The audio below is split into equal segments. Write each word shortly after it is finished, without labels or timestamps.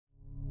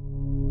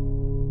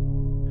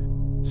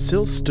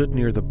Syl stood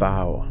near the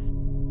bow,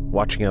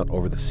 watching out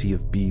over the sea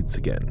of beads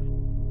again.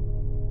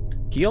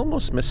 He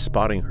almost missed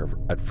spotting her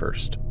at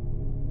first,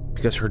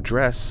 because her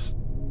dress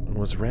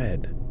was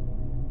red,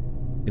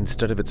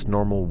 instead of its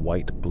normal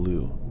white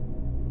blue.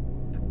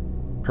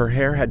 Her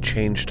hair had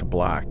changed to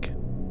black,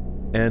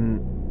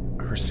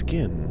 and her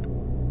skin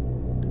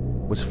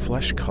was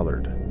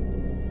flesh-colored,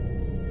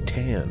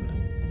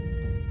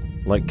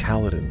 tan, like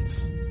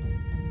Kaladin's.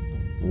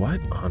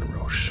 What on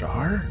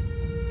Roshar?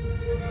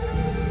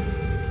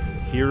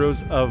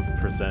 Heroes of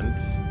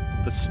presents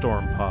The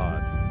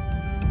Stormpod,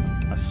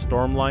 a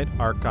Stormlight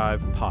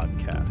Archive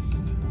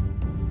podcast.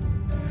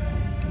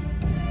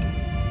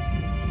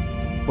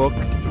 Book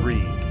 3,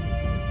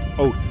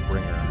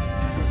 Oathbringer.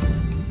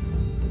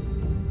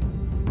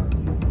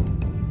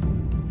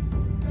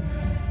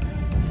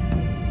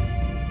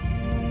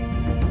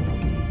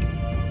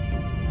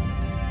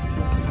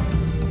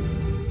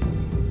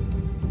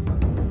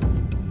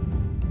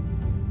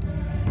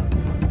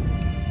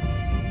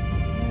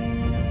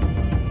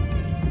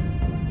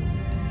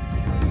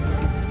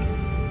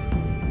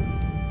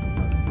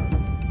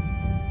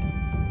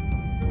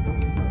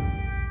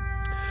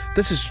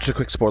 This is just a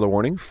quick spoiler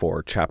warning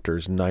for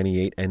chapters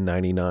 98 and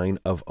 99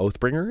 of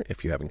Oathbringer.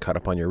 If you haven't caught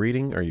up on your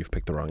reading or you've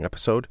picked the wrong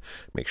episode,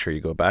 make sure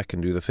you go back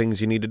and do the things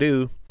you need to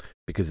do,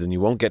 because then you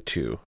won't get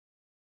to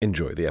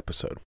enjoy the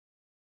episode.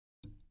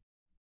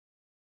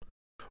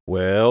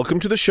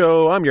 Welcome to the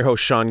show. I'm your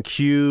host, Sean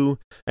Q,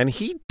 and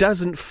he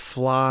doesn't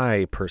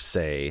fly per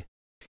se.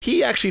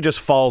 He actually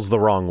just falls the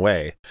wrong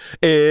way.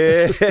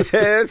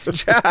 It's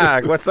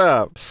Jack. What's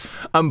up?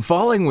 I'm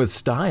falling with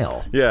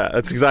style. Yeah,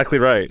 that's exactly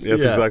right.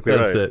 That's exactly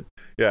right. It.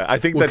 Yeah, I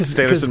think that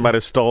Stannerson might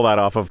have stole that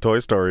off of Toy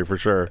Story for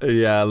sure.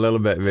 Yeah, a little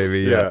bit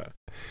maybe. Yeah.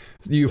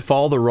 You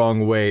fall the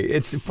wrong way.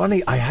 It's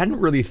funny. I hadn't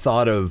really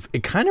thought of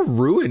it. Kind of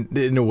ruined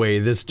in a way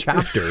this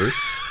chapter.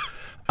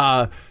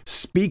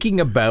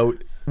 Speaking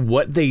about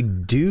what they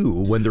do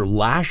when they're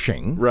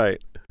lashing, right?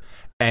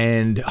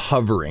 And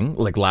hovering,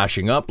 like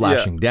lashing up,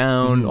 lashing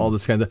down, all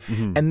this kind of thing.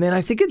 Mm-hmm. And then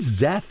I think it's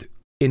Zeth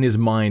in his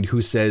mind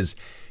who says,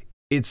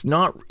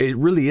 it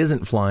really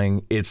isn't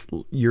flying. It's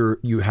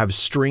you have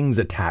strings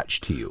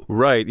attached to you.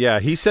 Right. Yeah.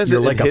 He says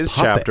it like in his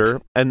chapter.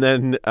 And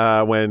then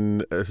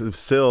when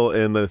Syl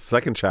in the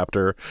second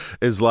chapter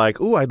is like,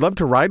 "Ooh, I'd love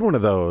to ride one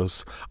of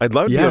those. I'd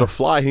love to be able to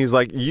fly." And he's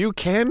like, "You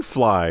can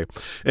fly."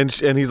 And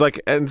he's like,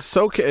 "And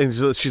so can," and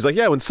she's like,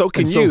 "Yeah, and so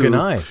can you." So can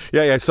I.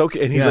 Yeah. So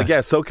can, and he's like, "Yeah,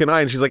 so can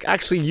I." And she's like,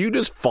 "Actually, you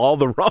just fall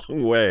the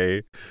wrong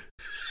way."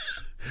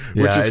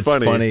 Which is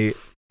funny.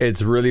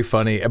 It's really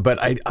funny, but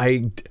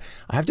I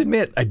have to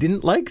admit I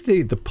didn't like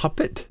the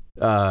puppet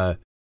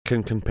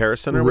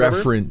comparison or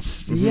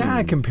reference. Mm-hmm.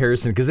 Yeah,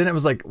 comparison, because then it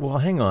was like, well,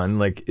 hang on,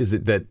 like, is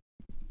it that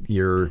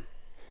you're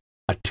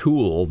a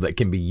tool that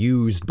can be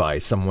used by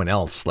someone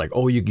else? Like,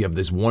 oh, you have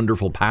this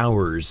wonderful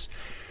powers,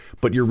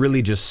 but you're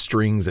really just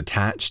strings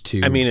attached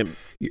to. I mean,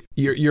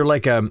 you're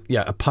like a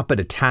puppet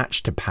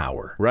attached to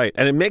power, right?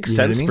 And it makes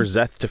sense for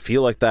Zeth to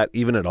feel like that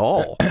even at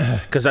all,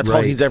 because that's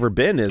all he's ever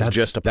been is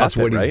just a puppet. That's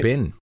what he's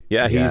been.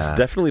 Yeah, he's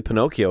definitely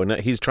Pinocchio, and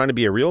he's trying to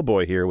be a real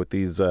boy here with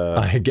these.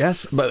 I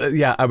guess, but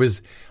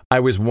I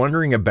was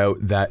wondering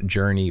about that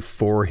journey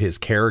for his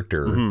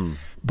character,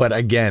 but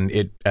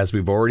again, as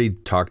we've already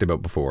talked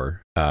about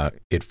before,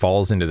 it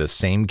falls into the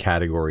same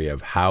category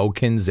of how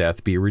can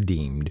Zeth be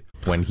redeemed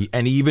when he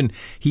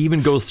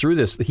even goes through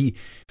this. He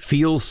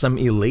feels some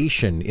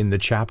elation in the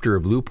chapter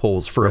of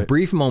loopholes for a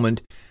brief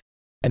moment.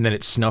 And then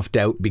it's snuffed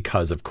out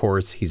because, of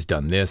course, he's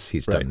done this,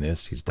 he's done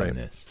this, he's done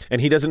this.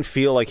 And he doesn't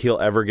feel like he'll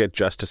ever get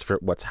justice for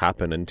what's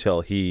happened until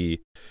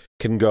he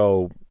can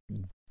go,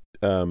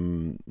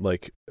 dole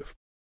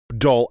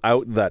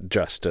out that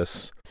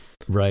justice.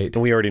 Right.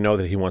 And we already know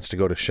that he wants to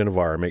go to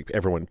Shinovar and make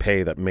everyone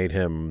pay that made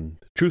him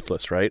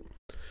truthless, right?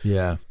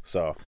 Yeah.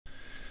 So...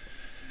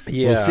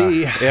 Yeah, we'll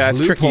see. Yeah,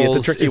 it's tricky. It's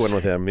a tricky one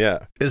with him.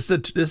 Yeah, it's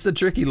a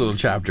tricky little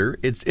chapter.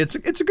 It's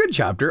a good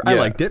chapter. I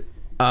liked it.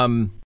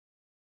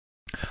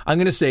 I'm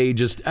going to say,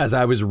 just as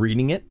I was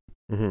reading it,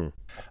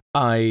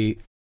 I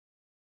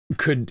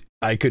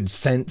could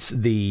sense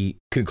the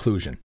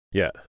conclusion.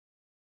 Yeah.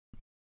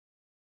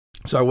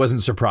 So I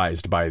wasn't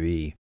surprised by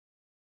the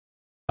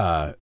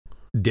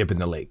dip in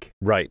the lake.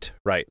 Right.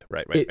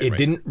 It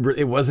didn't.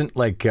 It wasn't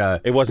like.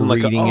 It wasn't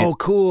like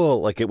cool.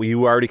 Like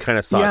you already kind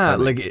of saw. Yeah,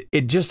 like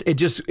it just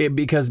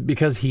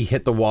because he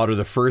hit the water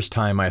the first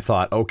time. I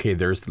thought, okay,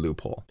 there's the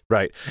loophole.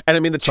 Right, and I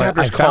mean the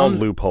chapter's called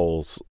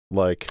loopholes.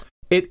 Like.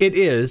 It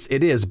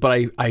is,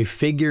 but I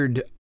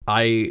figured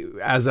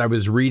as I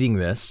was reading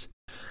this,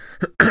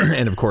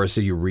 and of course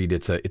you read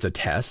it's a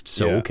test,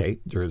 so okay,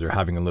 they're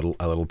having a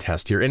little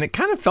test here, and it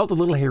kind of felt a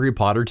little Harry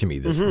Potter to me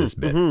this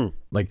bit,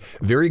 like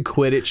very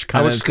Quidditch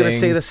kind of thing. I was going to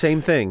say the same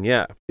thing,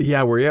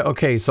 were you?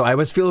 Okay, so I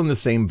was feeling the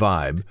same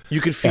vibe. You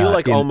could feel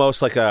like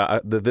almost like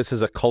this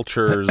is a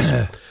culture's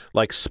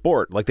like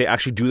sport, like they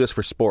actually do this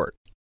for sport.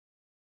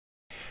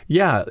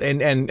 Yeah,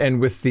 and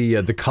with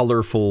the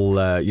colorful,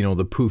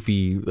 the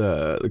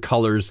poofy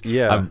colors,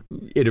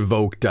 it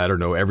evoked, I don't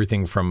know,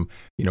 everything from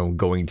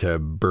going to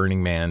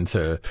Burning Man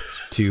to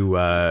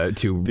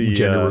the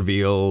gender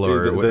reveal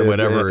or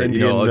whatever. The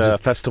Indian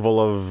festival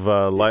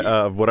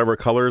of whatever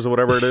colors or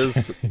whatever it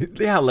is.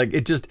 Yeah, like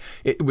it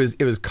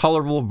was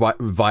colorful,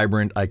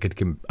 vibrant. I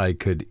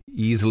could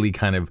easily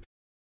kind of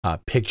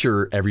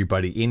picture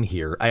everybody in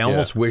here. I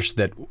almost wish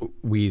that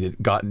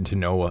we'd gotten to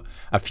know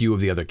a few of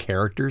the other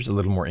characters a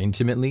little more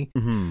intimately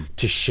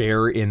to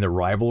share in the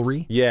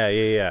rivalry.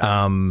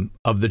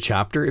 Of the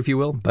chapter, if you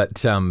will.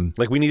 But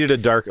like we needed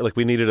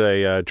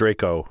a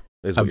Draco.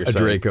 Is what you're saying? A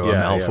Draco, a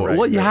Malfoy.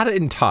 Well, you had it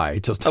in Ty.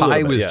 So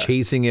Ty was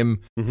chasing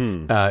him,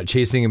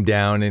 chasing him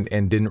down,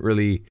 and didn't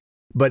really.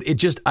 But it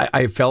just,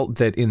 I felt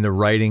that in the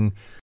writing.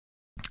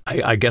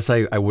 I guess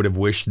I would have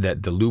wished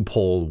that the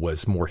loophole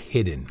was more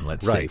hidden,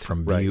 let's say,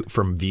 from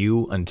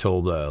view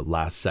until the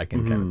last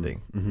second kind of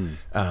thing.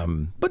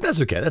 But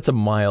that's okay. That's a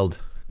mild.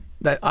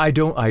 I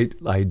do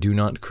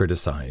not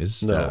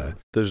criticize the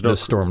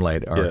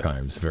Stormlight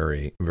Archives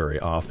very, very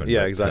often.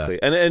 Yeah,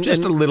 exactly. And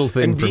just a little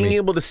thing. And being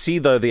able to see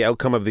the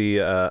outcome of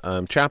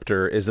the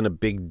chapter isn't a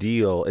big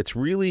deal. It's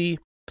really.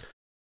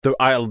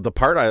 The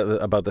part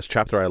about this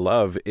chapter I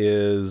love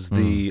is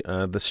the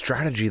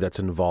strategy that's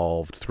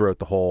involved throughout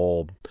the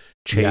whole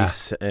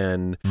chase,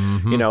 and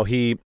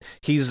he's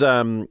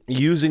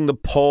using the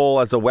pole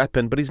as a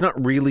weapon, but he's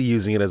not really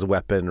using it as a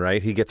weapon,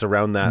 right? He gets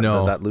around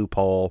that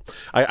loophole.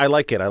 I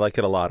like it. I like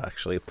it a lot,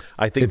 actually.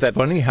 I think it's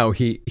funny how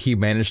he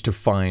managed to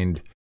find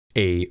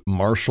a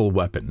martial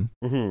weapon.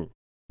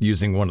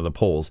 Using one of the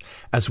poles,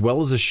 as well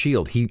as a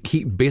shield. He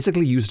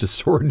basically used a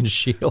sword and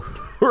shield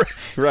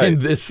in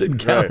this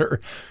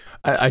encounter.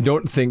 Right. I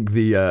don't think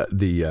I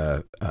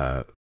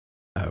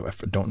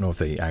don't know if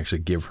they actually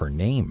give her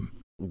name.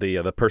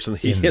 The person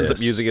he ends up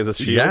using as a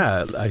shield.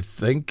 Yeah, I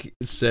think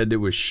it said it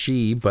was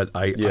she, but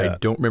I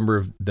don't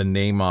remember the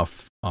name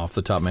off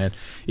the top of my head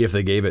if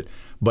they gave it.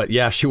 But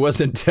yeah, she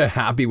wasn't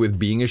happy with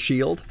being a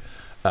shield.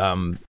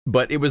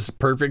 But it was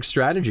perfect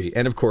strategy,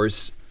 and of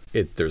course.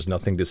 There's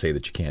nothing to say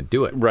that you can't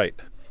do it. Right.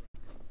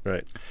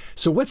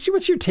 So what's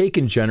your take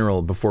in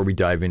general before we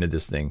dive into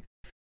this thing?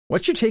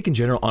 What's your take in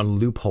general on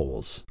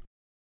loopholes?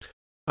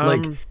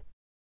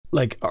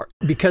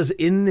 Because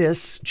in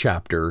this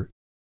chapter,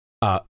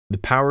 the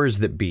powers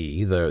that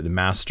be, the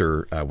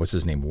master, what's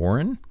his name,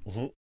 Warren?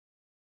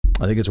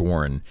 I think it's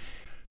Warren.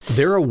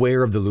 They're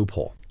aware of the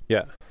loophole.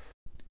 Yeah.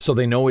 So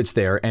they know it's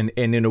there, and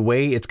in a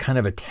way, it's kind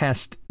of a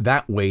test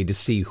that way to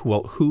see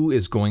who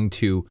is going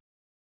to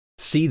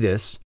see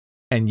this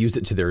and use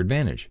it to their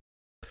advantage.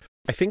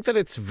 I think that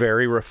it's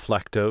very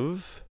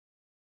reflective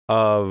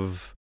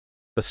of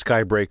the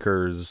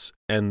Skybreakers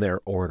and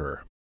their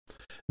order.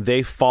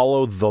 They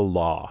follow the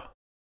law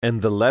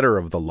and the letter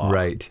of the law.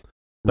 Right.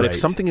 But if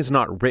something is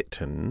not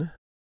written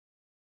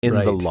in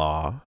the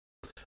law,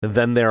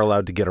 then they're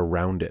allowed to get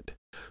around it.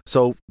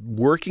 So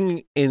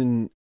working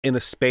in a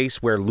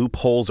space where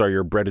loopholes are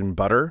your bread and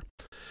butter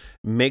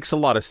makes a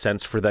lot of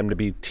sense for them to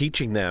be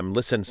teaching them,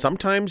 listen,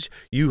 sometimes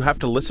you have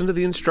to listen to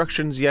the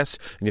instructions, yes,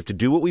 and you have to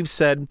do what we've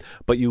said,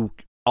 but you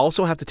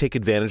also have to take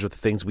advantage of the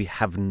things we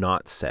have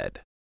not said.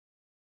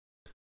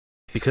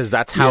 Because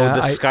that's how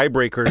the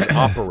Skybreakers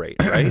operate,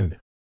 right?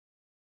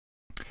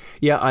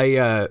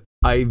 Yeah,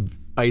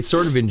 I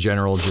sort of in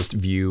general just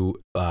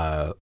view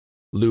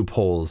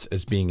loopholes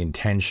as being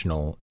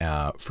intentional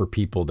for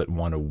people that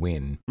want to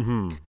win.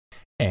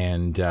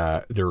 And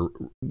they're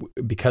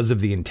because of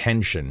the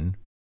intention,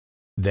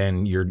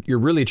 then you're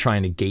really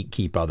trying to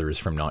gatekeep others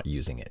from not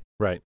using it.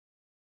 Right.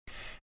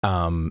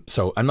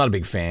 So I'm not a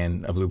big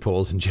fan of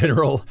loopholes in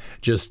general.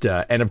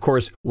 And of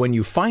course, when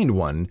you find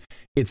one,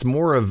 it's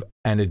more of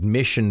an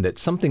admission that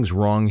something's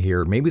wrong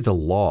here. Maybe the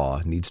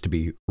law needs to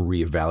be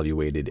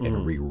reevaluated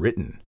and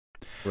rewritten.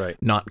 Right.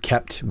 Not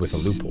kept with a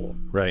loophole.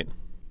 Right.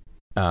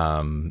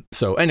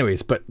 So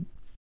anyways, but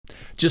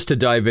just to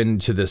dive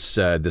into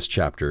this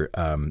chapter,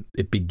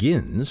 it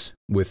begins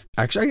with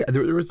actually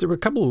there were a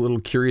couple of little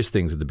curious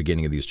things at the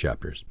beginning of these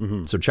chapters.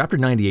 So chapter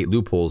 98,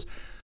 loopholes,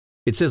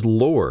 it says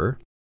lore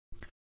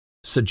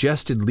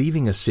suggested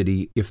leaving a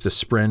city if the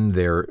Spren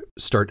there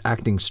start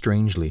acting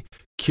strangely.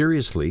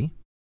 Curiously,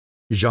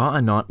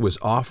 Ja-Anat was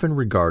often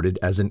regarded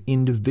as an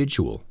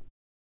individual,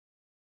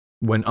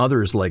 when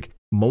others like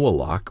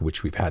Moalak,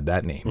 which we've had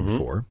that name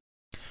before,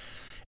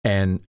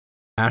 and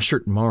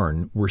Ashert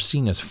Marn were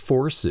seen as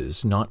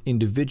forces, not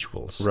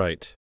individuals.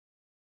 Right.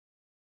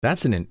 I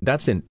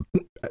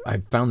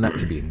found that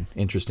to be an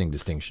interesting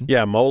distinction.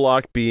 Yeah,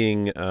 Moalak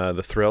being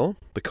the thrill,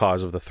 the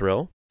cause of the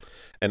thrill,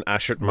 and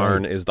Ashert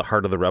Marn is the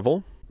heart of the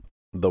revel,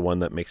 the one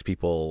that makes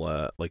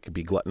people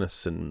be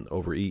gluttonous and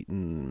overeat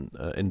and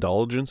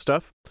indulge and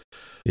stuff.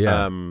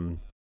 Yeah.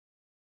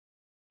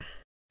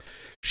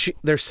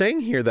 They're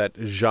saying here that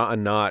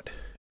Ja-Anat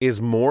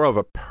is more of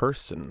a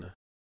person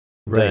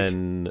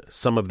than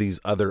some of these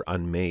other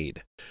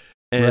unmade.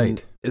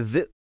 And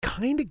that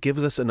kind of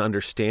gives us an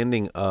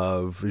understanding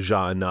of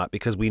Ja-Anat,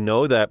 because we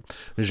know that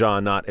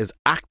Ja-Anat is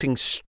acting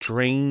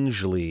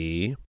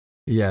strangely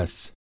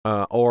Yes.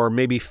 or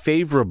maybe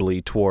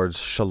favorably towards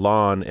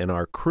Shallan and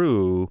our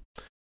crew.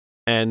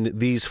 And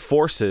these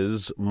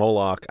forces,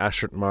 Moloch,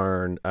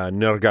 Ashratmarn,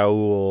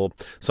 Nergaul,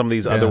 some of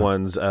these other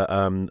ones,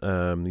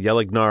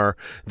 Yelignar,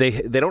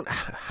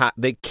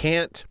 they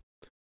can't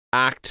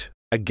act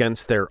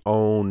against their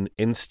own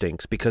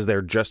instincts because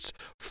they're just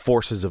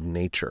forces of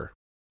nature.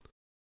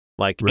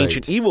 Like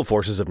ancient evil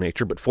forces of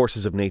nature, but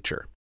forces of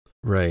nature.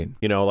 Right.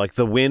 You know, like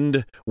the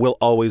wind will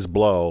always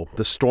blow.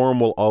 The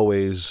storm will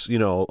always,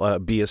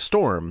 be a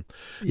storm.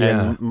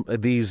 Yeah. And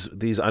these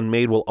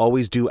unmade will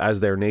always do as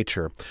their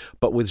nature.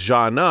 But with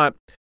Sja-anat,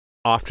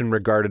 often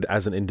regarded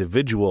as an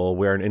individual,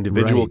 where an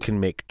individual can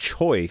make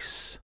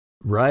choice.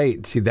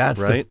 Right. See, that's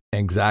right.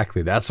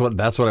 Exactly. That's what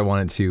I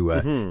wanted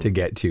to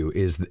get to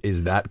is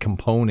that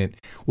component,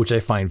 which I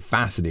find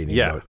fascinating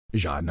about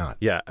Sja-anat.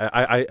 Yeah.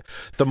 I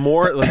the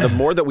more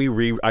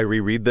that I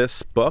reread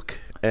this book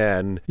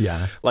and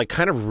like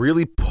kind of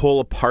really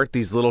pull apart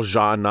these little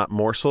Sja-anat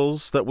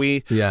morsels that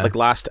we like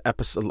last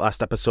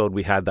episode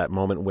we had that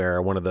moment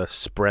where one of the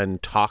Spren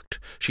talked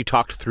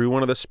through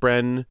one of the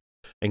Spren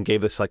and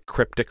gave this like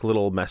cryptic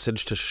little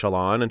message to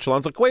Shallan, and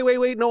Shallan's like,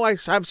 wait, no, I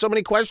have so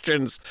many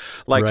questions.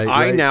 Like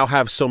I now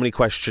have so many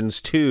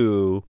questions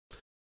too,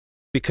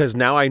 because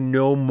now I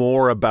know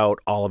more about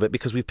all of it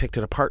because we've picked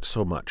it apart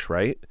so much,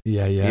 right?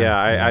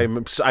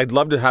 I'd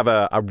love to have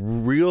a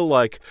real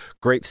like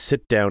great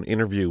sit down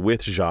interview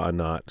with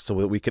Sja-anat so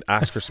that we could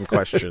ask her some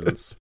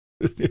questions.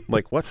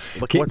 Like what's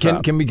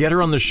up? Can we get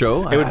her on the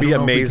show? It would be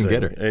amazing. We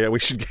can get her. Yeah,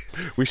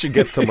 we should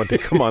get someone to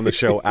come on the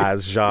show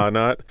as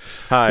Sja-anat.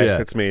 Hi,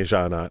 it's me,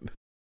 Sja-anat.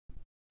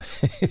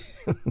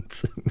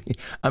 It's me.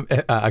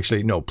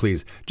 Actually, no,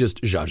 please,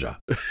 just Zsa-Zsa.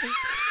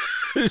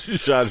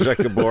 Zsa-Zsa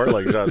Gabor,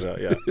 like Zsa-Zsa,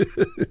 yeah.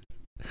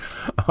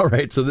 All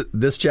right, so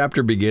this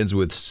chapter begins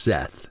with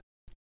Szeth.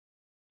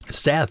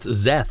 Szeth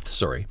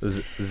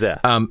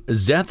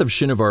of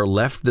Shinovar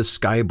left the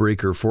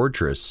Skybreaker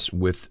fortress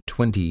with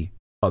 20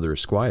 other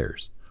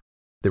squires.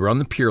 They were on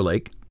the Pure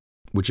Lake,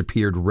 which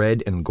appeared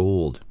red and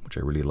gold, which I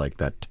really like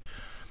that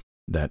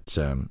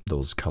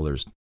those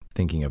colors,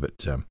 thinking of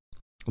it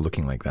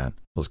looking like that.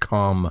 Those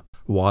calm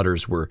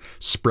waters were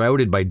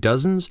sprouted by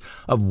dozens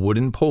of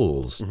wooden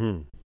poles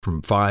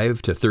from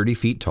 5 to 30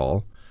 feet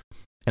tall,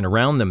 and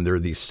around them there are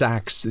these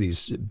sacks,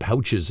 these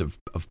pouches of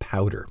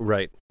powder.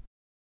 Right.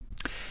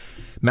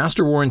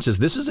 Master Warren says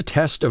this is a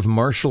test of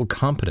martial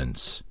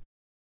competence.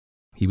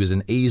 He was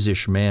an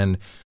Azish man,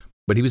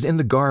 but he was in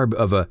the garb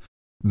of a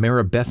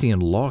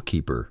Marabethian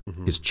lawkeeper.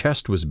 His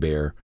chest was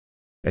bare,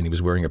 and he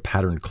was wearing a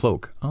patterned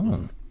cloak.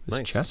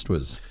 His chest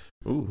was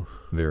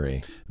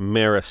very...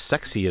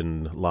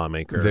 Marasexian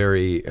lawmaker.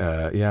 Very,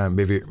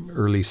 maybe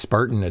early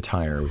Spartan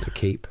attire with a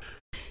cape.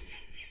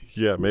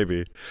 Yeah,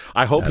 maybe.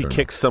 I hope he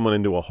kicks someone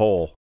into a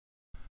hole.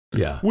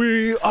 Yeah.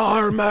 We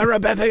are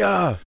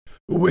Marabethia!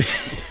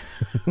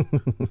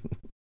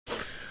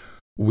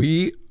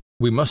 We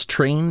must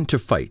train to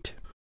fight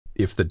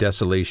if the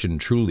desolation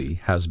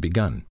truly has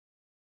begun.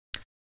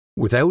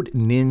 Without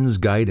Nin's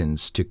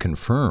guidance to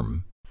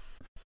confirm,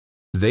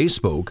 they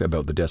spoke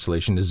about the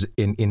desolation as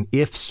in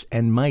ifs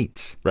and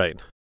mights. Right.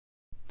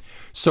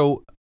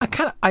 So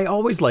I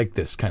always like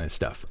this kind of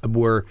stuff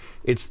where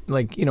it's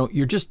like,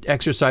 you're just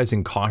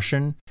exercising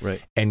caution,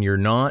 right? And you're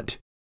not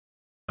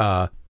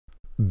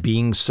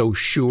being so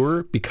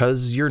sure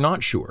because you're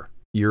not sure.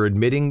 You're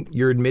admitting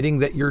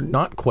that you're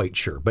not quite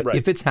sure. But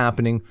if it's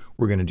happening,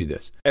 we're going to do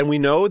this. And we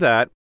know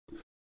that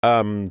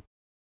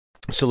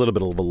it's a little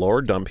bit of a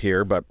lore dump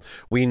here, but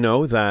we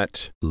know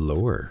that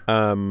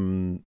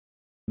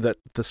that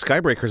the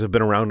Skybreakers have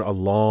been around a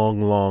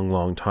long, long,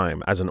 long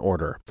time as an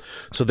order.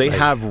 So they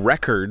have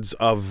records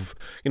of,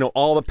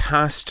 all the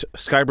past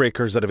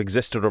Skybreakers that have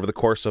existed over the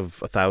course of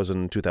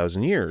 1,000,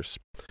 2,000 years.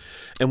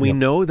 And we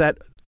know that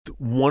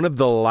one of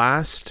the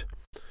last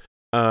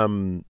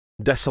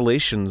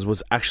desolations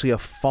was actually a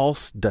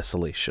false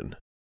desolation.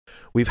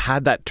 We've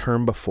had that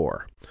term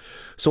before.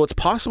 So it's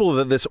possible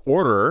that this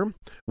order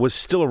was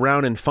still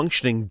around and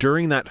functioning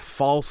during that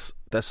false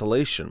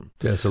desolation.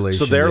 So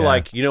they're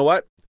like, you know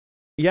what?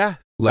 Yeah,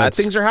 bad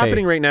things are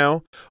happening right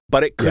now,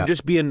 but it could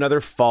just be another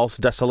false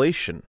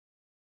desolation.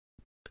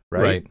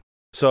 Right?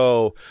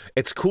 So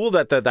it's cool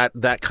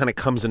that kind of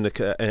comes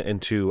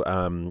into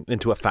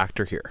a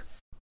factor here.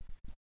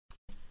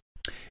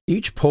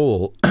 Each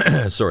pole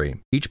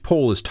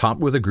is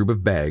topped with a group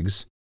of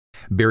bags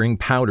bearing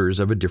powders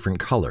of a different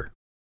color.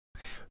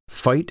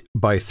 Fight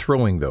by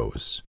throwing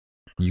those.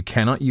 You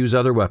cannot use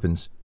other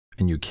weapons,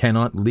 and you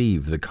cannot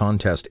leave the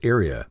contest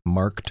area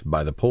marked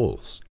by the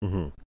poles.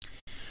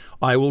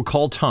 I will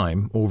call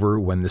time over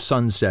when the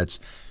sun sets.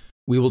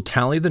 We will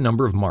tally the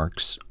number of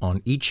marks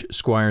on each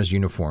squire's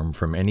uniform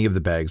from any of the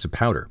bags of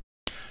powder.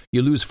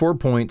 You lose 4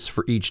 points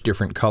for each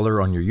different color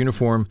on your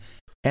uniform,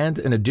 and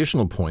an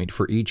additional point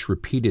for each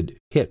repeated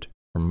hit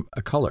from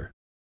a color.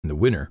 And the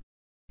winner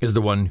is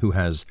the one who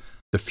has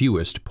the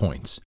fewest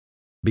points.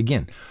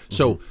 Begin.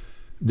 So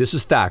this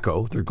is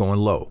Thaco. They're going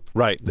low.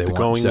 Right. They're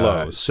going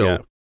low.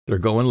 So they're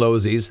going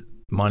lowsies.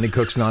 Monty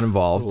Cook's not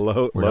involved.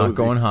 We're not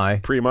going high.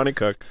 Pre-Monty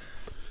Cook.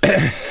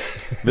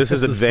 This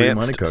is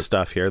advanced free money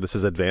stuff here. This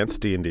is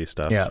advanced D&D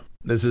stuff. Yeah,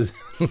 this is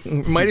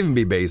might even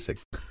be basic.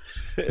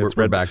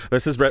 We're back.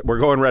 This is red. We're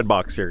going red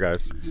box here,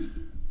 guys.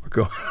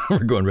 We're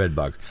going red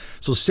box.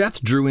 So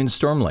Seth drew in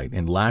Stormlight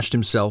and lashed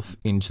himself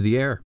into the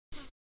air.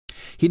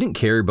 He didn't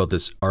care about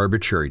this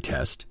arbitrary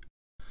test,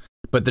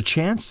 but the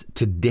chance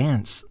to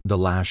dance the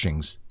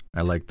lashings,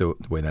 I like the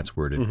way that's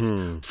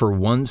worded, for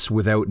once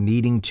without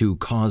needing to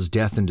cause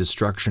death and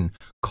destruction,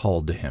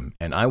 called to him.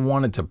 And I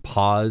wanted to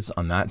pause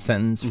on that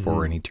sentence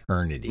for an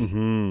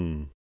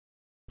eternity.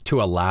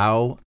 To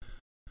allow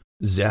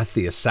Zeth,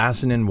 the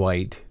assassin in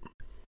white,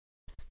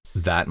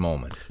 that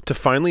moment. To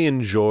finally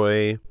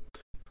enjoy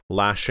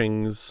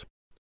lashings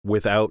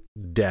without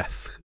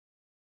death.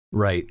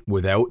 Right.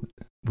 Without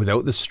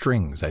the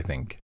strings, I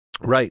think.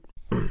 Right.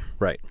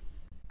 Right.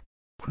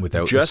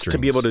 Without just the to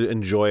be able to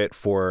enjoy it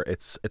for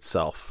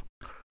itself.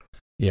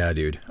 Yeah,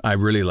 dude. I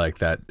really like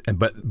that.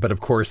 But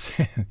of course,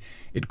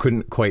 it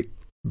couldn't quite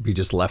be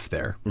just left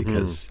there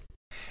because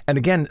and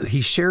again, he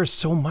shares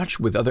so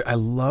much with other. I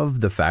love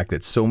the fact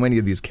that so many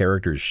of these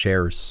characters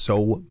share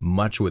so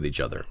much with each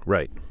other.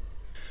 Right.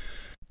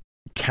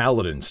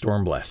 Kaladin,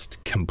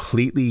 Stormblessed,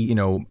 completely,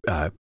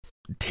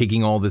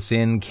 taking all this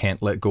in,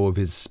 can't let go of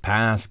his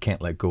past,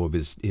 can't let go of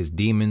his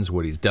demons,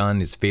 what he's done,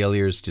 his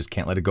failures, just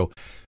can't let it go.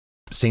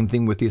 Same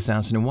thing with the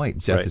Assassin in White.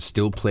 Zeth is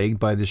still plagued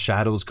by the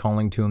shadows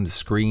calling to him, the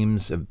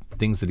screams of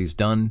things that he's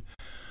done.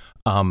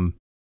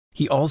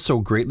 He also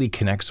greatly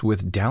connects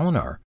with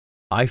Dalinar,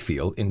 I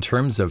feel, in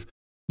terms of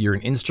you're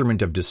an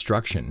instrument of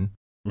destruction,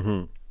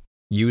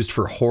 used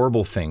for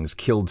horrible things,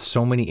 killed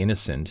so many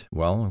innocent.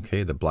 Well,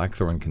 okay, the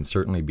Blackthorn can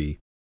certainly be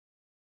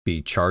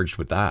charged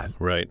with that.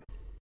 Right.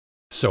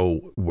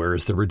 So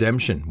where's the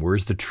redemption?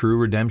 Where's the true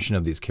redemption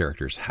of these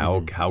characters?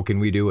 How can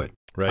we do it?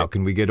 Right. How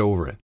can we get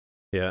over it?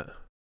 Yeah.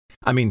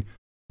 I mean,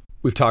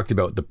 we've talked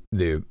about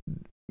the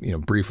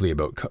briefly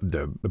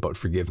about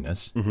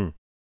forgiveness,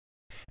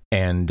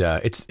 and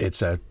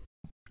it's a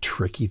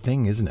tricky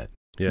thing, isn't it?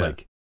 Yeah.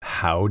 Like,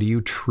 how do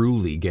you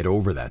truly get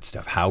over that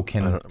stuff? How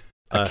can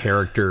a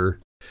character?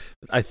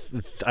 I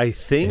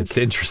think it's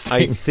interesting.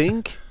 I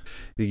think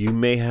you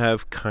may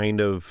have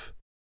kind of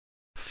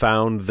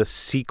found the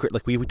secret.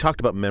 Like we talked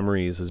about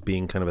memories as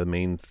being kind of a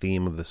main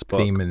theme of this book.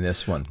 Theme in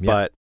this one,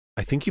 but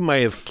I think you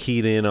might have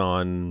keyed in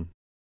on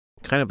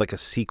kind of like a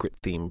secret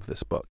theme of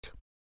this book.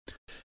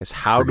 Is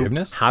how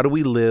do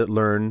we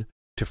learn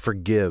to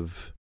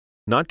forgive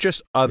not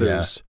just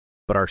others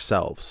but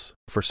ourselves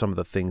for some of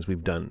the things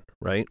we've done,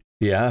 right?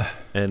 Yeah.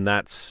 And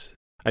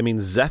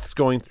Zeth's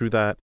going through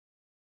that.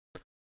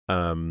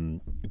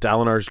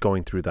 Dalinar's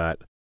going through that.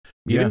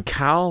 Even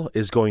Cal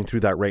is going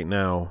through that right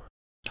now.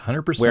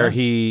 100%. Where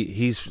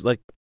he's like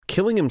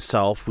killing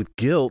himself with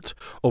guilt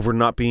over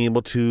not being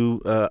able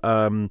to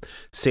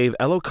save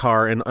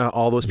Elokar and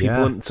all those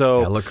people. And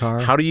so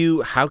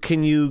Elokar. how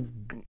can you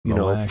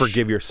Moash.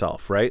 Forgive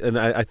yourself, right? And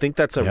I think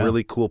that's a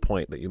really cool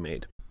point that you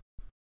made.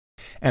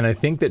 And I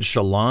think that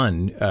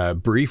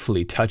Shallan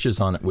briefly touches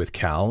on it with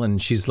Cal,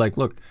 and she's like,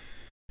 look,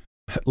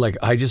 like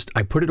I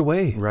put it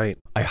away. Right.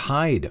 I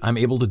hide. I'm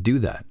able to do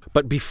that.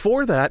 But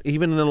before that,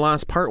 even in the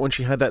last part when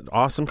she had that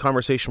awesome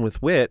conversation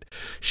with Wit,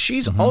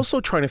 she's also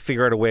trying to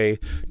figure out a way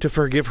to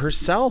forgive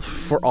herself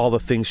for all the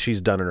things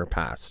she's done in her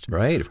past.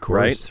 Right, of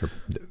course. Right?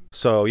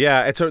 So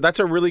yeah, that's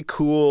a really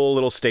cool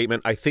little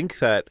statement. I think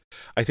that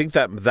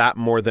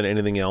more than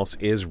anything else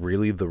is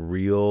really the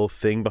real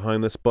thing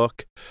behind this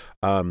book.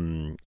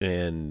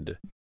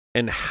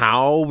 And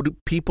how do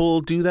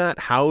people do that?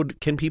 How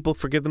can people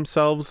forgive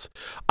themselves?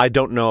 I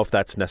don't know if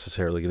that's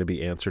necessarily going to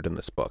be answered in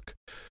this book.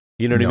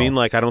 You know what I mean?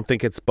 Like, I don't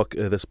think this book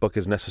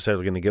is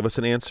necessarily going to give us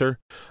an answer.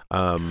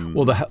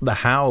 Well, the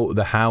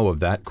how of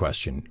that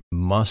question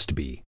must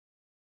be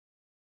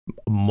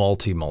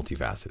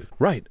multifaceted.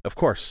 Right. Of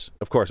course.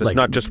 It's like,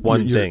 not just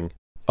one thing.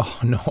 Oh,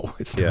 no,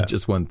 it's not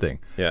just one thing.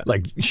 Yeah.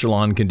 Like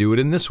Shallan can do it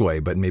in this way,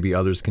 but maybe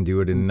others can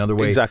do it in another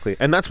way. Exactly.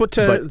 And that's what,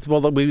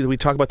 we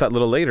talk about that a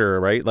little later,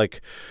 right?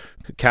 Like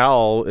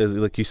Cal is,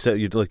 like you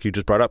said, like you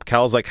just brought up,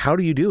 Cal's like, how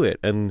do you do it?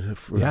 And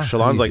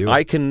Shallan's like,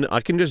 I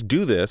can just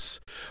do this,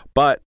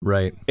 but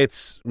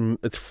it's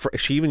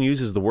she even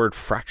uses the word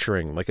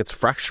fracturing, like it's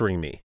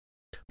fracturing me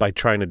by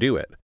trying to do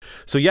it.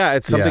 So yeah,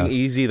 it's something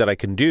easy that I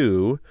can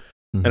do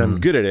and I'm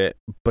good at it,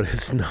 but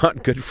it's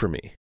not good for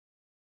me.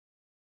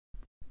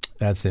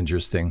 That's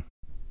interesting.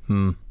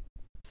 We'll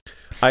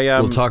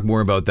talk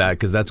more about that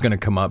because that's going to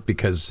come up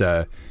because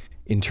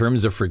in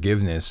terms of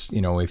forgiveness,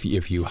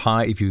 if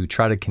you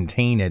try to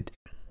contain it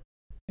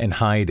and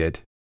hide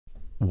it,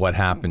 what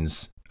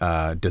happens?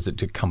 Does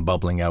it come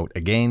bubbling out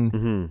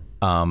again?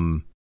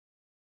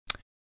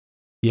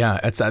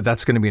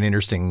 That's going to be an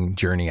interesting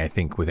journey, I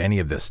think, with any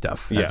of this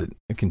stuff as it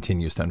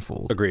continues to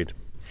unfold. Agreed.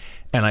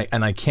 And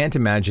I can't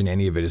imagine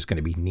any of it is going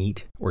to be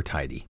neat or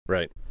tidy.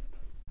 Right.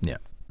 Yeah.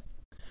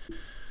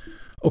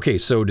 Okay,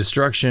 so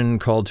destruction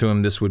called to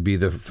him. This would be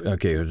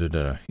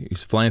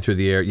he's flying through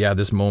the air. Yeah,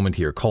 this moment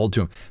here called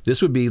to him.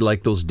 This would be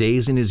like those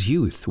days in his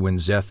youth when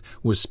Szeth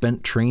was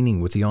spent training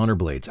with the honor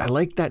blades. I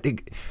like that.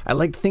 I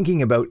like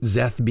thinking about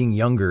Szeth being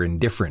younger and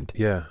different.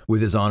 Yeah.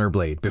 With his honor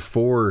blade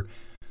before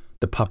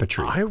the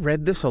puppetry. I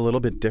read this a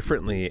little bit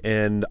differently,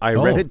 and I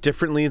read it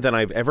differently than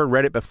I've ever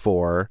read it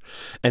before.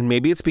 And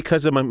maybe it's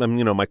because of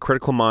my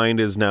critical mind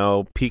is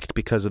now peaked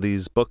because of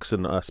these books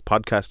and us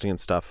podcasting and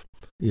stuff.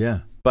 Yeah.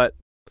 But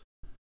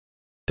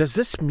does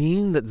this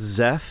mean that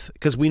Szeth,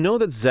 because we know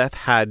that Szeth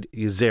had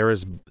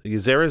Yezera's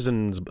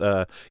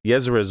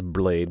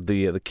blade,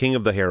 the king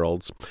of the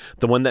heralds,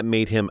 the one that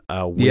made him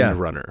a wind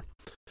runner,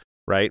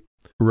 right?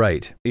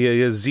 Right.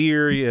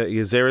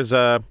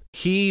 Yezera's,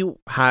 he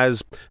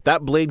has,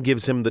 that blade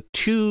gives him the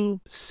two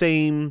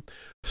same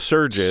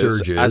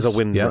surges as a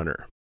wind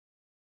runner.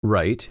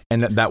 Right.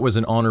 And that was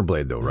an honor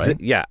blade though, right?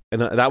 Yeah.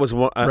 And that was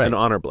an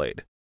honor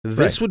blade.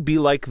 This would be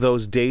like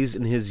those days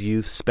in his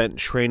youth spent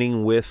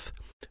training with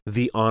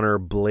the honor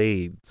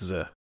blades,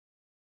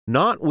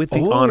 not with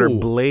the honor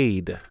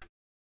blade.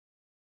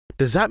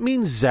 Does that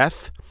mean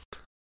Szeth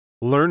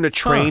learned to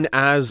train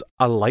as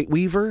a light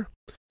weaver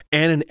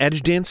and an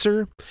edge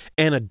dancer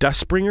and a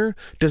dustbringer?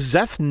 Does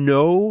Szeth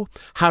know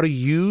how to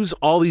use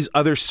all these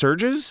other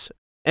surges?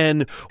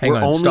 And hang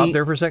on, stop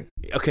there for a sec.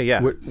 Okay,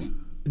 yeah.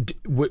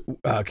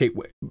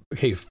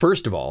 Okay.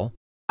 First of all,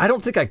 I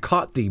don't think I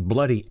caught the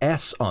bloody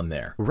S on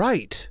there.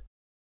 Right.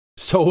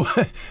 So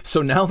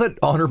now that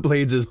honor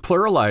blades is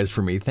pluralized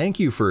for me, thank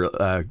you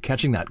for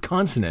catching that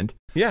consonant.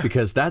 Yeah,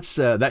 because that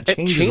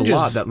changes a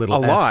lot. That little a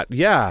lot.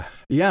 Yeah,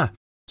 yeah.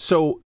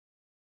 So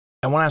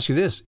I want to ask you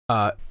this: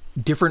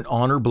 different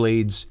honor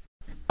blades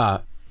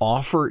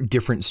offer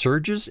different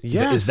surges.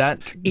 Yes,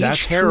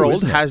 each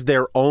herald has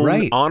their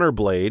own honor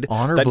blade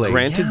that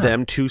granted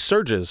them two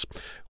surges.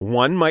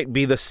 One might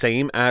be the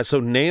same as, so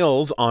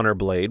Nail's honor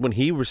blade, when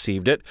he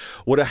received it,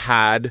 would have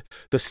had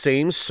the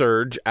same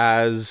surge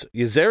as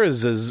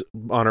Yezera's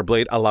honor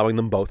blade, allowing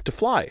them both to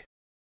fly.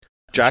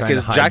 Jack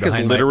is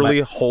literally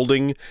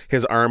holding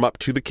his arm up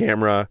to the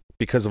camera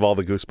because of all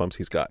the goosebumps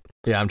he's got.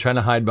 Yeah, I'm trying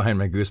to hide behind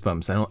my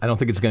goosebumps. I don't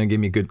think it's going to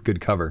give me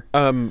good cover.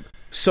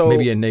 So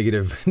maybe a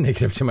negative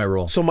to my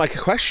roll. So my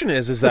question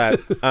is that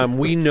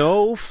we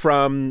know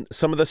from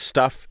some of the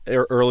stuff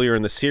earlier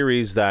in the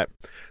series that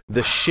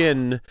the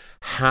Shin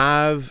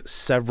have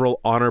several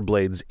honor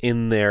blades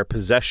in their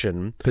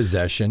possession.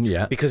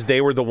 Yeah. Because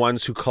they were the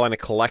ones who kind of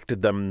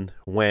collected them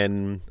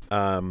when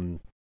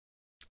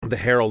the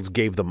heralds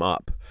gave them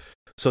up.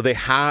 So they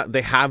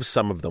have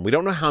some of them. We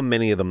don't know how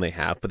many of them they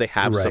have, but they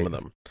have some of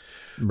them.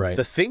 Right.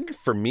 The thing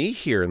for me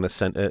here in this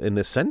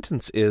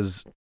sentence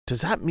is,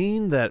 does that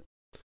mean that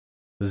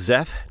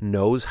Szeth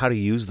knows how to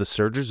use the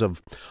surges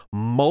of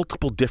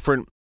multiple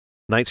different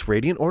Knights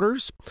Radiant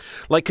orders?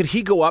 Like, could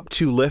he go up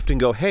to Lift and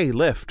go, "Hey,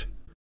 Lift,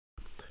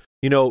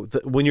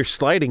 when you're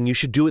sliding, you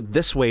should do it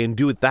this way and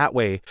do it that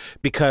way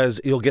because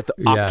you'll get the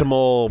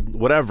optimal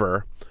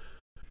whatever."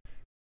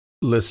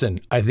 Listen,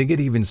 I think it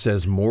even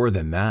says more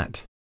than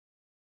that.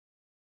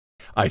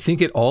 I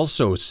think it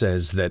also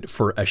says that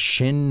for a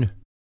Shin,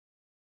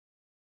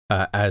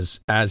 as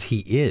he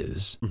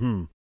is,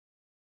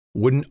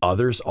 wouldn't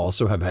others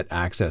also have had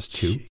access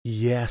to?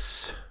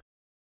 Yes.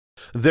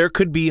 There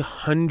could be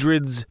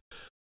hundreds,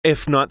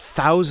 if not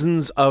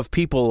thousands, of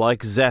people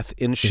like Szeth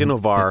in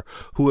Shinovar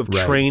who have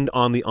trained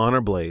on the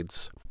honor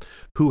blades,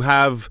 who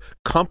have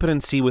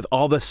competency with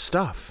all this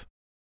stuff.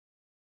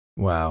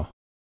 Wow.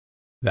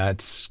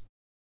 That's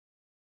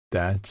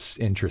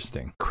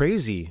interesting.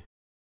 Crazy.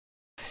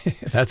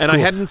 That's and cool.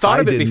 I hadn't thought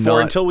of it before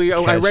until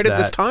I read it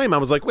this time. I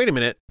was like, wait a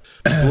minute,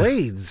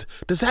 blades.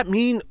 Does that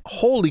mean,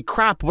 holy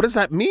crap, what does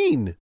that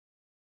mean?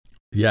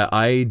 Yeah,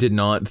 I did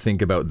not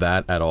think about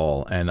that at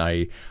all. And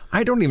I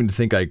don't even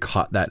think I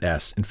caught that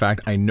S. In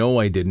fact, I know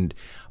I didn't.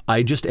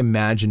 I just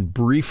imagined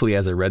briefly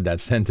as I read that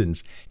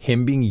sentence,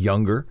 him being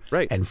younger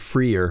and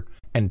freer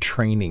and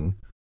training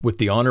with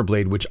the honor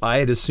blade, which I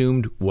had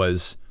assumed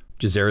was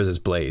Jezera's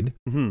blade.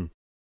 Mm-hmm.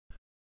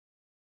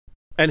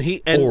 I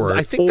think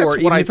that's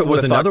what I if it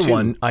was another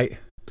one.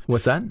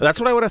 What's that? That's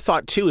what I would have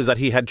thought too. Is that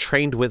he had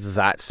trained with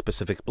that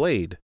specific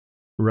blade,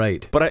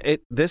 right?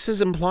 But this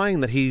is implying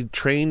that he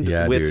trained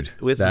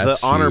with the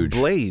honor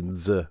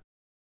blades.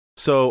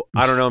 So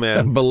I don't know,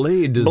 man.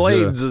 Blades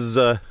is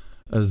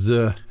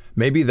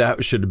maybe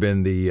that should have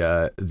been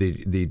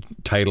the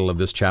title of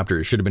this chapter.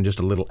 It should have been just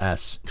a little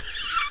S.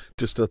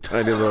 Just a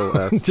tiny little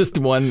S. Just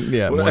one.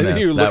 Yeah. One S.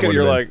 You look at it,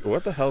 you're like,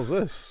 what the hell's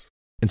this?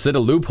 Instead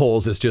of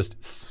loopholes, it's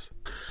just.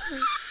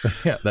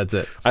 Yeah, that's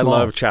it. Small. I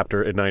love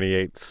chapter in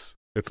 98s.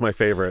 It's my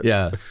favorite.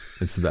 Yeah,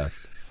 it's the best.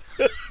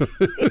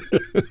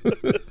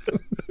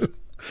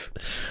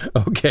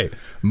 Okay,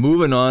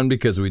 moving on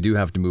because we do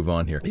have to move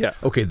on here. Yeah.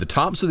 Okay, the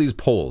tops of these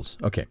poles.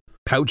 Okay,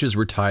 pouches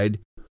were tied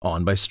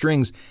on by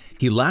strings.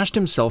 He lashed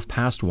himself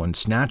past one,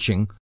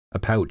 snatching a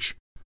pouch,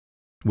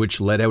 which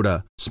let out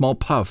a small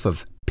puff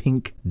of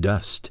pink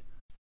dust.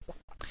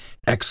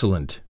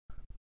 Excellent,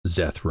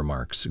 Szeth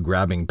remarks,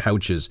 grabbing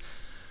pouches.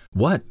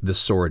 What? The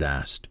sword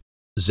asked.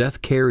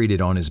 Zeth carried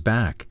it on his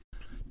back,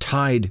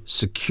 tied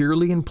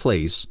securely in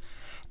place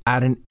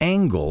at an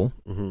angle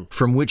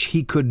from which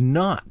he could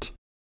not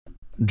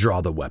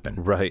draw the weapon.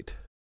 Right.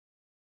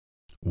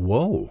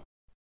 Whoa.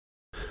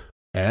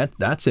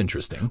 That's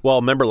interesting. Well,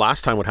 remember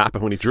last time what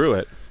happened when he drew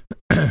it?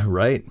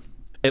 Right.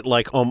 It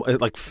like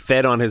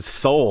fed on his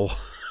soul.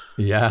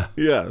 Yeah.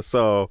 Yeah.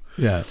 So.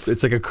 Yeah.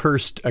 It's like a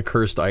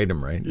cursed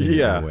item, right? In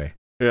a way.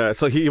 Yeah.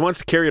 So he wants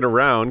to carry it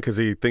around because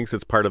he thinks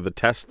it's part of the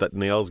test that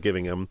Nail's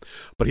giving him,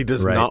 but he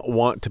does not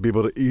want to be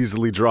able to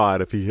easily draw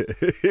it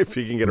if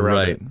he can get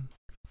around it.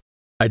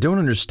 I don't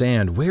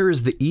understand. Where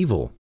is the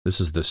evil?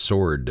 This is the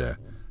sword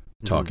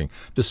talking.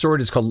 The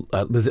sword is called.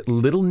 Is it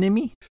Little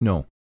Nimmy?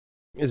 No.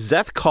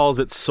 Zeth calls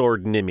it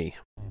Sword Nimmy.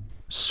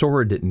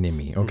 Sword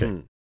Nimmy.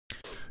 Okay.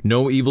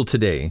 No evil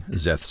today,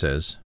 Zeth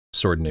says.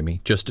 Sword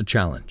Nimmy, just a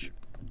challenge.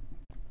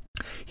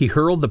 He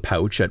hurled the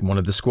pouch at one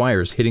of the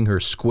squires, hitting her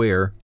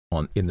square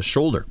in the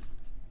shoulder,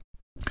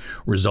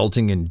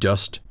 resulting in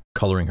dust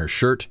coloring her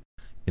shirt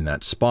in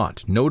that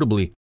spot.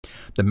 Notably,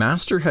 the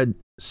master had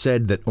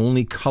said that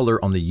only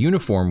color on the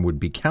uniform would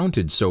be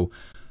counted, so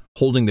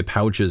holding the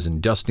pouches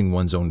and dusting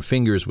one's own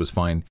fingers was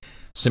fine.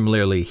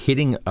 Similarly,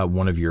 hitting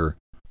one of your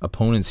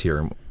opponents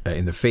here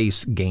in the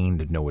face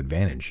gained no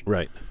advantage.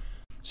 Right.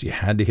 So you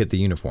had to hit the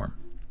uniform.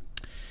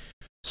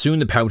 Soon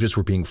the pouches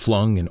were being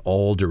flung in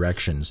all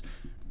directions.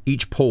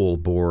 Each pole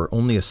bore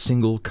only a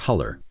single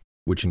color,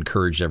 which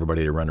encouraged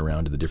everybody to run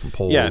around to the different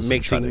poles. Yeah,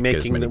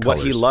 making what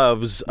he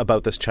loves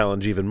about this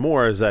challenge even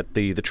more is that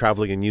the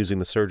traveling and using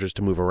the surges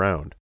to move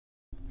around.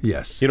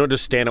 Yes. You don't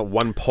just stand at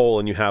one pole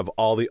and you have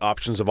all the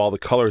options of all the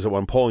colors at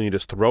one pole and you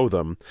just throw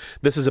them.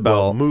 This is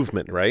about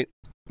movement, right?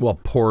 Well,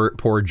 poor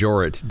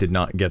Jorrit did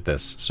not get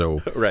this.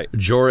 So right.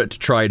 Jorrit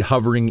tried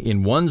hovering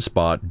in one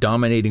spot,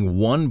 dominating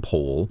one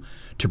pole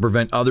to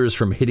prevent others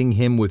from hitting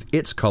him with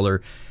its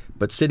color,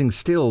 but sitting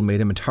still made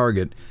him a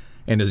target,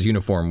 and his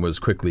uniform was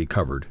quickly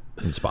covered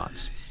in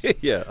spots.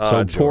 Yeah.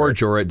 So poor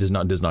Jorrit does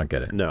not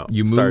get it. No.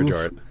 You move Sorry,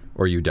 Jorrit.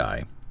 Or you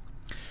die.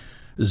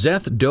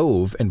 Zeth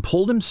dove and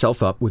pulled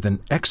himself up with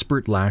an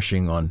expert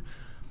lashing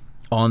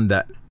on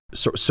that,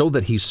 so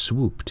that he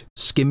swooped,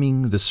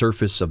 skimming the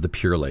surface of the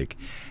pure lake.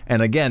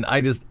 And again,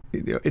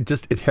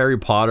 it's Harry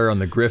Potter on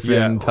the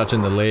griffin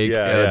touching the lake.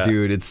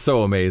 Dude, it's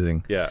so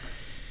amazing. Yeah.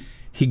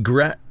 He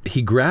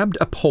grabbed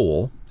a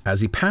pole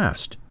as he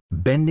passed,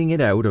 bending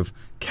it out of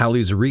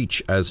Callie's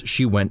reach as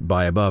she went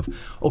by above.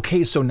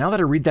 Okay, so now that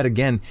I read that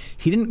again,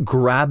 he didn't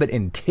grab it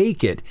and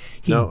take it.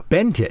 He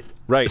bent it.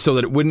 Right. So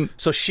that it wouldn't...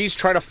 So she's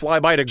trying to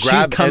fly by to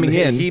grab she's coming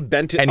in, he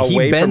bent it and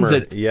away he bends from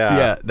her. It.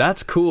 Yeah,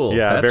 that's cool.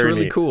 Yeah, that's very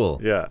really neat. Cool.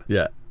 Yeah.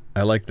 Yeah,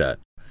 I like that.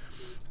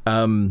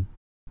 I'm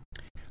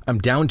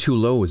down too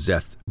low,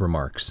 Zeth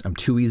remarks. I'm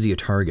too easy a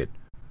target.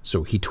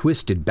 So he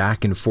twisted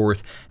back and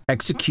forth,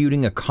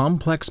 executing a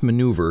complex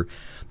maneuver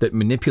that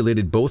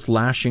manipulated both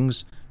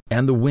lashings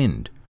and the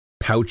wind.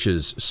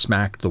 Pouches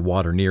smacked the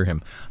water near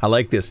him. I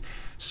like this.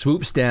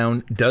 Swoops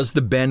down, does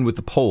the bend with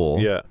the pole,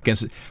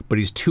 against it, but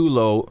he's too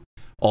low.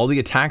 All the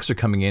attacks are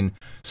coming in,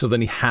 so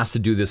then he has to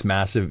do this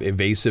massive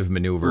evasive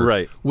maneuver,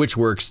 right, which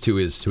works to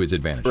his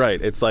advantage.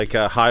 Right. It's like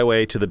a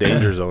highway to the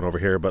danger zone over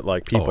here, but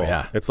like people. Oh,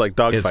 yeah. It's like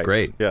dogfights. It's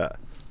great. Yeah.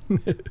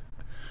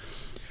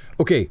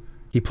 Okay,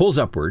 he pulls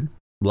upward.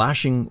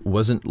 Lashing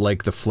wasn't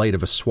like the flight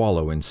of a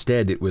swallow.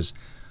 Instead, it was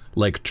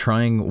like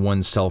trying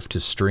oneself to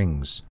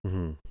strings.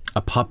 Mm-hmm.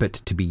 A puppet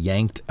to be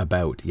yanked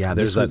about. Yeah,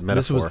 there's that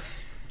metaphor.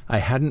 I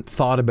hadn't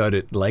thought about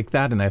it like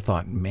that, and I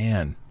thought,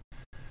 man,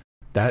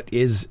 that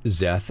is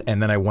Zeth.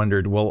 And then I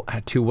wondered, well,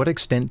 to what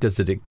extent does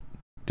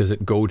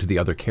it go to the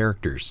other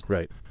characters?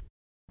 Right.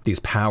 These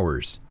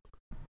powers,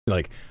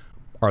 like,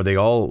 are they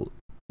all,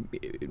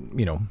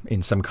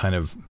 in some kind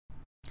of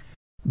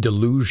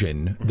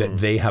delusion that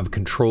they have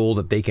control,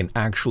 that they can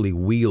actually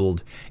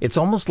wield? It's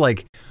almost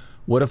like,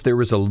 what if there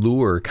was a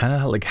lure, kind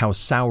of like how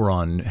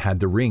Sauron had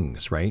the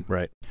rings, right?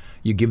 Right.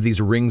 You give these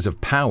rings of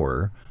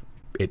power,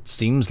 it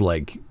seems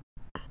like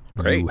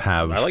you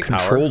have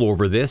control power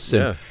over this.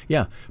 And,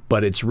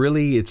 but it's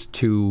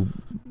to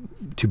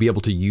be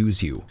able to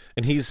use you.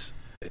 And he's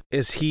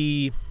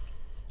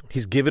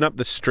given up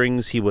the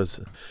strings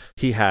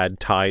he had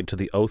tied to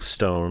the Oath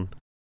Stone,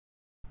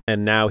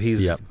 and now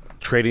he's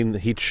traded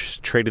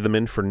them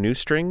in for new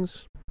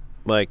strings,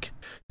 like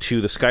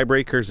to the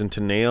Skybreakers and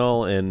to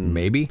Nail, and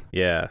maybe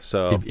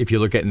so if you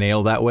look at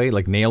Nail that way,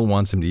 like Nail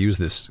wants him to use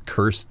this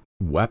cursed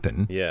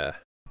weapon.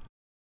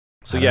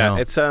 So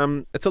it's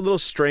a little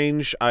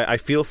strange. I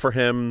feel for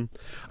him,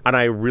 and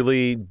I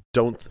really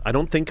don't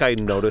think I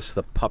noticed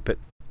the puppet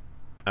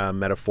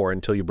metaphor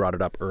until you brought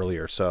it up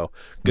earlier. So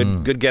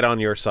good get on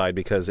your side,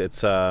 because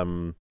it's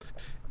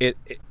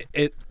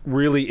it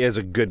really is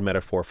a good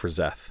metaphor for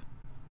Zeth.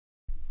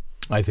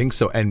 I think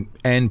so,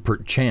 and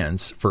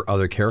perchance for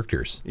other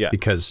characters. Yeah,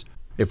 because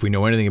if we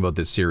know anything about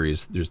this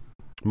series, there's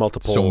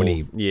multiple, so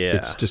many. Yeah,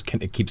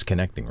 it keeps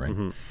connecting, right?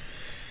 Mm-hmm.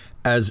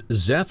 As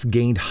Zeth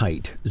gained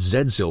height,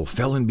 Zedzil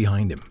fell in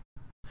behind him.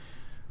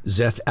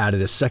 Zeth added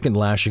a second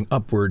lashing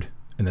upward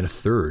and then a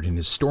third, and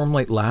his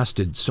stormlight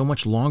lasted so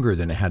much longer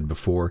than it had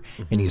before,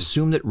 and he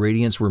assumed that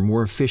radiants were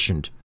more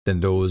efficient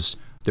than those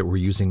that were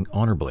using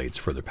honor blades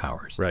for their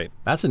powers. Right.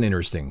 That's an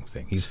interesting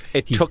thing. He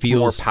took feels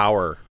more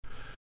power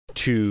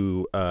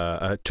to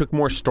took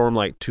more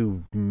stormlight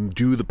to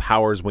do the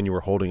powers when you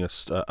were holding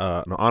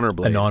an honor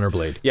blade. An honor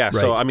blade. Yeah. Right.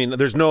 So I mean,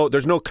 there's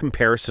no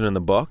comparison in the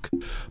book,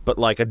 but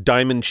like a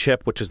diamond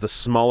chip, which is the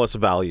smallest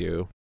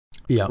value.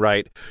 Yeah.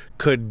 Right.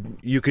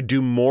 You could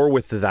do more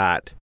with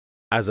that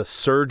as a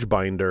surge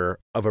binder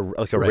of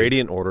a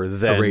radiant order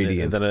than a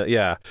radiant.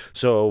 Yeah.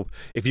 So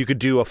if you could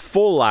do a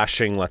full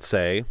lashing, let's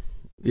say.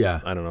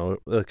 Yeah. I don't know,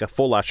 like a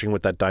full lashing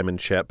with that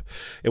diamond chip,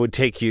 it would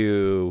take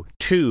you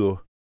 2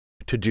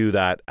 to do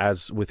that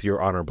as with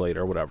your honor blade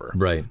or whatever.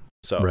 Right.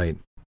 So right.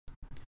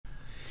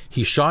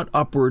 He shot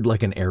upward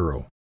like an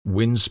arrow,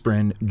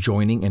 windspren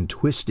joining and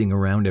twisting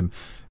around him.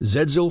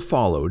 Zedzil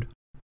followed,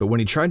 but when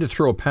he tried to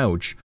throw a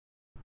pouch,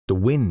 the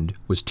wind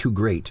was too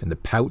great and the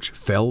pouch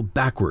fell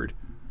backward,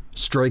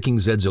 striking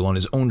Zedzil on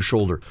his own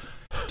shoulder.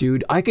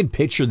 Dude, I could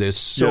picture this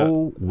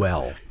so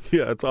well.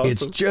 Yeah, it's awesome.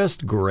 It's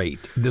just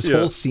great. This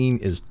whole scene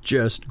is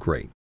just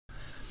great.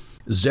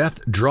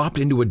 Zeth dropped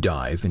into a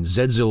dive, and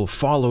Zedzil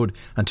followed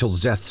until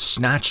Zeth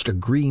snatched a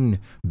green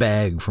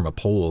bag from a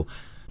pole,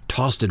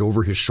 tossed it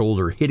over his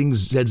shoulder, hitting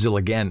Zedzil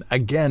again.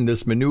 Again,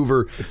 this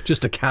maneuver,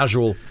 just a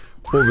casual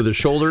over the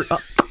shoulder.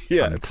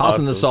 Yeah, it's tossing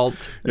awesome. the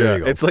salt. There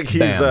you go. It's like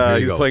he's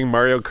playing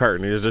Mario Kart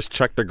and he's just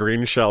chucked a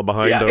green shell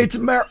behind him. It's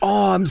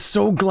I'm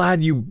so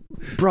glad you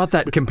brought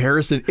that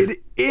comparison. It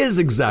is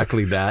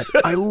exactly that.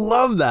 I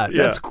love that.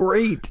 That's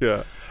great.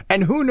 Yeah.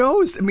 And who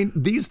knows? I mean,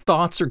 these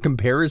thoughts or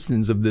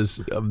comparisons of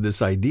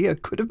this idea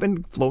could have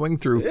been flowing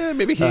through. Yeah,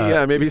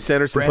 maybe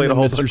Sanderson played a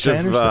whole bunch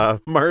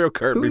of Mario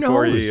Kart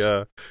before he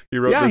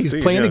wrote this he's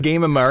scene. Playing a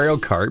game of Mario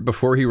Kart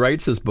before he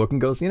writes this book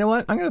and goes, you know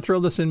what? I'm going to throw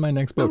this in my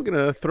next book. I'm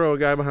going to throw a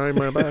guy behind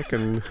my back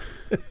and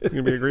it's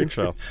going to be a green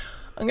shell.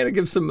 I'm going to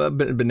give some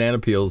banana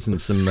peels and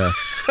some.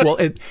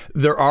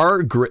 There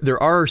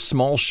are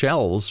small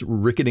shells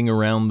ricketing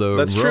around the road.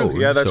 That's true.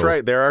 Yeah, that's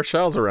right. There are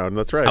shells around.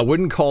 That's right. I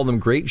wouldn't call them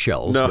great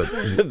shells. No,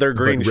 but they're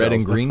green but shells. Red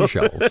and green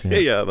shells.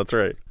 Yeah, that's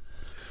right.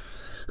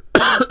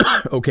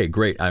 Okay,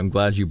 great. I'm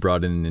glad you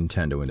brought in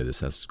Nintendo into this.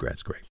 That's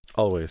great.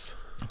 Always.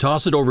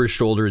 Toss it over his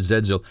shoulder at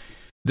Zedzil.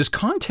 This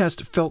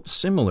contest felt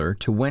similar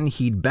to when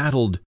he'd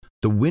battled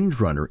the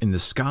Windrunner in the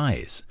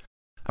skies.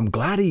 I'm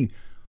glad he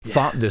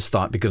thought this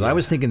thought because I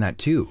was thinking that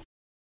too.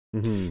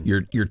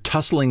 Mm-hmm. You're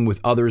tussling with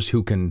others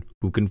who can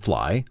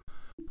fly,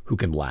 who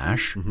can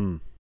lash,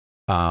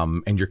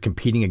 and you're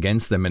competing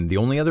against them. And the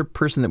only other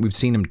person that we've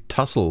seen him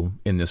tussle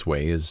in this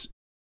way is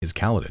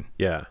Kaladin.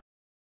 Yeah,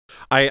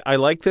 I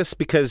like this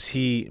because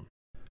he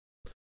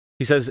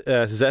says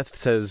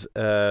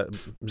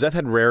Zeth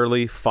had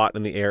rarely fought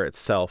in the air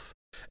itself.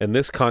 And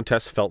this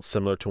contest felt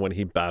similar to when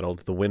he battled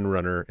the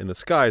Windrunner in the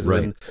skies.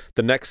 Right. And then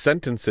the next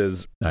sentence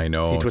is, I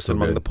know, he twisted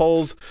among the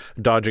poles,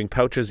 dodging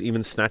pouches,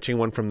 even snatching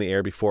one from the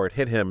air before it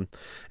hit him.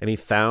 And he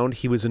found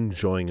he was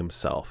enjoying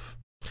himself.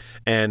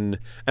 And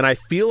I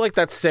feel like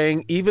that's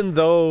saying, even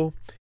though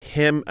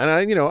him, and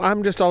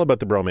I'm just all about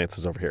the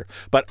bromances over here.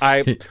 But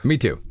Me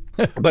too.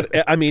 But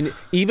I mean,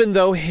 even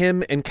though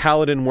him and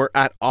Kaladin were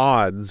at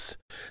odds,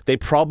 they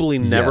probably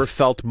never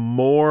felt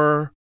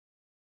more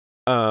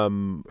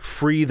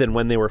free than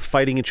when they were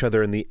fighting each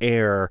other in the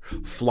air,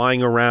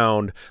 flying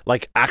around,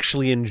 like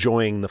actually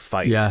enjoying the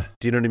fight. Yeah.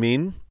 Do you know what I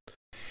mean?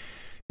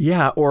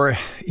 Yeah, or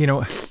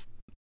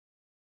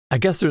I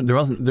guess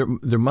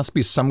there must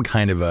be some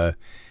kind of a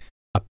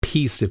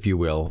peace, if you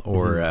will,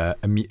 or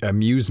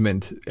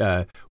amusement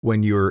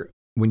when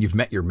you've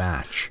met your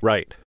match.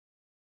 Right.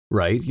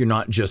 Right. You're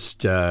not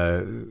just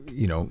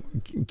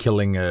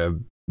killing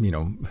an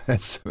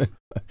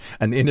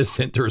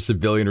innocent or a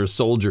civilian or a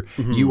soldier.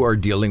 Mm-hmm. You are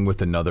dealing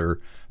with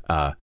another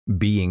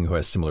being who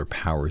has similar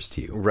powers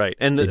to you. Right.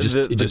 And it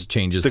just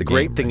changes the game. The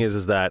great thing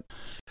is that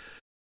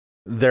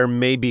there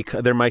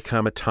might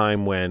come a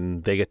time when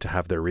they get to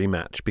have their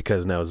rematch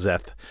because now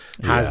Zeth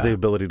has the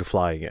ability to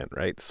fly again,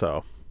 right?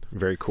 So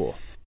very cool.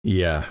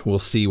 Yeah, we'll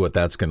see what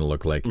that's going to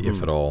look like,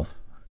 if at all.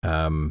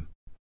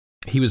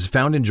 He was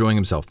found enjoying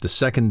himself. The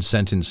second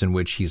sentence in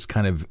which he's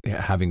kind of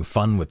having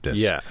fun with this.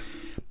 Yeah.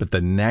 But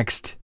the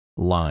next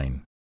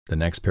line, the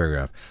next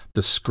paragraph,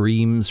 the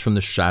screams from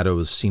the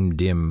shadows seemed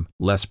dim,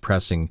 less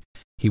pressing.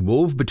 He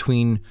wove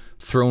between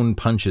thrown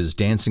punches,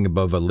 dancing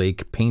above a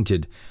lake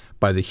painted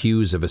by the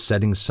hues of a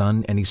setting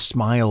sun, and he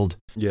smiled.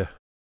 Yeah.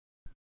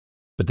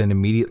 But then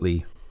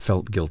immediately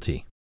felt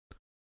guilty.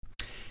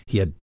 He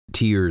had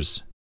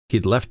tears. He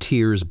had left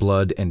tears,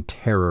 blood, and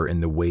terror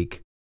in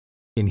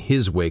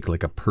his wake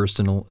like a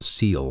personal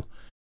seal.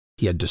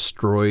 He had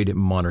destroyed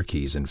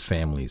monarchies and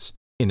families,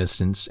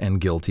 innocents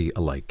and guilty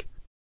alike.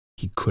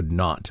 He could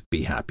not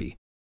be happy.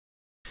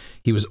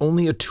 He was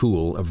only a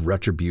tool of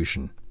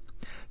retribution,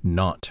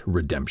 not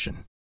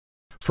redemption.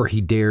 For he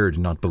dared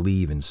not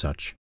believe in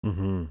such.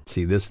 Mm-hmm.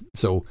 See this?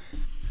 So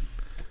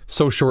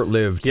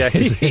short-lived. Yeah,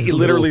 he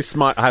literally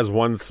has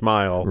one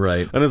smile.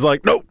 Right. And is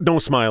like, nope, no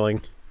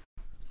smiling.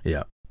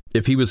 Yeah.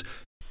 If he was...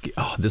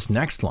 Oh, this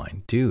next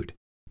line, dude.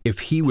 if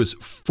he was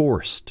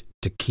forced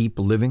to keep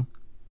living,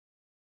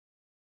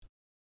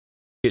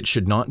 it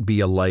should not be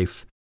a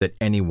life that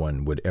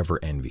anyone would ever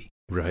envy.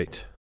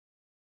 Right.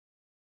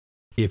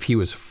 If he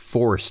was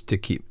forced to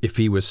keep, if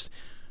he was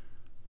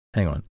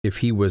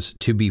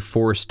to be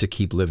forced to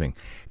keep living,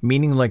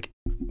 meaning like,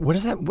 what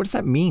does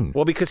that mean?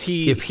 Well, because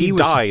he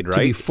died,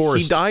 right?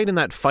 He died in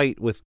that fight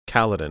with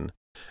Kaladin,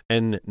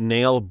 and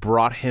Nail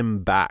brought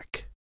him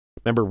back.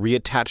 Remember,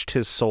 reattached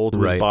his soul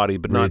to his body,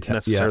 but not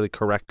necessarily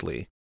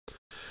correctly.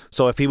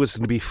 So if he was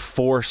going to be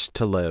forced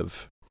to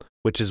live,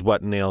 which is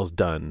what Nail's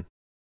done.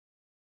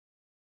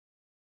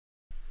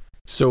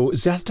 So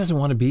Szeth doesn't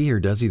want to be here,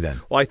 does he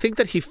then? Well, I think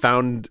that he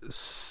found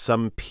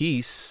some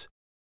peace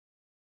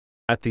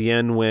at the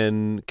end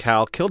when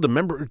Cal killed him.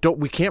 Remember,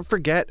 we can't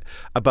forget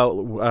about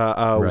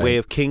Way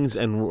of Kings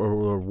and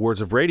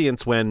Words of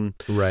Radiance when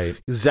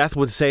Szeth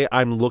would say,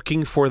 I'm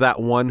looking for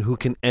that one who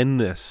can end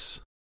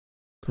this.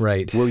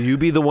 Right. Will you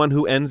be the one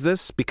who ends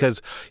this?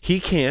 Because he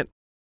can't.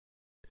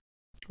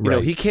 You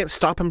know, he can't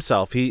stop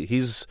himself.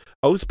 He's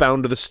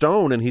oath-bound to the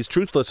stone, and he's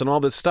truthless and all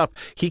this stuff.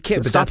 He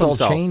can't stop himself.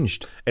 That's all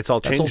changed. It's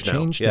all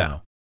changed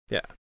now.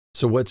 Yeah.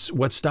 So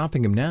what's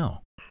stopping him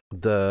now?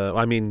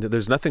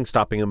 There's nothing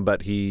stopping him,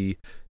 but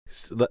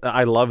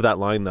I love that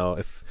line, though.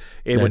 If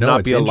it would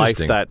not be a life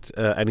that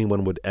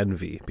anyone would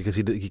envy, because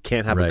he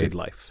can't have a good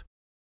life.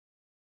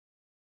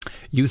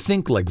 You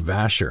think like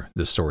Vasher,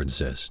 the sword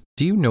says.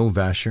 Do you know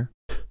Vasher?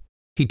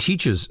 He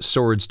teaches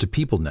swords to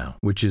people now,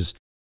 which is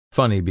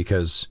funny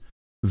because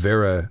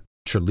Vera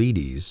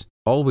Trelides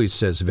always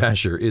says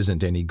Vasher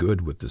isn't any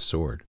good with the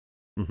sword.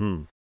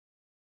 Mm-hmm.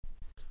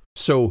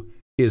 So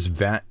is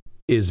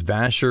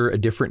Vasher a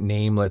different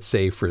name, let's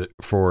say, for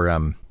who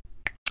am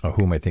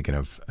I thinking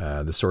of?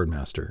 The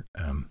swordmaster.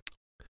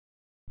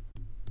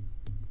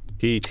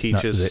 He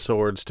teaches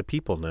swords to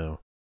people now.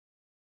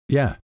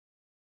 Yeah.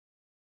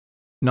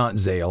 Not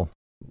Zale.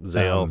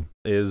 Zale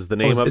is the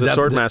name of the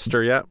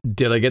swordmaster, yeah.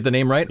 Did I get the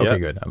name right? Okay, yeah.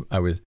 Good. I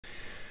was...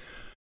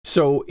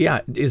 So,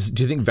 yeah, do you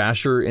think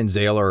Vasher and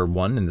Zale are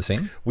one and the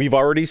same? We've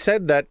already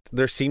said that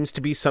there seems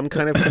to be some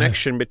kind of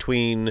connection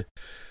between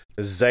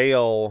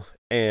Zale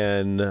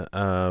and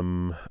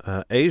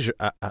Azure.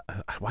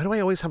 Why do I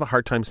always have a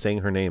hard time saying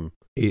her name?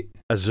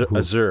 Azure.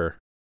 Azure.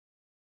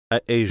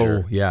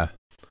 Oh, yeah.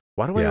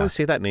 Why do I always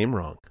say that name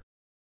wrong?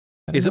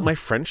 Is it my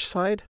French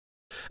side?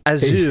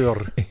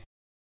 Azure.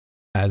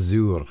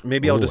 Azure.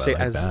 Maybe I'll just say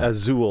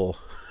Azul.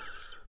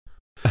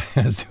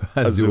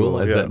 Azul,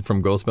 is that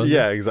from Ghostbusters?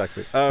 Yeah,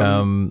 exactly.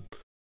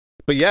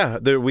 But yeah,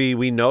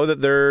 we know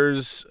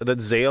that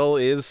Zale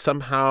is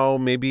somehow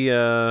maybe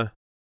an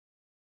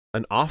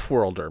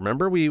off-worlder.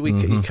 Remember,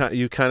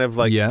 you kind of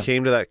like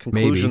came to that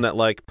conclusion that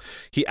like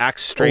he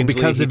acts strangely.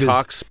 Because he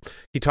talks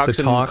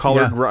in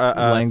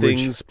colored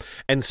things,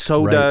 and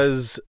so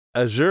does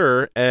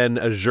Azure. And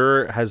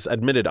Azure has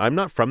admitted, "I'm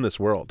not from this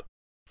world.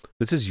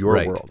 This is your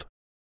world."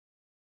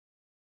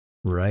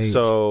 Right.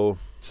 So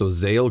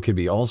Zale could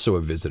be also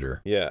a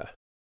visitor. Yeah.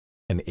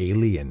 An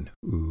alien.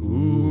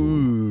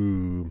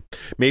 Ooh.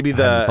 Maybe I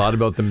hadn't thought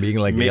about them being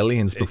like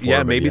aliens before.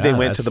 Yeah, maybe they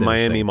went to the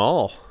Miami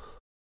Mall.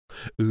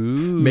 Ooh.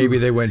 Maybe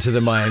they went to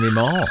the Miami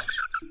Mall.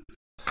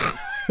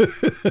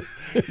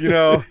 You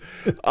know,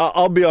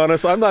 I'll be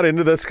honest, I'm not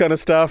into this kind of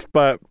stuff,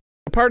 but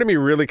a part of me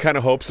really kind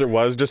of hopes there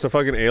was just a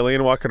fucking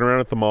alien walking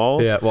around at the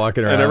mall. Yeah,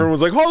 walking around. And everyone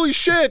was like, holy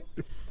shit!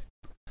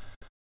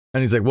 And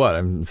he's like, "What?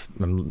 I'm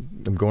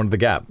going to the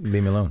Gap.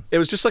 Leave me alone." It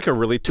was just like a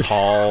really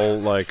tall,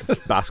 like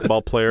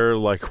basketball player,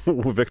 like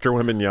Victor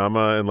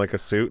Wembanyama in like a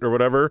suit or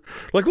whatever.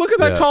 Like, look at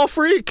that tall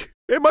freak.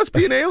 It must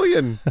be an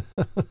alien.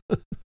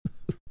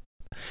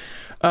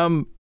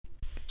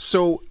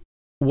 So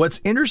what's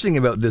interesting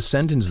about this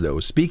sentence, though,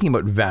 speaking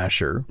about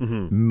Vasher,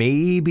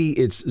 maybe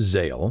it's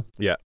Zale.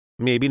 Yeah,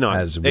 maybe not.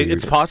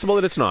 It's possible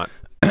that it's not.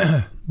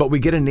 But we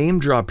get a name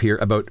drop here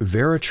about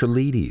Vera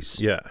Trelides.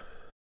 Yeah.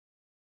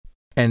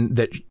 And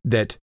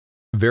that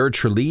Vera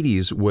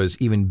Trelides was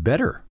even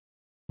better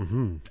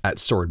at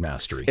sword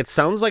mastery. It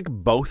sounds like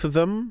both of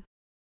them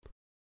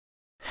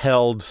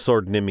held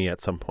Sword Nimi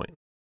at some point.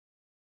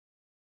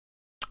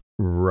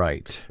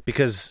 Right.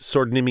 Because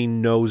Sword Nimi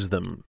knows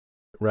them,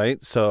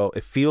 right? So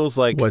it feels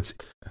like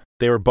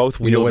they were both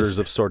wielders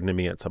of Sword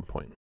Nimi at some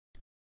point.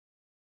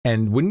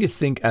 And wouldn't you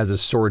think as a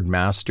sword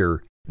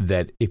master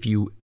that if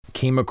you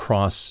came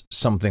across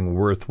something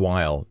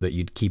worthwhile that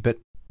you'd keep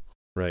it?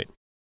 Right.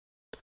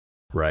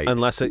 Right.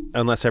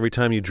 Unless every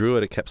time you drew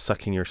it, it kept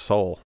sucking your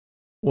soul.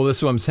 Well,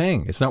 that's what I'm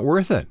saying. It's not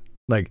worth it.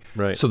 Like,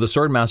 so the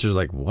sword master's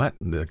like, what?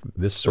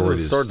 This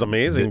sword's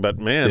amazing, but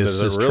man,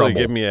 does it really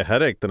give me a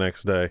headache the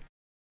next day?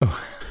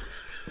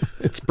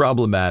 It's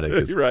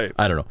problematic. Right.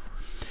 I don't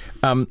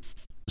know.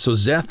 So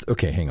Szeth,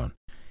 okay, hang on.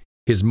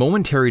 His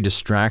momentary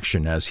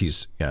distraction as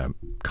he's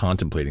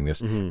contemplating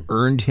this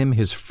earned him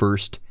his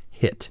first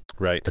hit.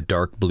 Right. A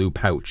dark blue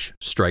pouch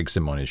strikes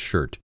him on his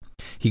shirt.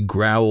 He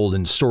growled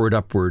and soared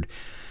upward,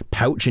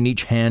 pouch in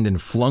each hand,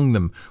 and flung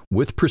them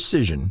with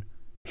precision,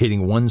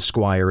 hitting one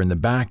squire in the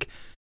back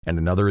and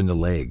another in the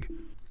leg.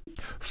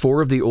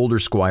 4 of the older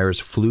squires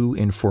flew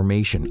in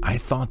formation. I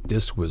thought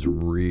this was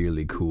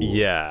really cool.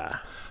 Yeah.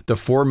 The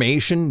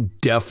formation,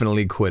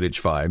 definitely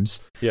Quidditch vibes.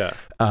 Yeah.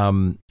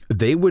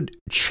 They would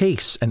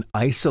chase an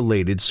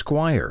isolated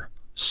squire,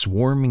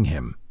 swarming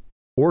him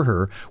or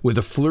her with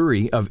a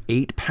flurry of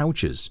 8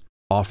 pouches,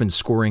 often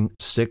scoring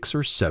 6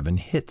 or 7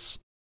 hits,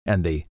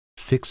 and they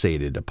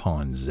fixated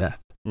upon Zeth.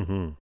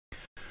 Mm-hmm.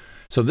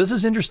 So this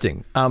is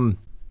interesting.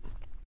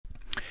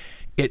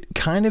 It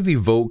kind of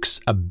evokes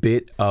a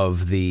bit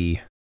of the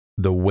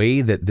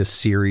way that this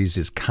series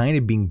is kind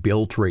of being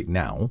built right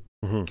now,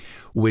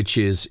 which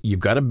is you've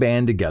got a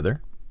band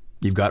together,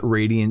 you've got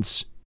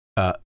Radiants,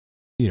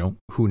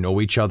 who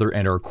know each other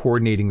and are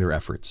coordinating their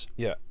efforts.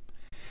 Yeah.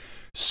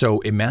 So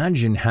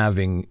imagine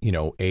having,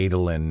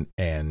 Adolin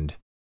and,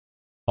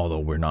 although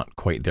we're not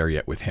quite there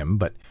yet with him,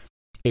 but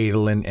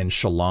Adolin and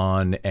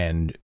Shallan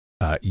and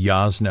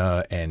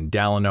Yasna and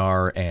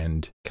Dalinar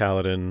and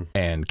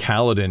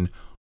Kaladin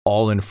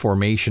all in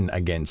formation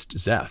against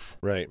Zeth.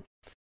 Right.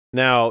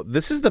 Now,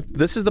 this is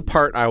the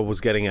part I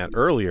was getting at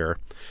earlier.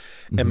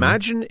 Mm-hmm.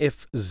 Imagine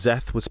if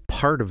Zeth was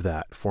part of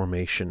that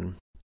formation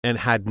and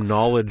had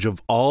knowledge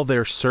of all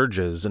their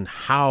surges and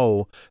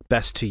how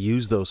best to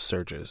use those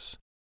surges.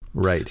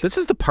 Right. This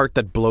is the part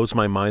that blows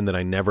my mind that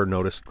I never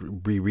noticed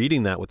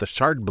rereading that with the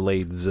shard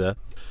blades.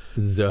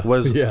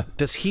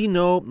 Does he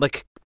know,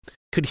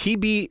 could he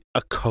be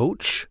a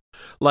coach?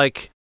 I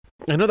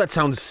know that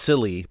sounds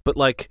silly, but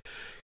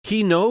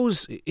he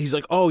knows, he's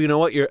like, oh, you know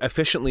what? You're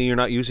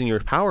not using your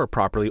power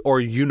properly.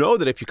 Or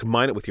that if you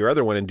combine it with your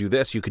other one and do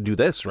this, you could do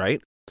this,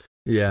 right?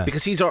 Yeah.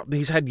 Because he's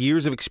had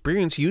years of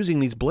experience using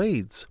these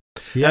blades.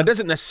 Yeah. That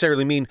doesn't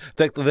necessarily mean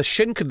that the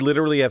Shin could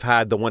literally have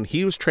had the one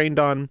he was trained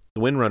on,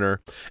 the Windrunner,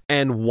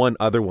 and one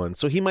other one.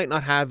 So he might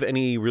not have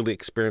any really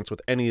experience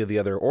with any of the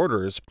other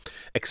orders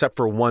except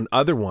for one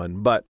other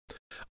one. But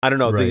I don't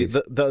know. Right.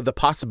 The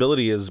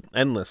possibility is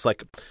endless.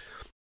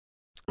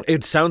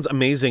 It sounds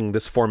amazing,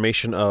 this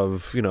formation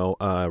of,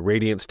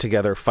 Radiants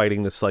together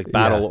fighting this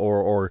battle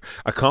or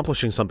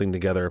accomplishing something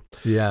together.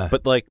 Yeah.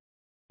 But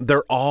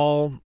they're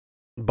all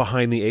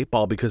behind the 8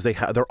 ball because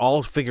they're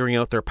all figuring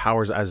out their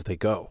powers as they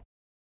go.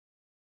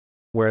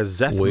 Whereas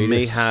Zeth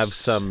may have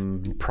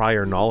some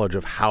prior knowledge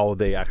of how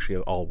they actually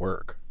all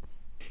work.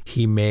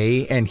 He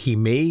may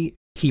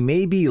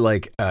be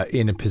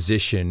in a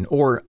position,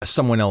 or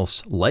someone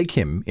else like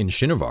him in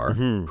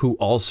Shinovar, who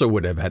also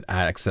would have had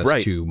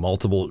access to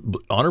multiple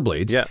honor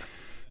blades,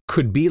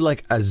 could be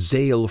like a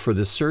Zale for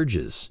the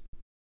surges.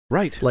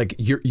 Right.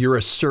 You're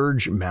a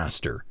surge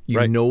master.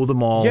 You know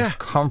them all,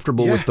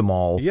 comfortable with them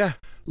all. Yeah.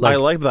 I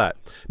like that.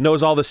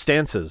 Knows all the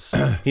stances.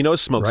 He knows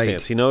smoke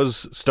stance. He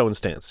knows stone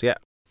stance. Yeah.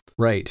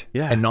 Right.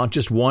 Yeah. And not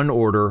just one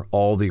order,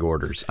 all the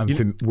orders.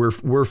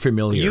 We're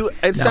familiar.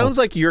 It sounds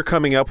like you're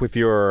coming up with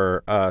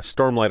your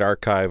Stormlight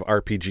Archive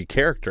RPG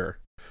character.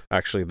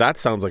 Actually, that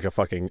sounds like a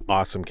fucking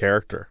awesome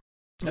character.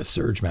 A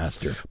surge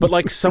master.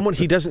 But someone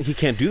he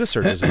can't do the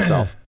surges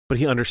himself, but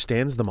he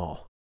understands them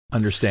all.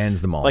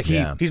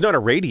 He's not a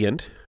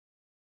Radiant.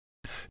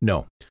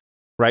 No.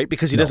 Right?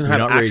 Because he doesn't have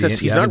access.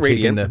 Radiant. He's not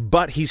Radiant,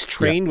 but he's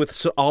trained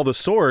with all the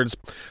swords,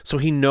 so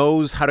he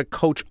knows how to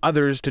coach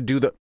others to do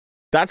the...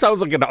 That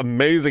sounds like an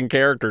amazing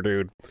character,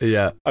 dude.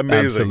 Yeah,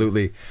 amazing.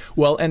 Absolutely.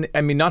 Well, and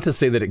I mean, not to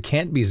say that it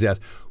can't be Zeth.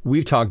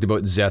 We've talked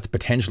about Zeth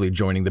potentially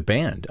joining the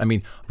band. I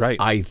mean,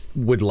 I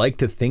would like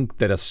to think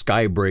that a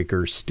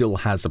Skybreaker still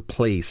has a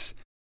place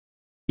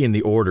in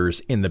the orders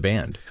in the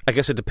band. I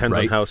guess it depends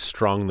on how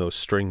strong those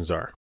strings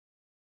are.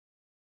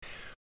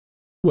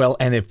 Well,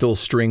 and if those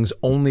strings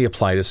only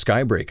apply to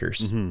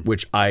Skybreakers,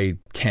 which I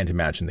can't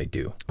imagine they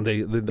do.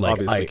 They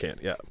obviously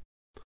can't, yeah.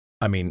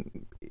 I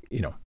mean,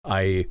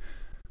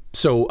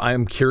 So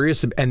I'm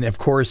curious, and of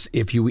course,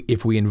 if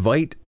we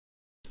invite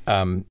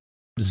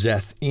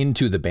Zeth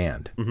into the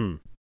band,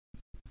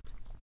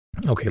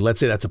 okay,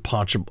 let's say that's a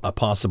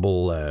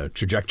possible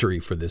trajectory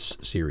for this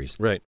series.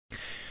 Right.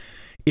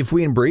 If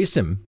we embrace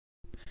him,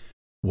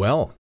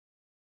 well,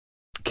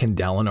 can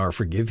Dalinar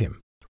forgive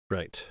him?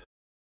 Right.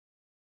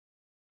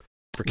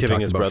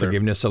 Forgiving his brother.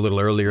 Forgiveness a little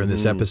earlier in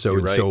this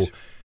episode. Right. So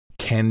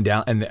can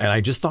and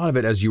I just thought of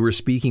it as you were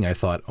speaking. I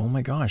thought, oh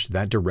my gosh,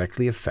 that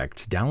directly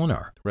affects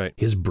Dalinar. Right.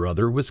 His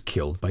brother was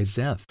killed by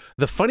Zeth.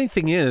 The funny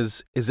thing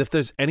is if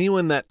there's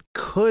anyone that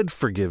could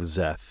forgive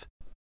Zeth,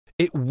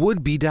 it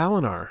would be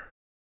Dalinar.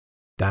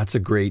 That's a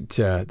great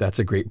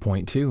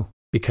point too,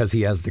 because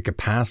he has the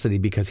capacity,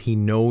 because he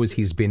knows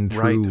he's been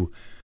through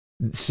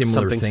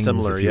similar things,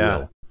 if you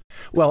will.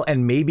 Well,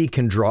 and maybe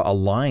can draw a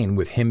line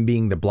with him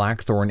being the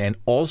Blackthorn and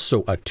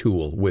also a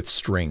tool with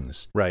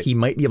strings. Right. He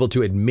might be able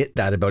to admit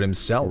that about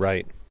himself.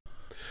 Right.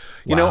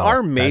 You know,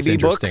 our maybe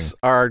books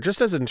are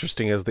just as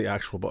interesting as the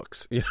actual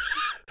books.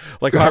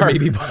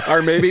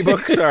 Our maybe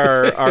books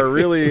are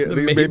really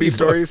these maybe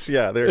stories.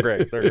 Yeah, they're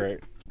great. They're great.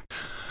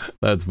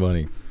 That's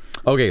funny.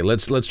 Okay,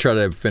 let's try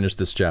to finish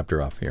this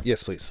chapter off here.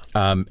 Yes, please.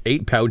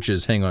 8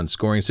 pouches, hang on,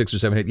 scoring 6 or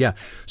 7 hits. Yeah.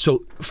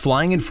 So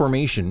flying in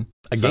formation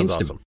against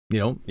awesome.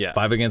 him.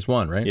 5 against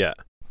 1, right? Yeah.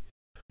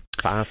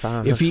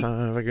 5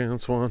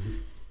 against 1.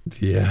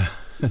 Yeah,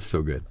 that's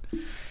so good.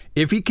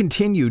 If he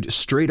continued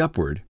straight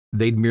upward,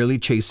 they'd merely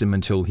chase him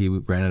until he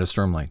ran out of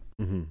stormlight.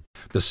 Mm-hmm.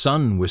 The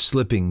sun was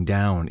slipping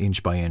down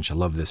inch by inch. I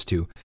love this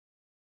too.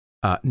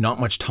 Not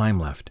much time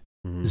left.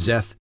 Mm-hmm.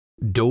 Zeth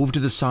dove to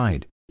the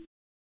side.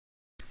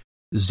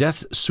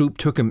 Zeth's swoop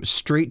took him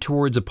straight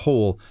towards a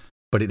pole,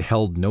 but it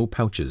held no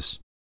pouches.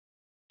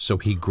 So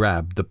he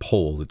grabbed the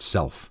pole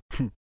itself.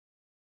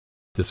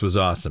 This was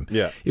awesome.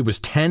 Yeah. It was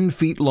 10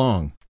 feet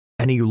long,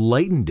 and he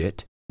lightened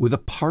it with a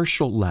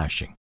partial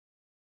lashing.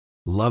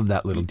 Love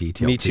that little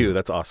detail. Me too.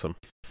 That's awesome.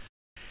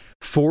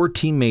 4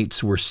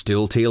 teammates were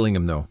still tailing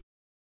him, though.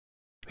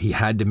 He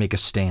had to make a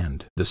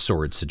stand, the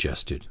sword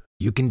suggested.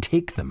 You can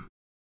take them.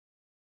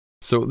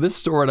 So this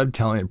sword, I'm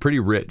telling you, pretty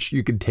rich.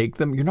 You can take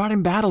them. You're not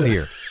in battle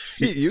here.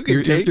 You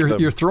can take them.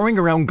 You're throwing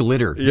around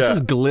glitter. Yeah. This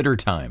is glitter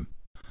time.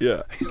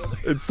 Yeah.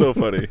 It's so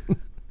funny.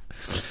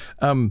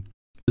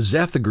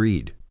 Zeth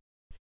agreed.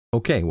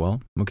 Okay,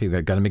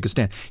 I got to make a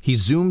stand. He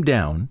zoomed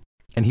down,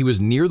 and he was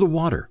near the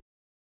water.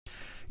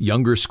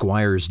 Younger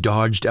squires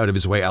dodged out of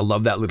his way. I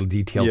love that little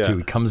detail, too.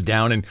 He comes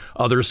down, and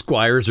other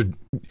squires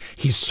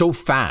he's so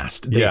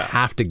fast, they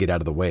have to get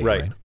out of the way.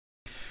 Right.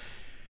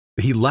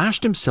 He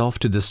lashed himself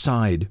to the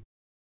side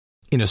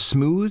in a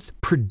smooth,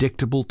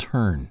 predictable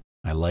turn.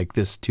 I like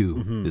this,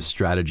 too, this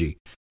strategy.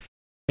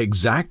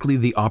 Exactly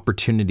the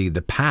opportunity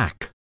the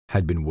pack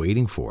had been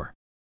waiting for.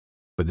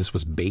 But this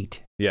was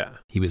bait. Yeah.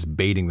 He was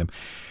baiting them.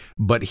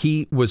 But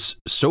he was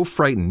no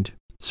frightened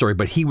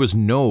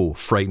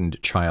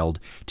child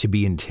to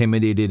be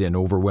intimidated and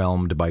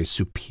overwhelmed by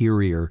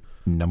superior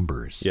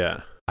numbers.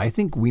 Yeah. I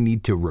think we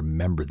need to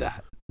remember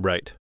that.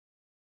 Right.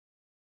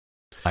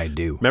 I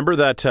do. Remember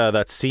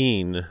that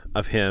scene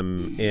of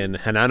him in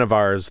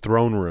Hananavar's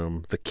throne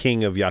room, the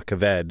king of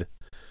Yakaved,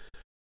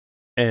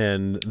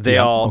 and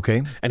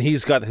and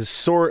he's got his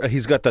sword.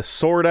 He's got the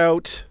sword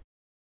out.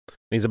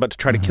 And he's about to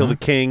try to kill the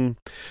king,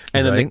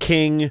 and then the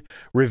king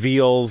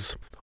reveals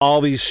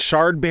all these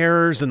shard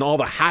bearers and all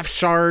the half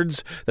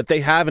shards that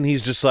they have, and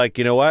he's just like,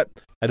 you know what?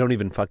 I don't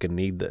even fucking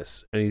need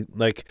this. And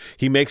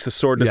he makes the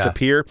sword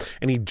disappear,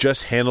 and he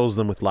just handles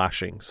them with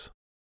lashings.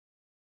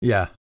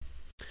 Yeah.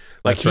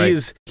 Like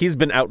he's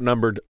been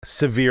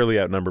severely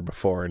outnumbered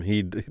before, and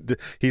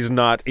he's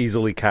not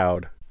easily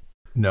cowed.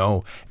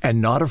 No,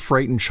 and not a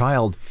frightened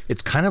child.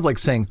 It's kind of like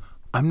saying,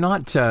 I'm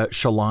not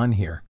Shallan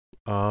here.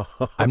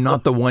 I'm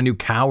not the one who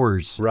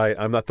cowers. Right,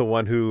 I'm not the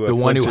one who the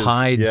flinches. one who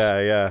hides.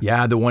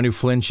 Yeah, the one who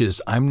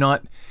flinches. I'm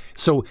not.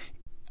 So,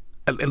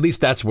 at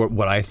least that's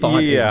what I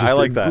thought. Yeah, I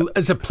like that.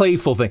 It's a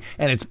playful thing,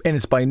 and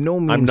it's by no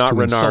means to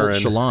insult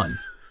Shallan.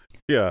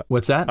 Yeah,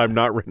 what's that? I'm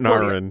not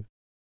Renarin.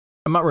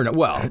 I'm not Renarin.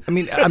 Well, I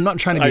mean, I'm not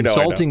trying to be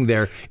insulting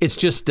there. It's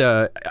just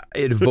it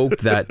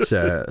evoked that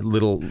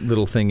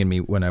little thing in me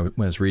when I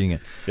was reading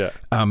it. Yeah.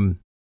 I'm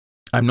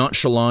not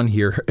Shallan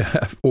here,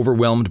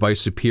 overwhelmed by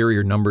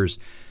superior numbers.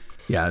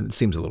 Yeah, it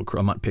seems a little cruel.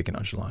 I'm not picking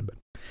on Shallan,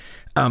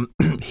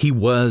 but he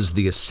was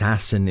the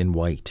assassin in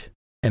white,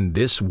 and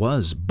this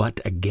was but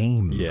a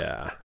game.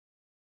 Yeah.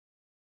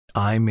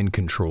 I'm in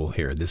control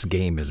here. This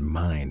game is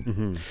mine.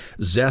 Mm-hmm.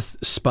 Zeth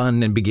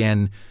spun and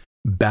began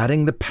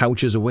batting the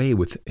pouches away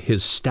with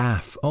his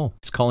staff. Oh,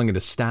 he's calling it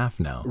a staff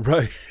now.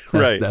 Right.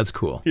 That's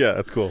cool. Yeah,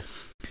 that's cool.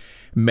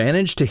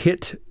 Managed to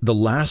hit the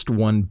last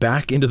one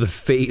back into the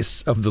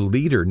face of the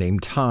leader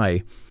named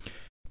Ty.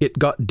 It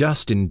got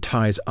dust in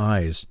Ty's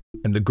eyes,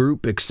 and the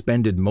group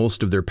expended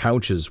most of their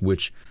pouches,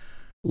 which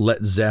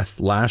let Zeth,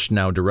 lashed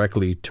now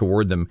directly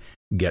toward them,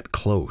 get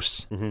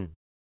close. Mm-hmm.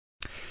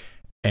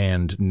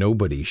 And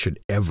nobody should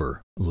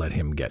ever let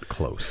him get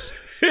close.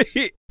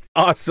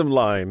 Awesome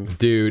line.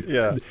 Dude,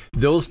 yeah.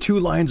 Those 2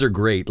 lines are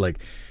great. Like,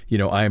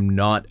 I am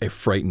not a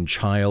frightened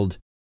child,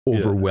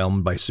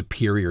 overwhelmed by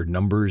superior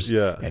numbers,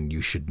 and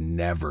you should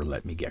never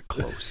let me get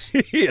close.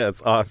 Yeah,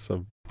 it's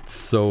awesome.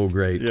 So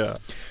great. Yeah.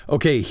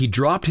 Okay, he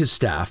dropped his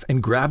staff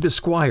and grabbed a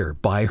squire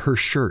by her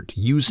shirt,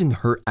 using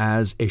her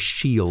as a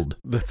shield.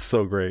 That's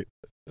so great.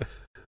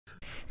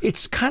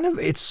 It's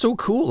so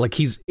cool. Like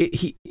he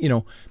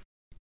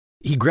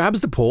grabs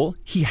the pole,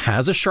 he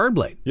has a shard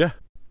blade. Yeah.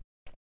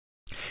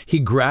 He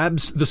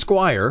grabs the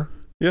squire.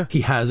 Yeah.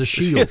 He has a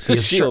shield. It's a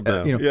shield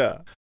now. Yeah.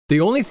 The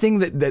only thing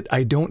that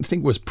I don't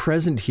think was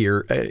present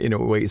here, in a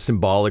way,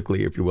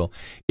 symbolically, if you will,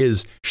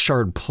 is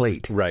shard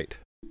plate. Right.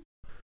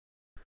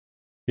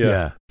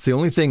 Yeah. It's the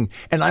only thing.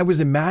 And I was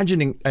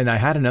imagining, and I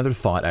had another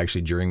thought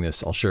actually during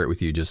this. I'll share it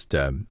with you. Just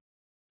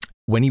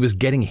when he was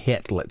getting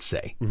hit, let's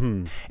say,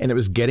 and it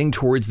was getting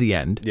towards the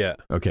end. Yeah.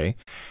 Okay.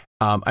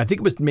 I think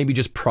it was maybe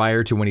just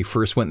prior to when he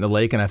first went in the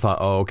lake, and I thought,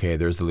 oh, okay,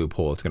 there's the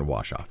loophole. It's going to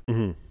wash off.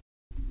 Mm-hmm.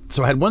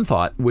 So I had one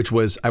thought, which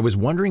was I was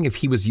wondering if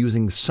he was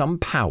using some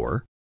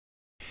power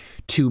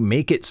to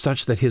make it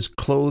such that his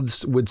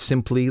clothes would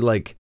simply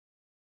like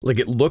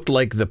it looked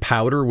like the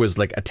powder was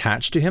like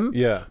attached to him.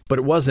 Yeah. But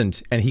it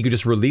wasn't, and he could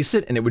just release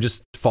it and it would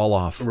just fall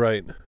off.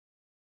 Right.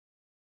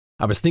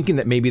 I was thinking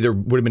that maybe there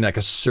would have been like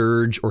a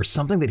surge or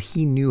something that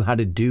he knew how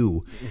to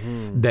do,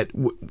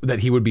 that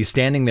he would be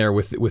standing there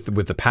with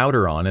the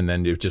powder on, and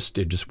then it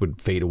just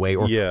would fade away,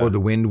 or the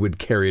wind would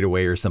carry it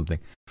away or something.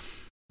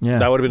 Yeah,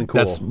 that would have been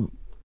cool.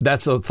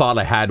 That's a thought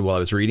I had while I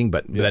was reading,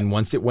 but then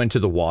once it went to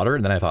the water,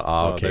 and then I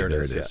thought, okay, there it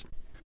is.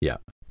 Yeah.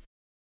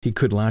 He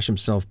could lash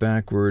himself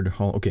backward.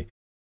 Okay.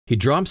 He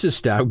drops his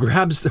staff,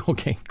 grabs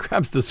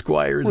the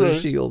squire as a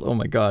shield. Oh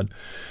my God.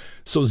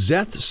 So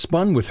Zeth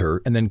spun with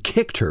her and then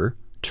kicked her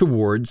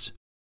towards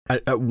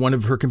one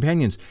of her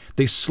companions.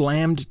 They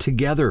slammed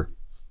together,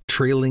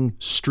 trailing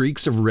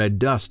streaks of red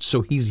dust.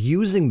 So he's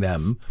using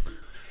them,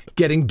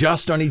 getting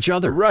dust on each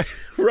other.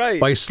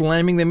 Right. By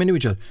slamming them into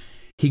each other.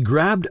 He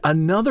grabbed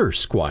another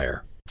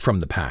squire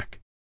from the pack,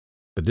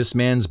 but this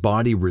man's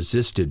body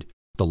resisted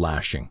the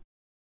lashing.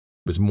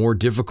 It was more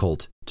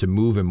difficult to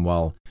move him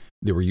while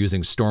they were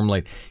using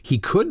Stormlight. He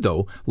could,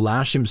 though,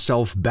 lash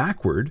himself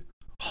backward,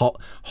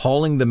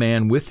 hauling the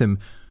man with him,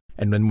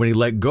 and then when he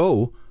let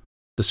go,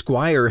 the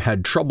squire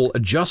had trouble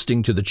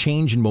adjusting to the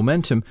change in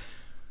momentum,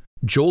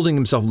 jolting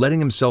himself, letting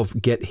himself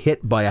get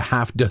hit by a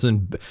half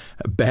dozen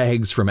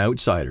bags from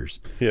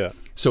outsiders. Yeah.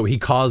 So he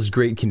caused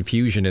great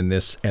confusion in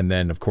this, and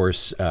then, of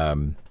course,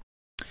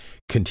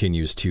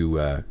 continues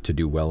to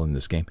do well in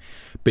this game.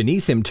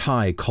 Beneath him,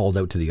 Ty called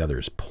out to the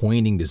others,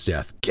 pointing to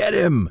Zeth. Get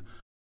him!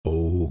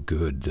 Oh,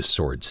 good, the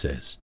sword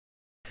says.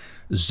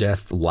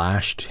 Zeth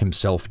lashed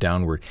himself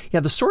downward. Yeah,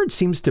 the sword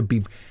seems to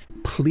be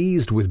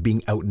pleased with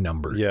being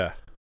outnumbered. Yeah.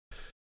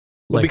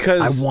 Like,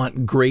 because I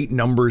want great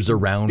numbers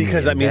around me.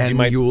 Because that means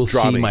you will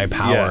see me. my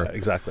power. Yeah,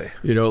 exactly.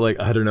 You know, like,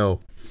 I don't know.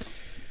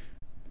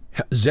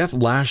 Zeth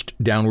lashed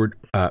downward.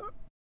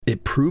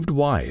 It proved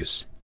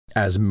wise,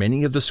 as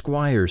many of the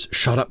squires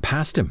shot up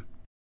past him.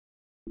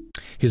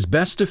 His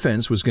best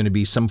defense was going to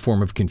be some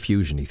form of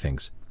confusion, he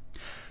thinks.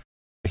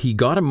 He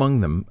got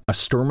among them a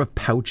storm of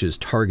pouches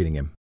targeting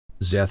him.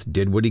 Zeth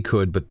did what he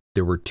could, but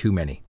there were too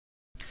many.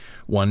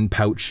 One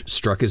pouch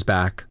struck his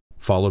back,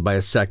 followed by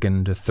a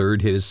second, a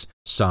third hit his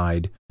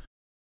side.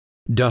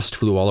 Dust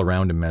flew all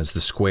around him as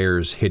the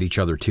squares hit each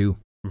other too.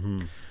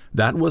 Mm-hmm.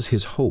 That was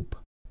his hope,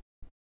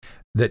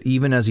 that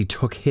even as he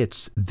took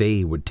hits,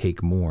 they would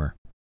take more.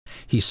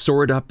 He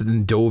soared up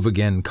and dove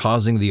again,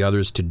 causing the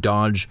others to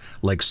dodge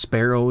like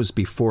sparrows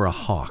before a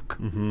hawk.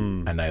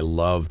 Mm-hmm. And I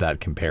love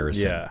that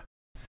comparison. Yeah.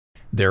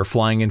 They're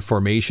flying in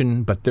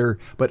formation, but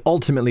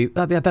ultimately,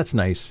 that's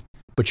nice.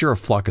 But you're a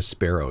flock of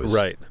sparrows.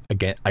 Right.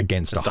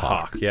 Against a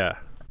hawk. Yeah.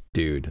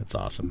 Dude, that's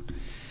awesome.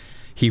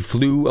 He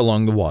flew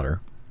along the water,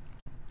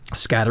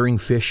 scattering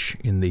fish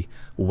in the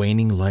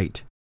waning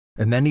light.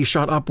 And then he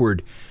shot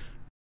upward,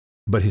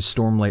 but his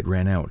stormlight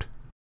ran out,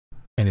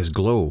 and his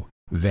glow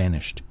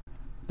vanished.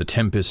 The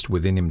tempest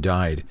within him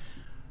died.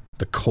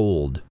 The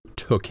cold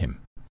took him.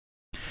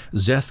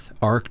 Zeth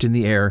arced in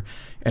the air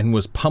and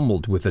was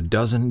pummeled with a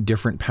dozen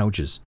different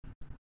pouches.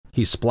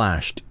 He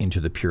splashed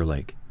into the pure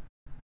lake.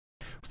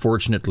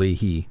 Fortunately,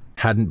 he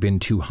hadn't been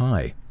too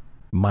high,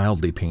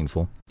 mildly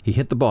painful. He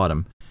hit the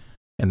bottom,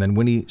 and then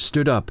when he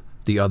stood up,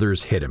 the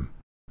others hit him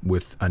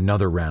with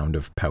another round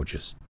of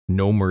pouches.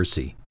 No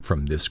mercy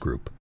from this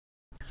group.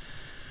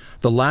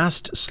 The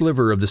last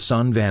sliver of the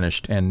sun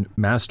vanished, and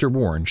Master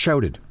Warren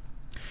shouted,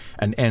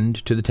 "An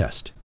end to the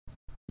test."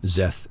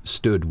 Zeth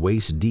stood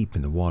waist deep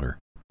in the water.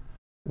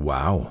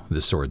 "Wow,"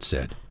 the sword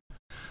said.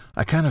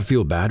 "I kind of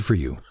feel bad for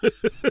you."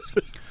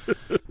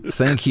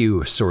 "Thank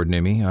you, Sword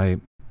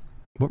Nimmy.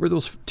 What were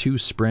those two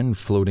spren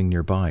floating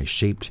nearby,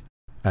 shaped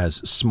as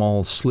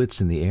small slits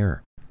in the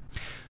air?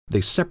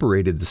 They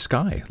separated the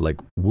sky like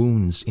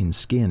wounds in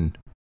skin.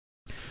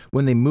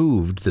 When they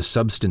moved, the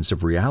substance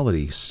of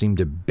reality seemed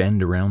to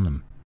bend around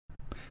them."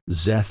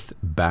 Zeth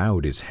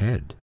bowed his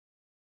head.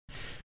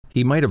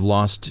 He might have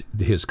lost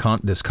this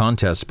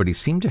contest, but he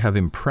seemed to have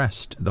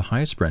impressed the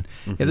high spren.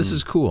 Mm-hmm. Yeah, this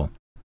is cool.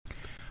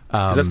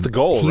 Because that's the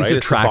goal, right?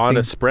 It's to bond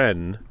a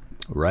spren.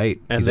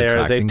 Right. And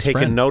they've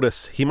taken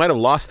notice. He might have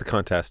lost the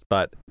contest,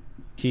 but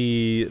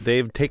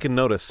they've taken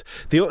notice.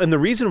 And the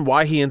reason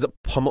why he ends up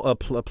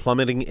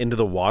plummeting into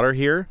the water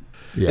here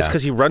is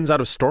because he runs out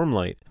of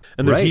Stormlight.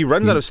 And he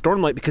runs out of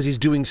Stormlight because he's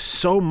doing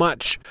so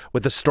much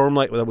with the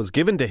Stormlight that was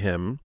given to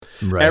him.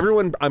 Right.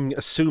 Everyone, I'm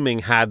assuming,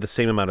 had the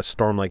same amount of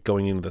Stormlight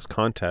going into this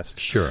contest.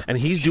 Sure. And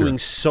he's doing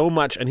so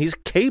much, and he's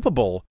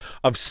capable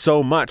of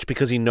so much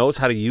because he knows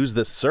how to use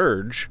this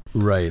surge.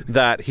 Right.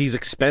 That he's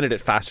expended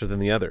it faster than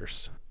the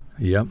others.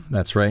 Yep,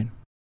 that's right.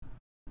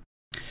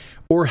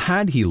 Or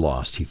had he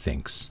lost, he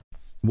thinks?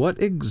 What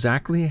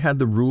exactly had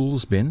the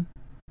rules been?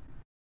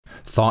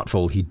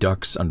 Thoughtful, he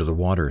ducks under the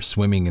water,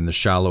 swimming in the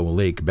shallow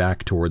lake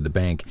back toward the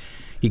bank.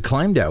 He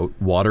climbed out,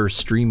 water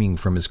streaming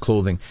from his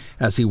clothing,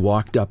 as he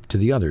walked up to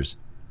the others.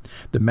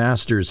 The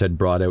masters had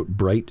brought out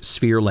bright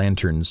sphere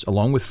lanterns,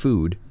 along with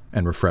food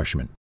and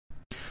refreshment.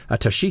 A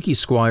Tashiki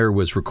squire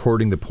was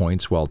recording the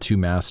points while two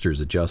masters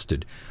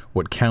adjusted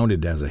what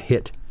counted as a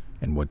hit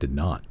and what did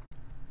not.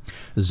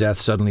 Zeth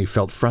suddenly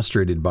felt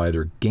frustrated by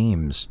their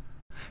games.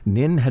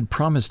 Nin had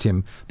promised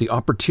him the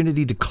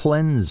opportunity to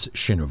cleanse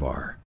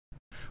Shinovar.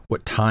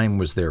 What time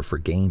was there for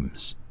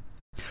games?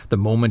 The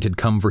moment had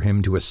come for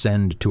him to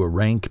ascend to a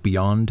rank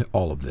beyond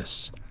all of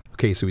this.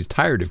 Okay, so he's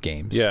tired of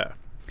games. Yeah.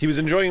 He was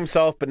enjoying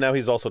himself, but now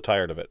he's also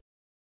tired of it.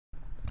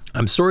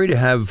 I'm sorry to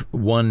have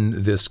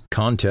won this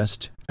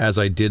contest, as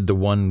I did the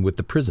one with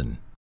the prison.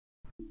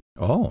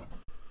 Oh.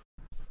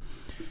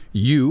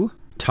 You,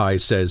 Ty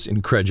says,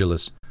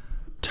 incredulous.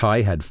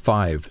 Ty had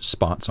 5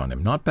 spots on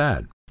him. Not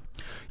bad.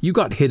 You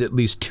got hit at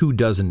least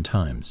 24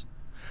 times.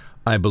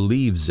 I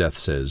believe, Zeth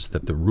says,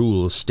 that the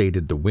rule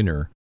stated the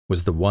winner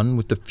was the one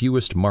with the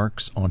fewest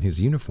marks on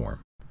his uniform.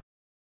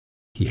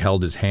 He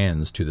held his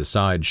hands to the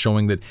side,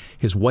 showing that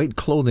his white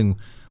clothing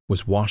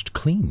was washed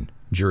clean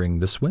during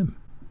the swim.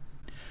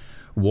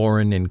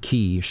 Warren and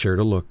Key shared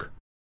a look.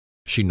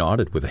 She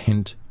nodded with a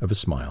hint of a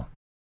smile.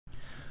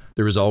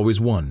 There is always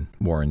one,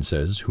 Warren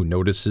says, who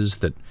notices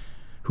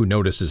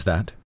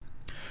that.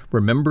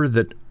 Remember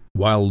that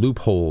while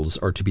loopholes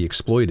are to be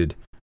exploited,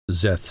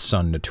 Zeth,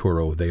 son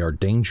Naturo, they are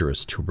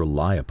dangerous to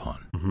rely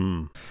upon.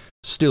 Mm-hmm.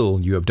 Still,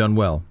 you have done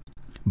well,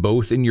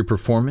 both in your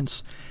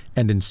performance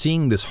and in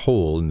seeing this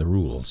hole in the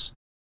rules.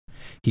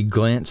 He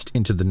glanced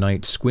into the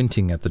night,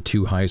 squinting at the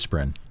 2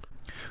 Highspren,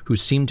 who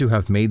seemed to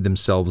have made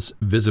themselves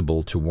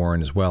visible to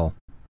Warren as well.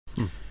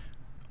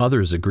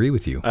 Others agree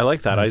with you. I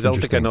like that. I don't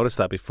think I noticed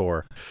that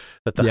before.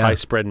 That the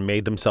Highspren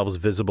made themselves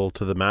visible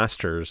to the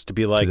masters to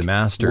be like, to the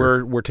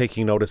master. We're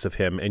taking notice of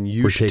him, and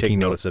you should take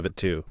notice of it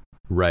too.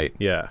 Right.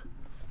 Yeah.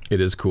 It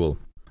is cool.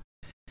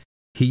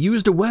 He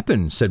used a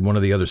weapon, said one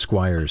of the other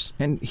squires,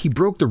 and he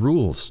broke the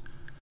rules.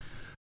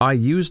 I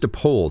used a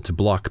pole to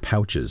block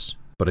pouches,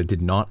 but I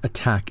did not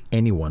attack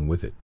anyone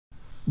with it.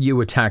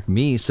 You attacked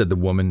me, said the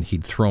woman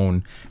he'd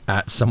thrown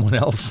at someone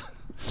else.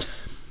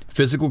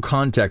 Physical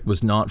contact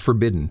was not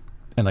forbidden,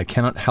 and I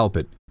cannot help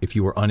it if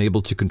you are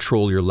unable to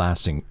control your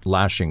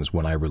lashings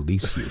when I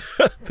release you.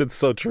 That's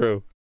so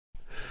true.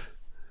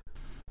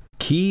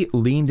 Key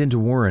leaned into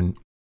Warren.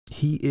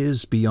 He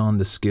is beyond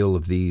the skill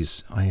of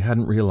these. I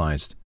hadn't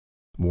realized.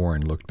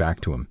 Warren looked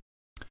back to him.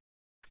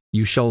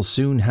 You shall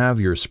soon have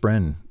your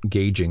spren,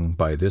 gauging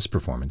by this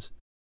performance.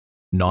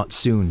 Not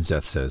soon,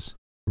 Zeth says.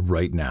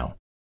 Right now.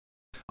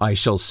 I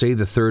shall say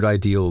the third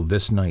ideal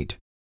this night,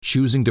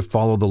 choosing to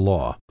follow the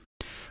law.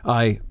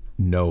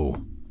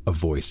 No, a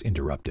voice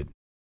interrupted.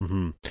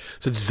 Mm-hmm.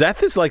 So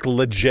Zeth is like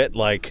legit,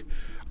 like,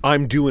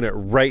 I'm doing it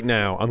right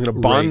now. I'm going to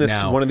bond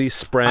one of these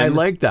spren. I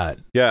like that.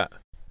 Yeah.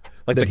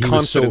 Like that the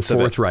confidence so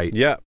forthright. Of it.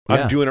 Yeah.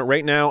 I'm doing it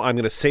right now. I'm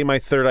going to say my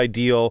third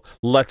ideal.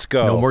 Let's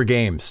go. No more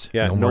games.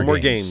 Yeah, no more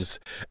games.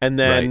 And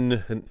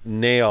then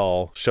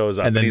Nail shows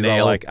up. And then he's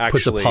Nail all like,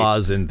 actually, puts a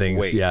pause in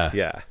things. Wait,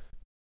 yeah.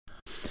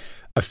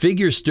 A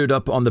figure stood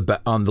up on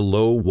the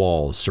low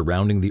wall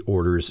surrounding the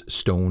Order's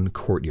stone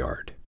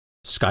courtyard.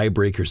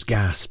 Skybreakers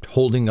gasped,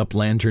 holding up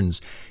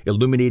lanterns,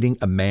 illuminating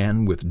a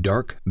man with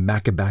dark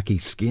Makabaki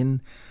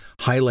skin,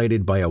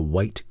 highlighted by a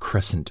white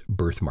crescent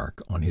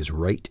birthmark on his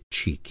right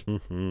cheek.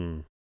 Mm-hmm.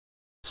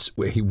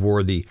 He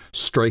wore the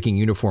striking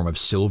uniform of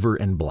silver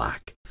and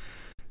black.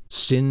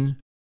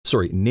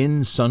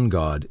 Nin Sun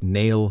God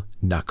Nail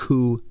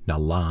Naku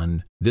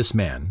Nalan, this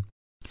man,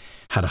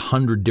 had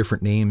 100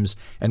 different names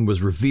and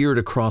was revered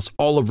across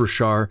all of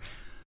Rashar,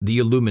 the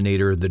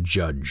Illuminator, the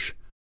Judge,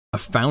 a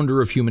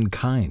founder of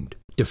humankind,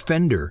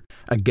 defender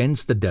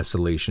against the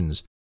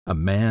desolations, a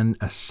man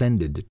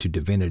ascended to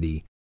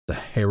divinity, the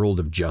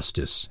Herald of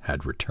Justice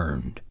had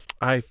returned.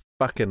 I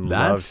fucking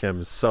love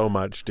him so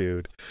much,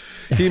 dude.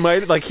 He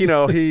might,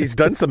 he's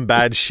done some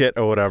bad shit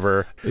or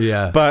whatever.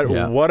 Yeah. But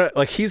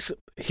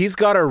he's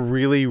got a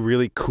really,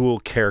 really cool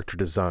character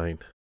design.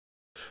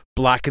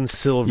 Black and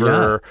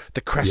silver,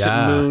 the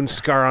crescent moon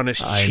scar on his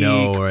cheek. I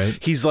know, right?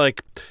 He's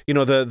like,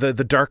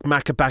 the dark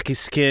Makabaki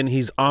skin.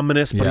 He's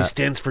ominous, but he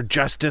stands for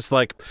justice.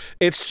 Like,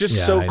 it's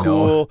just so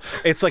cool.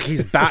 It's like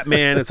he's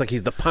Batman. It's like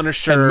he's the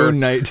Punisher. And Moon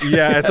Knight.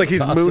 Yeah, it's like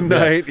he's awesome. Moon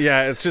Knight.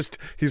 Yeah, it's just,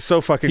 he's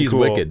so fucking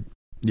cool. He's wicked.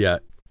 Yeah.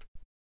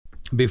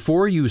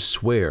 Before you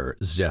swear,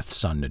 Zeth,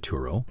 son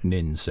Naturo,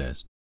 Nin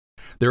says,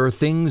 there are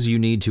things you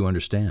need to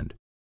understand.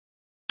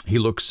 He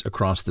looks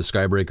across the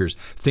Skybreakers,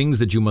 things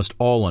that you must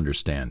all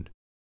understand.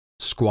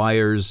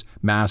 Squires,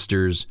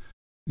 masters,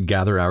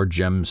 gather our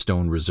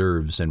gemstone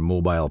reserves and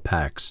mobile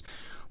packs.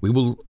 We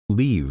will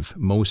leave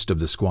most of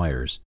the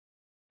squires.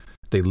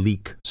 They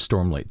leak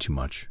Stormlight too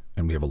much,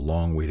 and we have a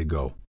long way to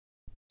go.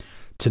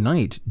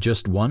 Tonight,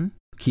 just one?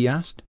 He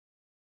asked.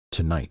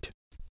 Tonight.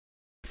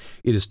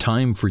 It is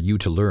time for you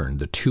to learn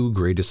the 2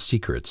 greatest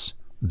secrets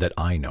that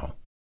I know.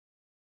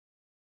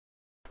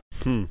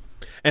 And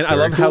I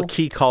love how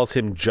Key calls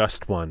him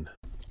just one.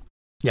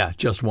 Yeah,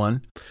 just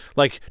one.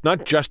 Like,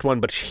 not just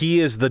one, but he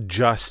is the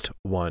just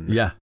one.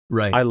 Yeah,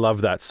 right. I love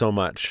that so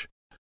much.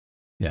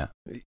 Yeah.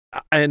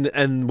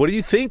 And what do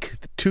you think?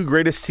 The 2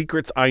 greatest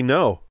secrets I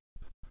know.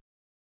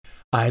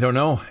 I don't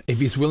know if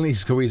he's willing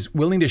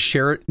to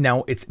share it.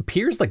 Now, it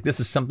appears like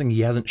this is something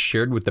he hasn't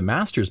shared with the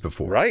masters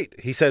before. Right.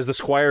 He says the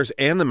squires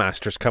and the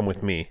masters come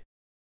with me.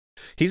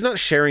 He's not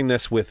sharing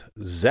this with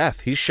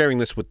Zeth. He's sharing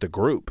this with the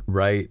group.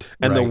 Right.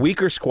 And the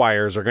weaker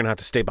squires are going to have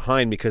to stay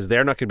behind because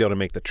they're not going to be able to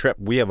make the trip.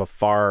 We have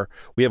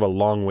a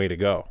long way to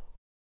go.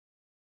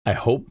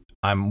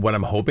 What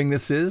I'm hoping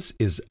this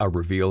is a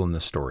reveal in the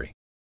story.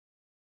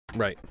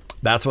 Right.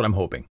 That's what I'm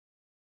hoping.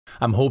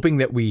 I'm hoping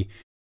that we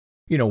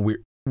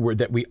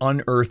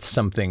unearth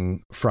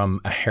something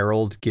from a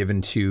herald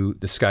given to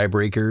the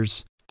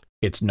Skybreakers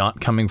It's not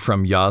coming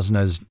from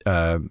Yasna's,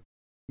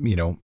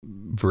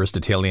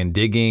 Aristotelian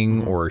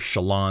digging or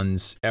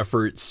Shallan's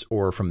efforts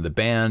or from the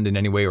band in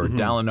any way or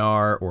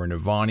Dalinar or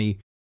Navani.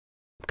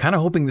 I'm kind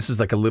of hoping this is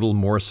like a little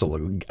morsel,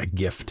 a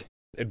gift.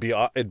 It'd be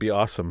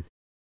awesome.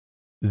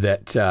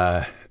 That,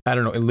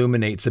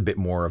 illuminates a bit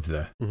more of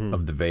the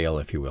veil,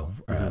 if you will.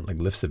 Like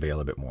lifts the veil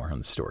a bit more on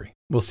the story.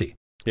 We'll see.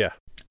 Yeah.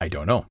 I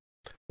don't know.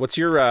 What's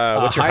your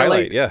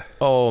highlight? Yeah.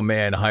 Oh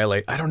man,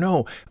 highlight. I don't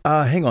know.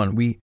 Hang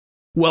on.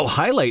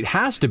 Highlight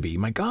has to be,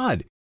 my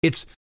God,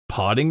 it's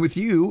podding with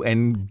you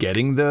and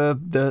getting the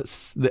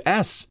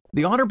S,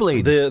 the honor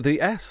blades. The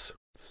S.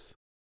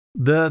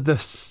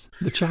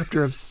 The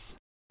chapter of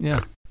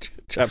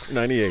Chapter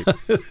 98.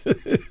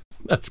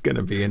 That's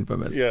gonna be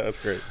infamous. Yeah, that's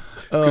great.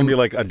 It's gonna be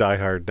like a Die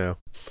Hard now.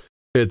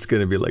 It's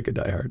gonna be like a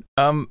Die Hard.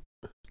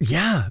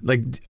 Yeah,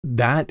 like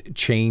that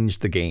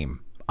changed the game.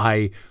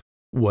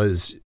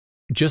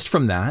 Just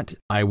from that,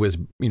 I was,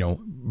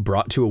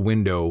 brought to a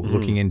window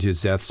looking into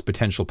Szeth's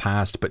potential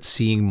past, but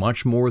seeing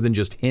much more than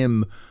just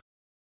him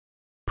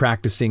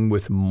practicing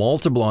with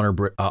multiple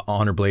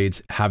honor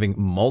blades, having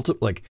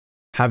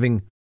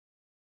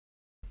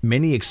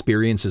many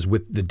experiences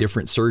with the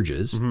different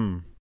surges.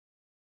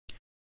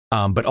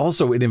 But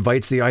also it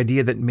invites the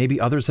idea that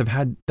maybe others have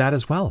had that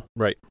as well.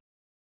 Right.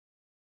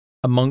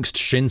 Amongst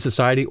Shin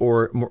society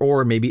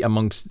or maybe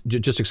amongst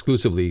just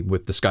exclusively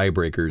with the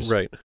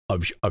Skybreakers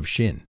of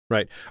Shin.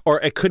 Right. Or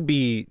it could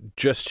be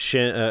just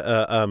Shin,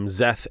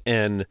 Szeth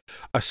and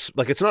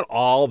it's not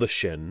all the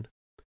Shin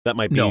that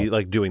might be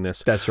like doing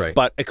this. That's right.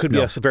 But it could be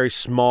a very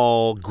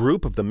small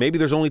group of them. Maybe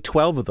there's only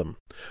 12 of them.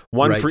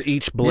 One for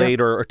each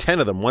blade or 10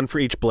 of them, one for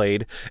each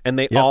blade. And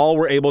they all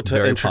were able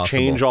to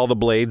interchange all the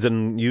blades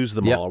and use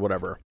them all or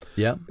whatever.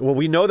 Yeah. Well,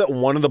 we know that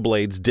one of the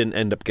blades didn't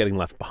end up getting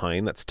left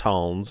behind. That's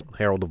Talon's,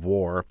 Herald of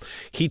War.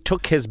 He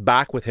took his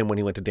back with him when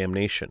he went to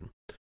Damnation.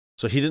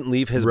 So he didn't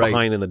leave his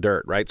behind in the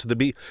dirt, right?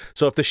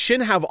 So if the Shin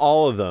have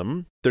all of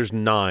them, there's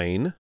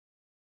 9.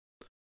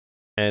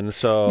 And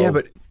so... Yeah,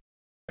 but...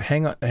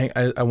 Hang on.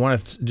 I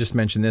want to just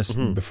mention this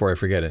before I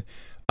forget it.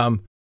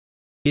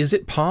 Is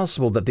it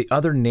possible that the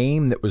other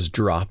name that was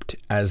dropped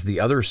as the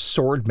other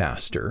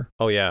swordmaster?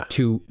 Oh yeah.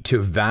 To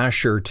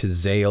Vasher, to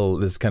Zale,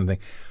 this kind of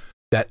thing.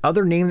 That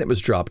other name that was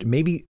dropped,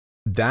 maybe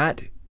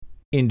that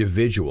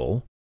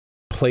individual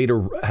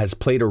has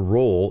played a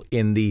role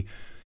in the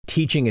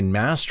teaching and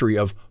mastery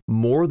of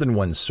more than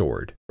one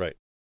sword. Right.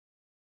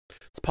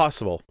 It's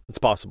possible.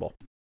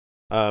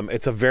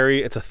 It's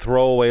a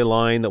throwaway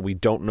line that we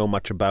don't know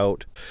much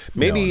about.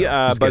 Maybe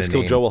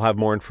Buzzkill Joe will have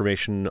more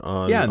information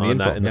on that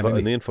in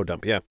the info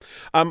dump. Yeah.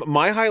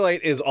 My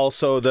highlight is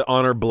also the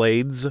honor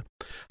blades,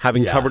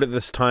 having covered it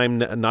this time,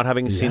 not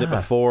having seen it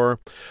before.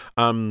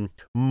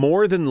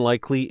 More than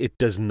likely, it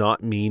does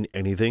not mean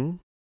anything.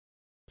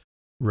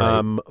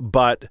 Right.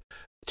 But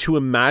to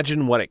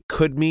imagine what it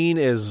could mean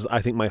is,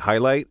 I think, my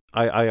highlight.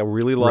 I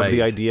really love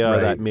the idea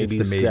that maybe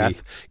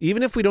Szeth,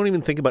 even if we don't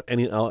even think about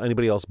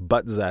anybody else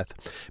but Szeth,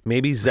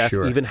 maybe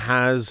Szeth even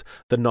has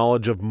the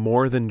knowledge of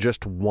more than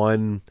just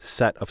one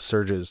set of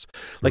surges.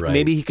 Like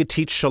maybe he could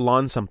teach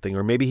Shallan something,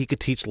 or maybe he could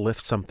teach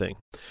Lift something.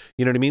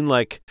 You know what I mean?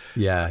 Like,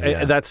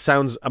 that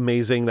sounds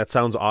amazing. That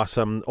sounds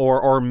awesome.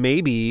 Or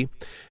maybe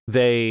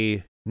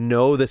they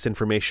know this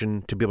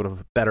information to be able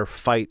to better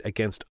fight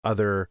against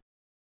other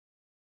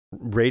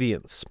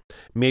Radiance.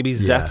 Maybe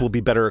Szeth will be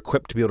better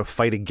equipped to be able to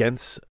fight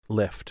against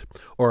Lift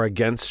or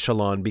against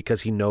Shallan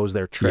because he knows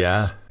their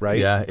tricks, right?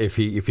 Yeah, if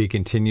he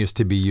continues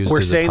to be used.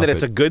 We're saying that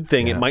it's a good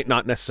thing. It might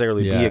not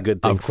necessarily be a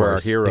good thing for our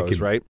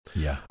heroes, right?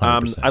 Yeah,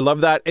 I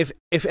love that.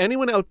 If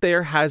anyone out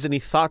there has any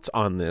thoughts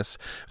on this,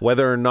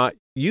 whether or not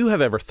you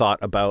have ever thought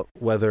about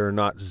whether or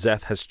not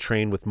Szeth has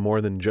trained with more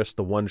than just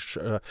the one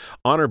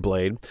honor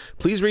blade,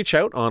 please reach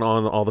out on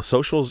all the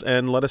socials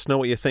and let us know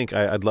what you think.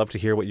 I'd love to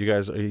hear what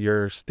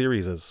your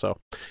theories is. So,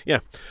 yeah.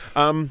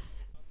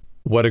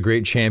 What a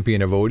great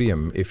champion of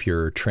Odium if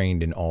you're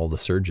trained in all the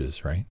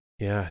surges, right?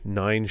 Yeah,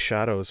 9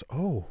 shadows.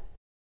 Oh.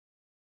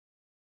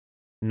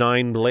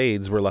 9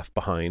 blades were left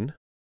behind.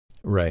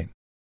 Right.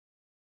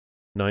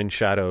 9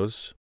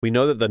 shadows. We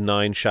know that the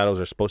 9 shadows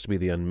are supposed to be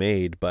the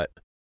unmade, but...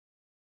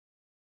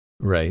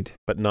 Right.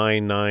 But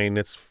 9,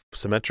 it's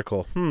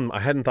symmetrical. I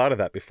hadn't thought of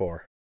that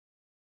before.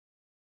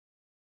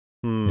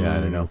 Yeah, I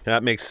don't know.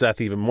 That makes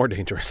Szeth even more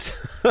dangerous.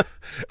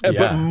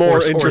 But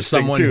more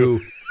interesting or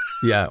too.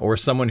 Or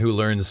someone who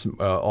learns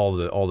all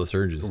the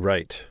surges.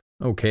 Right.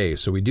 Okay,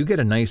 so we do get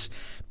a nice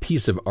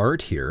piece of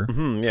art here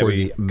Yeah, for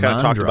we the kind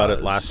of talked about it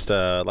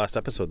mandras. last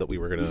episode that we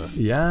were going to...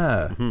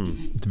 Yeah.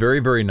 It's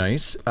very, very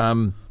nice.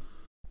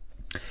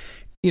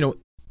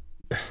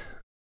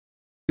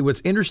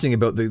 What's interesting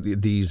about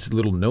these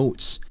little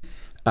notes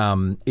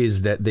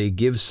is that they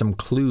give some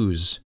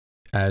clues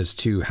as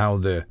to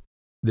how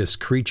this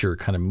creature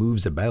kind of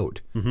moves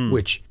about,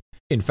 which,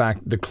 in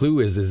fact, the clue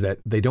is that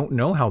they don't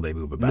know how they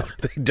move about. No,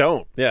 they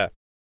don't, yeah.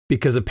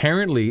 Because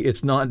apparently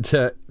it's not,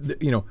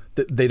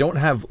 they don't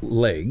have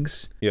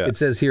legs. Yeah. It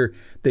says here,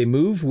 they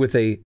move with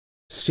a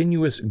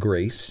sinuous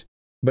grace,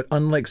 but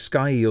unlike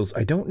sky eels,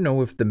 I don't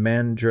know if the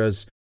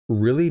mandras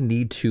really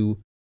need to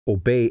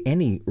obey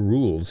any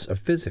rules of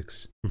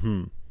physics.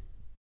 Mm-hmm.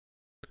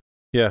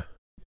 Yeah.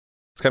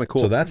 It's kind of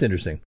cool. So that's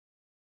interesting.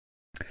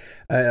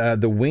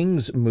 The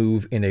wings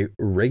move in a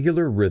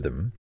regular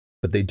rhythm,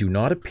 but they do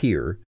not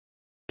appear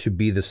to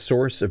be the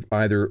source of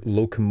either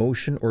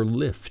locomotion or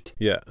lift.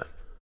 Yeah.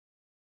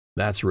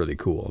 That's really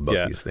cool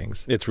about these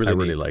things. It's really I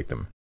really neat. like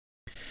them.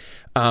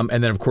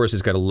 And then, of course,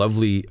 it's got a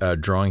lovely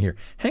drawing here.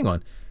 Hang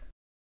on.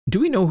 Do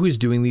we know who's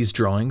doing these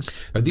drawings?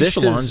 Are these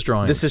Shallan's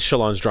drawings? This is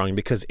Shallan's drawing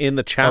because in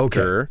the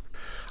chapter,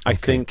 I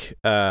think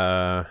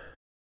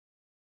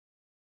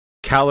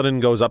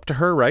Kaladin goes up to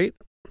her, right?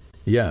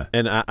 Yeah.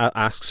 And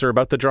asks her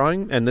about the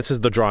drawing. And this is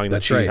the drawing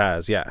that she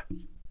has. Yeah.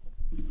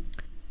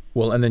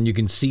 Well, and then you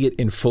can see it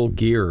in full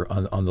gear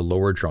on the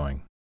lower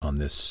drawing on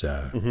this,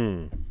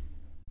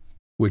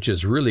 which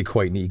is really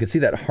quite neat. You can see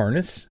that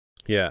harness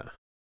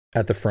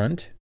at the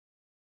front.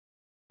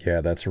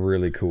 Yeah, that's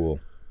really cool.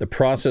 The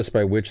process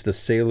by which the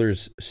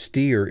sailors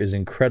steer is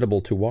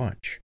incredible to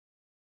watch.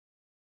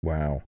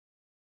 Wow.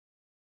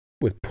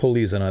 With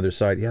pulleys on either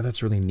side. Yeah,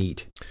 that's really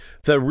neat.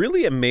 The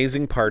really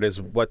amazing part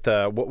is what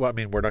I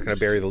mean, we're not going to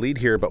bury the lead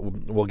here, but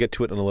we'll get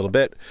to it in a little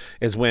bit,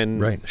 is when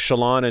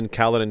Shallan and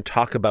Kaladin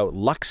talk about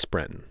Lux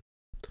Spren.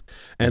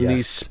 And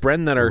these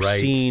Spren that are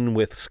seen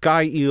with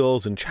sky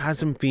eels and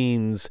chasm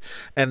fiends.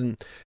 And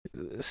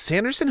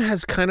Sanderson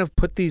has kind of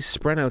put these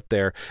Spren out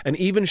there. And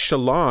even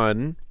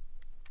Shallan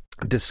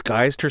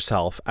disguised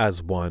herself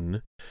as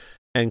one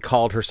and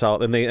called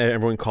herself, and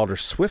everyone called her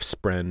Swift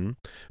Spren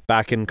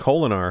back in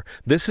Kholinar.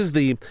 This is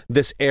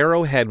this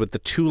arrowhead with the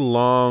two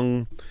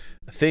long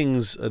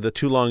things, the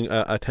two long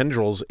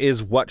tendrils,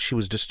 is what she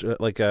was just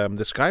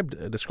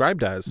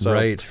described as. So,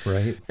 right.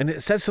 And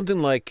it says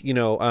something like,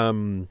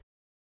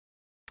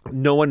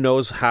 no one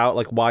knows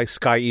how, why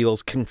sky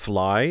eels can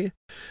fly,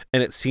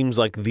 and it seems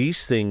like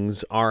these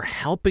things are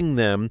helping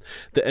them.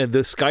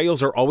 The sky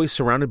eels are always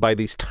surrounded by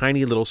these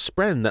tiny little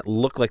spren that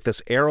look like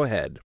this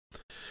arrowhead,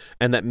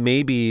 and that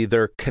maybe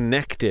they're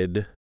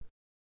connected.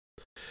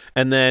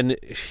 And then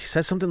he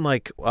says something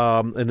like,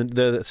 and then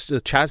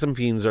the chasm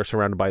fiends are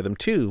surrounded by them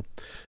too.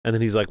 And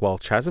then he's like, well,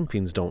 chasm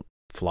fiends don't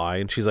fly.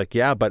 And she's like,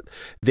 yeah, but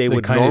they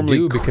would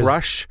normally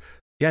crush.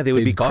 Yeah, they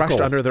would be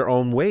crushed under their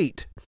own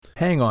weight.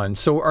 Hang on.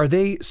 So are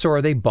they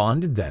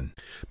bonded then?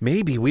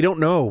 Maybe. We don't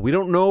know. We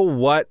don't know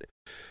what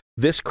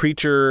this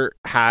creature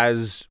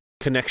has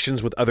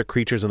connections with other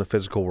creatures in the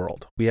physical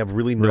world. We have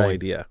really no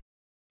idea.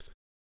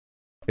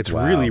 It's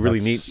really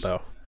neat,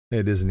 though.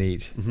 It is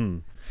neat. Mm-hmm.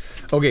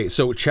 Okay,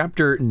 so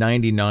chapter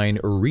 99,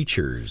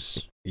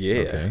 Reachers.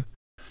 Yeah.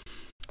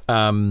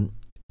 Okay.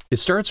 It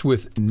starts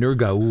with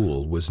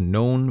Ner'gaul was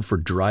known for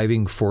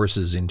driving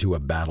forces into a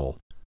battle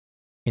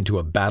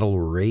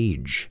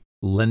rage,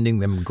 lending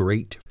them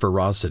great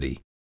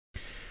ferocity.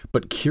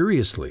 But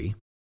curiously,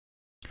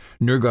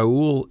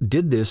 Ner'gaul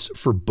did this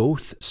for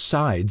both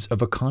sides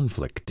of a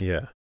conflict.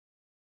 Yeah.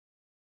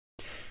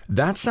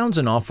 That sounds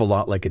an awful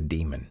lot like a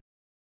demon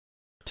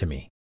to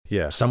me.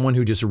 Yeah. Someone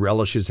who just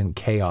relishes in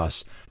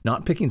chaos,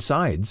 not picking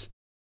sides.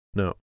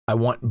 No. I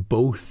want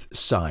both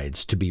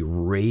sides to be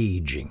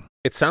raging.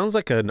 It sounds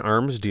like an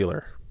arms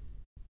dealer.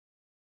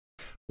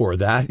 Or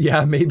that.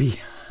 Yeah, maybe.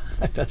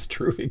 That's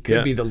true. It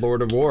could be the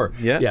Lord of War.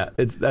 Yeah. Yeah.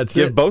 That's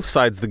Give both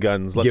sides the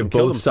guns. Let them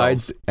kill both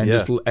themselves. sides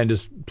and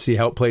just see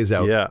how it plays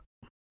out. Yeah.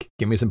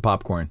 Give me some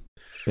popcorn.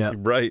 Yeah.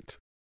 Right.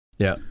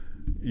 Yeah.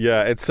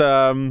 Yeah. It's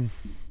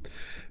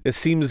it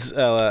seems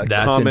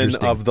common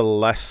of the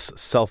less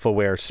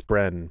self-aware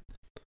spren.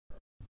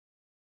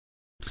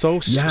 So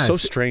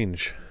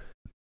strange.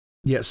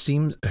 Yeah, it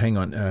seems. Hang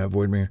on,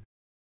 Voidbringer.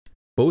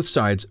 Both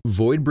sides,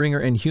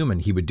 Voidbringer and human,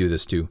 he would do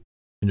this to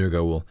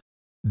Ner'gaul.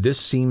 This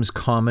seems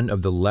common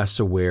of the less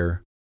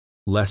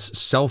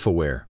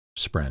self-aware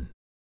spren.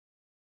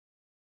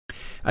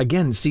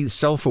 Again, see,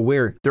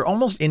 self-aware, they're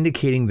almost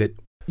indicating that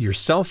you're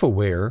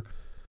self-aware,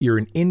 you're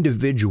an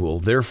individual,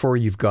 therefore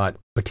you've got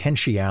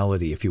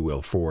potentiality, if you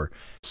will, for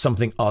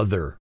something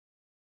other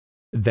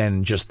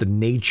than just the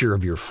nature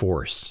of your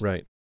force.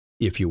 Right.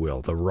 If you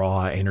will, the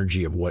raw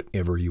energy of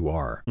whatever you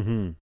are.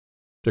 Mm-hmm.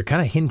 They're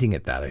kind of hinting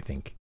at that, I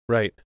think.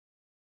 Right.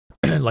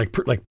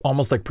 like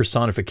almost like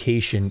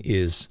personification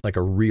is like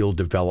a real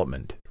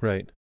development.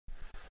 Right.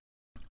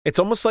 It's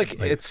almost like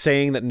it's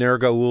saying that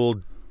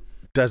Ner'gaul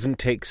doesn't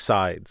take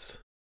sides.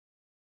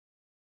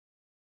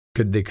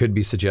 They could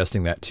be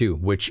suggesting that too,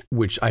 which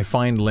I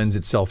find lends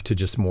itself to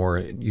just more.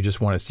 You just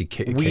want to see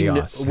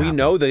chaos. We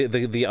know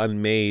the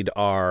unmade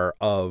are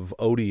of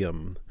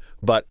odium,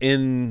 but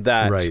in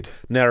that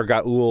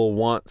Ner'gaul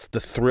wants the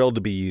thrill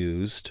to be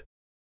used.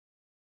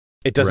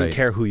 It doesn't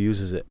care who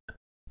uses it.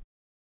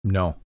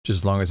 No, just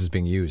as long as it's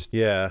being used.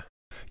 Yeah.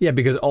 Yeah,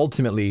 because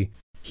ultimately,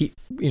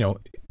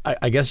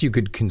 I guess you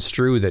could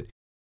construe that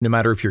no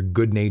matter if you're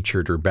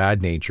good-natured or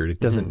bad-natured, it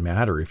doesn't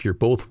matter. If you're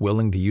both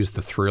willing to use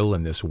the thrill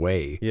in this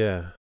way,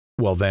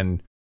 well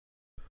then,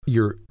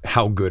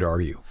 how good are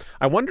you?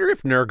 I wonder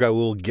if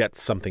Ner'gaul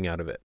gets something out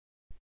of it.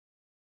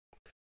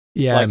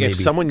 Yeah, like maybe. if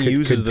someone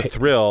uses the pay-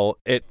 thrill,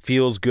 it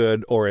feels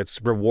good or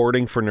it's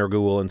rewarding for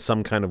Nergul in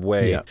some kind of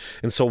way. Yeah.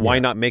 And so why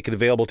Yeah. not make it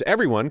available to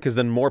everyone? Because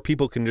then more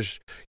people can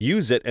just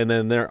use it, and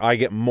then I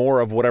get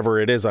more of whatever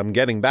it is I'm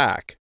getting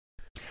back.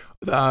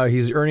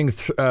 He's earning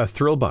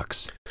thrill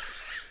bucks.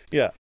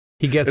 Yeah.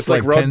 He gets It's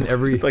like like 10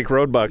 every. It's like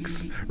road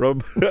bucks.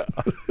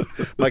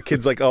 My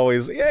kid's like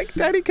always, yeah,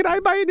 Daddy, can I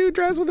buy a new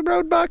dress with the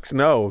road bucks?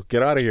 No,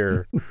 get out of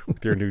here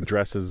with your new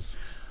dresses.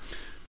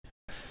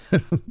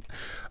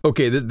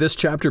 Okay, this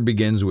chapter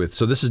begins with,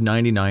 so this is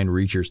 99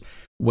 Reachers.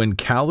 When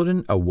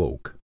Kaladin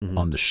awoke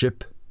on the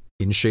ship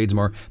in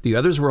Shadesmar, the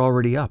others were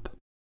already up,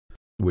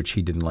 which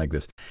he didn't like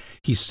this.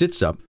 He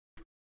sits up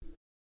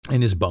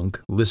in his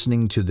bunk,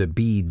 listening to the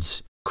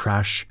beads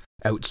crash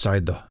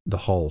outside the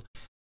hull.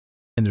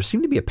 And there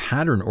seemed to be a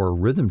pattern or a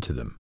rhythm to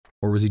them.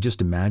 Or was he just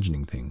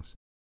imagining things?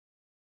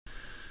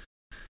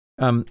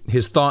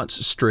 His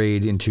thoughts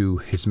strayed into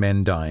his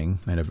men dying,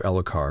 and of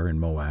Elhokar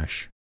and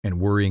Moash, and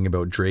worrying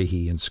about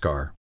Drehi and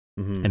Scar.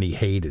 And he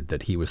hated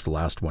that he was the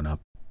last one up.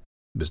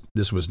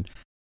 This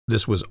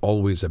was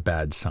always a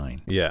bad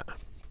sign. Yeah.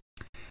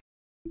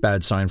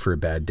 Bad sign for a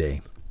bad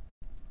day.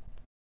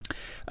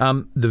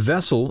 The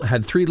vessel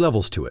had 3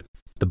 levels to it.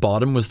 The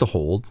bottom was the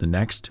hold. The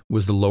next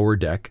was the lower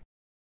deck,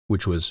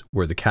 which was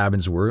where the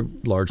cabins were,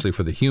 largely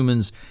for the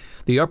humans.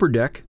 The upper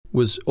deck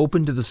was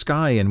open to the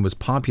sky and was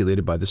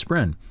populated by the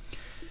Spren.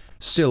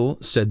 Syl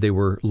said they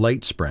were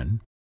light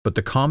Spren, but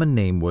the common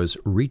name was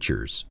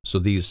Reachers. So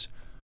these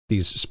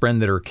Spren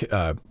that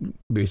are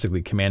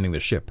basically commanding the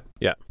ship.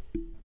 Yeah.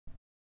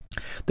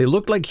 They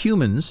looked like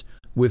humans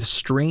with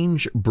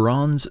strange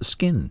bronze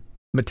skin,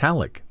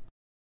 metallic.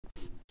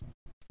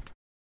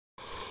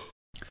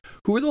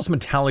 Who are those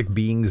metallic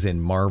beings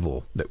in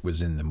Marvel that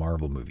was in the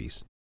Marvel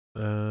movies?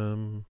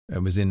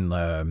 It was in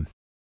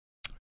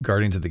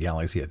Guardians of the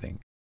Galaxy, I think.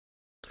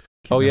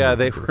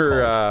 They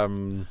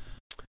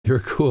were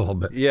cool,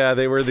 but yeah,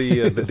 they were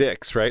the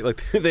dicks, right?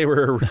 Like they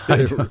were.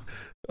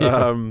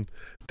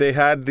 They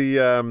had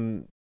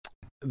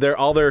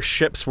all their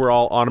ships were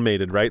all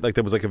automated, right? Like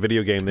there was like a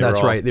video game.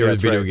 That's right. They were a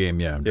video game,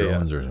 yeah,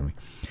 drones or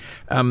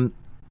something.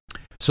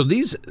 So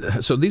these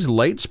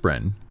light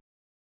Spren.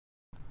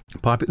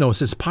 It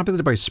says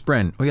populated by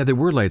Spren. Oh yeah, they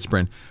were light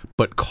Spren,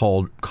 but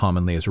called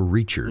commonly as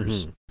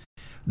Reachers.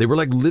 They were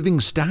like living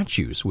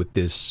statues with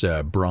this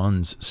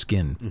bronze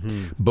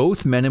skin.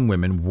 Both men and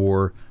women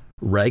wore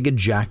ragged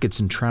jackets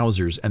and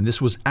trousers, and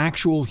this was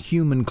actual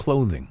human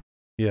clothing.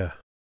 Yeah.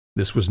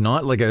 This was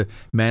not like a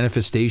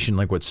manifestation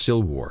like what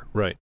Syl wore.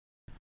 Right.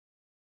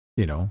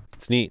 You know?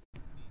 It's neat.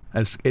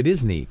 It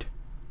is neat.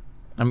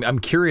 I'm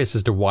curious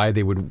as to why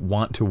they would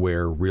want to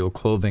wear real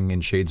clothing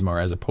in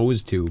Shadesmar as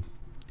opposed to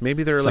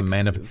maybe they're some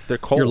they're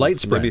cold. Your light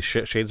Spren. Maybe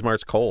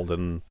Shadesmar's cold,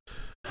 and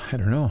I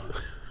don't know.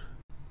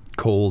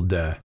 Cold.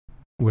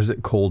 What is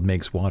it? Cold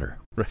makes water.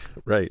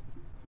 Right.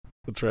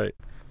 That's right.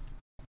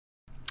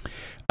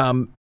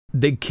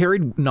 They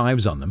carried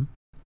knives on them,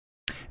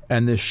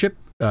 and the ship,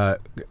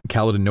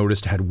 Kaladin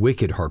noticed, had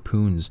wicked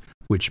harpoons,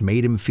 which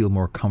made him feel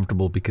more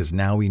comfortable because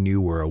now he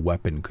knew where a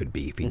weapon could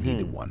be if he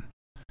needed one.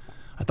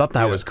 I thought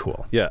that was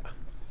cool. Yeah.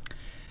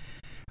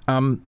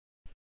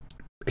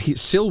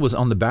 Syl was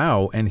on the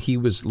bow, and he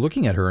was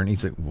looking at her, and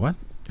he's like, "What?"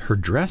 Her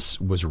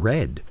dress was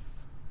red,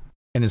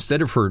 and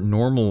instead of the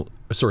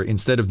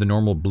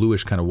normal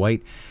bluish kind of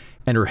white,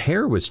 and her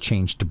hair was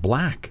changed to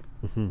black.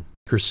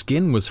 Her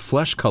skin was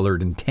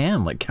flesh-colored and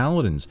tan like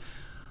Kaladin's.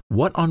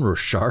 What on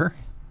Roshar?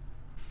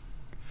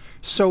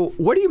 So,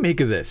 what do you make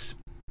of this?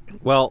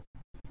 Well,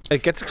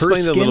 it gets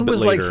explained a little bit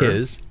later. Her skin was like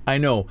his, I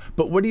know,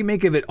 but what do you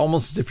make of it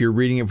almost as if you're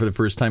reading it for the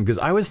first time? Because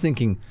I was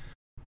thinking,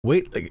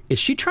 wait, like, is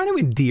she trying to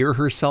endear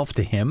herself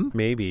to him?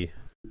 Maybe.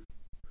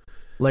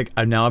 Like,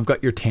 now I've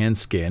got your tan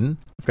skin.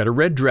 I've got a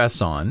red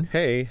dress on.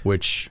 Hey.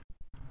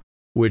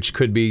 Which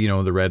could be,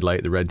 the red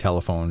light, the red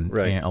telephone,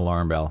 right.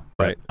 Alarm bell.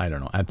 But I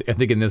don't know. I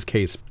think in this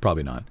case,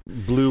 probably not.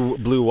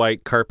 Blue,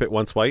 white carpet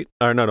once white.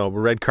 Or no,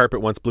 red carpet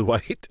once blue,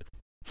 white.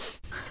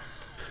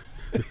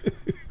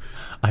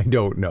 I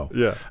don't know.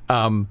 Yeah.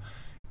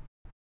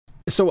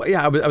 So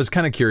yeah, I was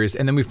kind of curious,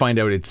 and then we find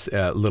out it's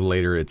a little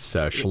later. It's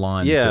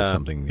Shallan says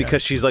something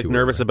because she's like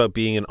nervous about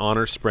being an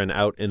honor Spren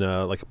out in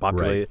a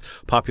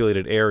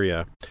populated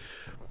area.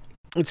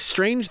 It's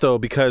strange though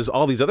because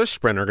all these other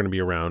Spren are going to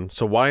be around.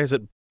 So why is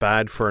it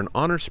bad for an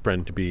honor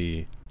Spren to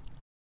be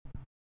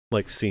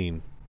like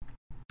seen?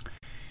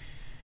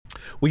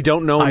 We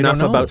don't know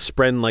enough about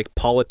Spren like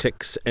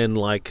politics and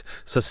like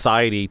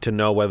society to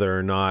know whether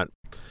or not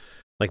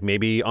like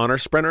maybe honor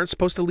Spren aren't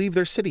supposed to leave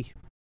their city.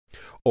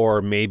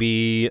 Or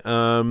maybe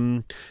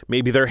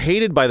they're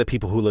hated by the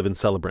people who live in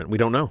Celebrant. We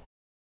don't know.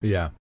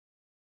 Yeah.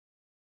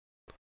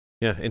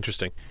 Yeah,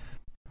 interesting.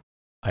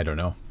 I don't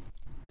know.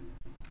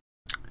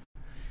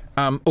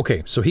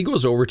 Okay, so he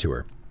goes over to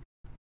her.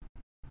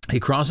 He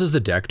crosses the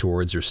deck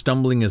towards her,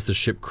 stumbling as the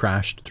ship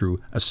crashed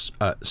through a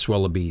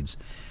swell of beads.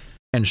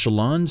 And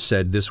Shallan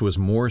said this was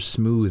more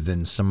smooth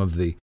than some of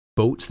the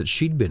boats that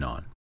she'd been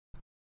on.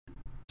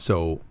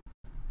 So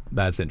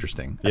That's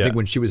interesting. I Yeah. think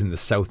when she was in the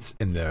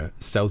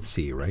South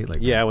Sea, right? Like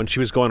Yeah, when she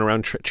was going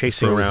around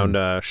chasing Frozen.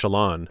 around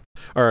Shallan,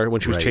 or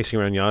when she was Right. chasing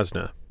around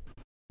Yasna.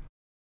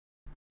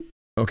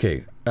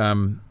 Okay.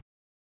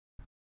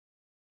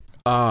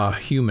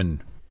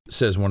 Human,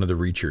 says one of the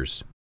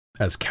Reachers,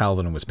 as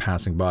Kaladin was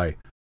passing by.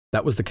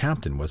 That was the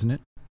captain, wasn't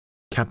it?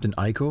 Captain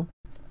Aiko?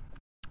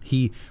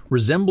 He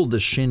resembled a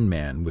Shin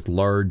man with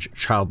large,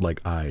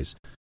 childlike eyes.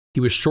 He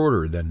was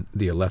shorter than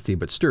the Alethi,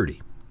 but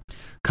sturdy.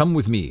 Come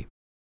with me,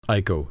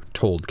 Aiko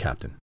told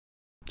Kaladin.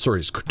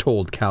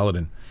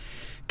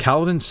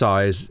 Kaladin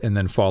sighs and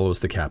then follows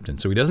the captain.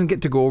 So he doesn't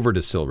get to go over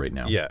to Syl right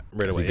now. Yeah,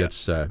 right away. He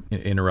gets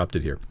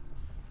interrupted here.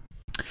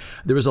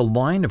 There was a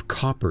line of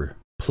copper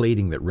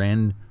plating that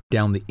ran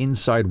down the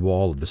inside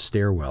wall of the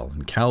stairwell,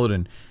 and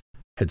Kaladin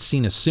had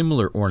seen a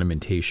similar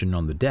ornamentation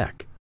on the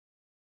deck.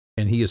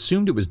 And he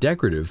assumed it was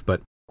decorative,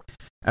 but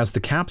as the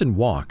captain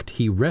walked,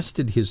 he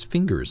rested his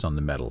fingers on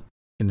the metal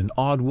in an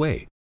odd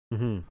way.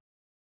 Mm-hmm.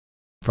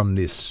 From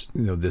this,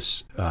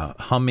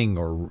 humming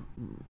or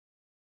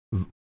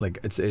like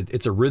it's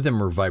a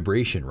rhythm or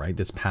vibration, right?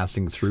 That's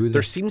passing through.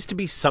 There seems to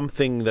be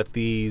something that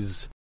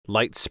these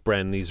light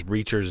spren, these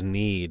Reachers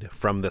need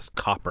from this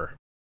copper.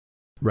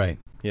 Right.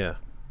 Yeah.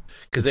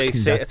 Because It's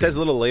it says a conducting.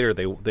 little later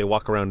they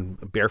walk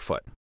around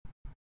barefoot.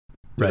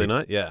 Do they Right.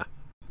 not? Yeah.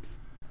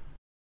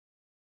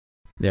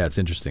 Yeah, it's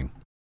interesting.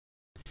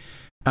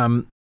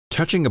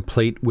 Touching a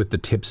plate with the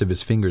tips of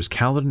his fingers,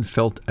 Kaladin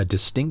felt a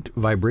distinct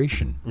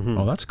vibration. Mhm.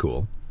 Oh, that's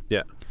cool.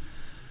 Yeah.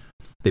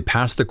 They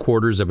passed the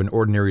quarters of an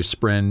ordinary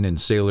spren and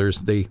sailors.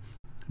 They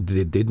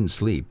didn't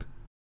sleep.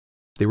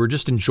 They were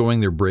just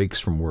enjoying their breaks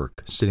from work,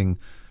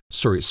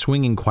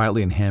 swinging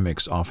quietly in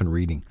hammocks, often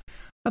reading.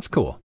 That's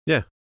cool.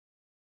 Yeah.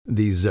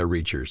 These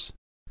Reachers.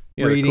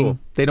 Yeah, they're reading. cool.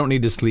 They don't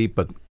need to sleep,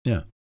 but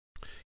yeah.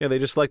 Yeah, they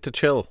just like to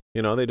chill.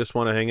 You know, they just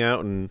want to hang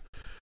out and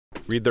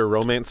read their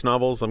romance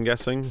novels, I'm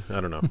guessing. I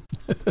don't know.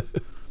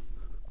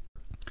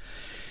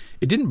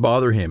 It didn't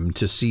bother him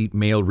to see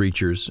male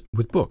Reachers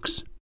with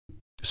books.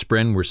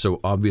 Spren were so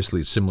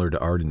obviously similar to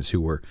Ardens,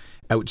 who were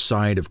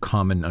outside of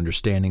common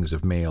understandings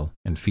of male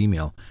and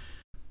female.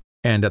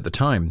 And at the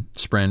time,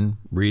 Spren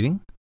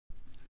reading?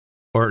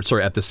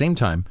 At the same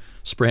time,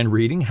 Spren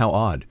reading? How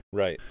odd.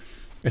 Right.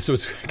 And so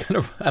it's kind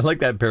of, I like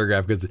that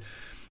paragraph because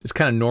it's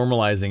kind of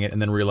normalizing it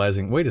and then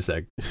realizing, wait a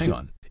sec, hang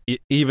on.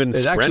 Even It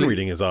Spren actually-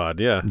 reading is odd,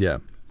 yeah. Yeah.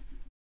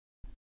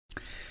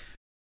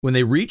 When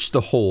they reached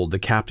the hold, the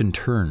captain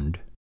turned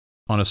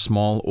on a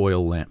small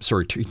oil lamp.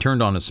 He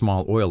turned on a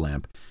small oil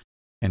lamp,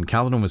 and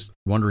Kaladin was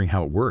wondering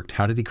how it worked.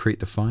 How did he create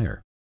the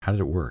fire? How did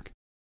it work?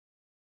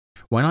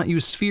 Why not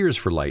use spheres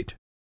for light?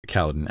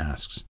 Kaladin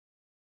asks.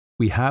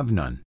 We have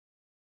none,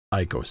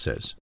 Aiko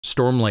says.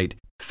 Stormlight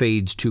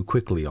fades too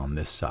quickly on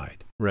this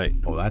side. Right.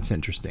 Oh, that's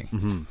interesting.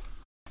 Mm-hmm.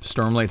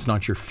 Stormlight's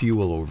not your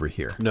fuel over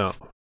here. No,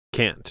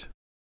 can't.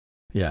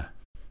 Yeah.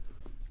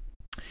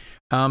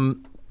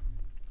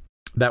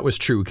 That was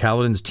true.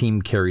 Kaladin's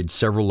team carried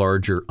several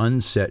larger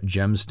unset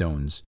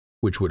gemstones,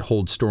 which would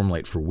hold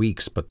Stormlight for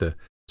weeks, but the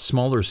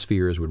smaller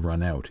spheres would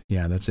run out.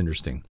 Yeah, that's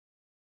interesting.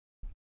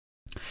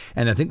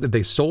 And I think that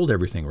they sold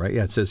everything, right?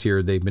 Yeah, it says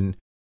here they've been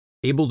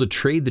able to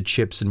trade the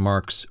chips and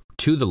marks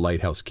to the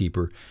lighthouse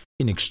keeper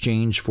in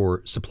exchange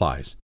for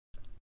supplies.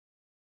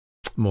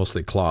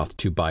 Mostly cloth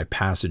to buy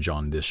passage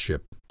on this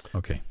ship.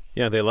 Okay.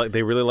 Yeah, they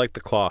really like the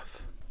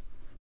cloth.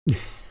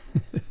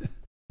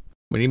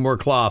 We need more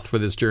cloth for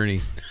this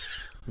journey.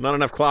 Not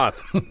enough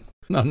cloth.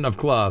 Not enough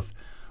cloth.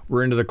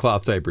 We're into the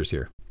cloth diapers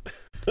here.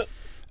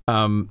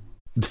 The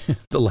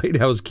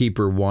lighthouse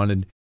keeper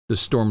wanted the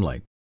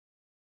Stormlight.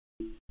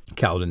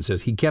 Kaladin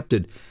says he kept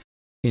it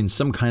in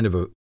some kind of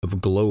a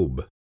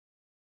globe.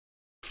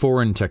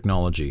 Foreign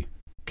technology,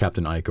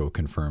 Captain Aiko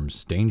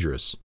confirms.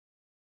 Dangerous.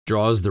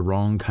 Draws the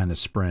wrong kind of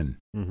spren.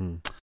 Mm-hmm.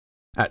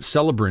 At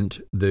Celebrant,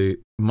 the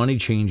money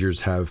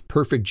changers have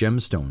perfect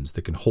gemstones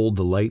that can hold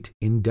the light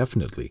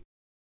indefinitely.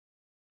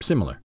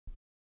 Similar.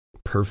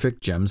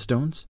 Perfect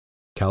gemstones?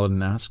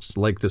 Kaladin asks,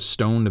 like the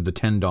Stone of the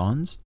 10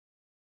 Dawns?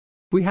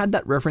 We had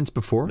that reference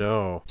before?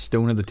 No.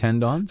 Stone of the 10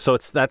 Dawns? So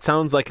that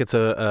sounds like it's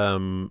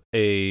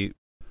a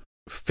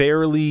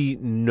fairly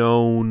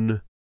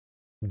known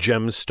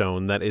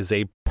gemstone that is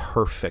a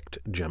perfect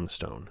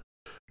gemstone.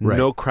 Right.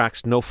 No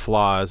cracks, no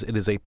flaws. It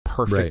is a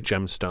perfect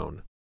Right.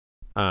 gemstone.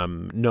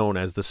 Known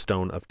as the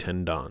Stone of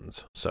 10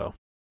 Dawns. So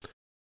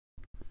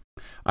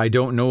I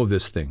don't know of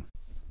this thing.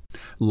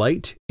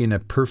 Light in a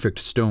perfect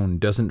stone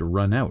doesn't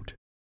run out.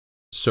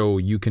 So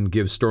you can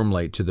give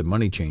Stormlight to the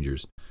money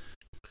changers.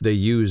 They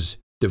use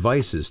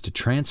devices to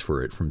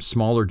transfer it from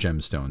smaller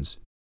gemstones.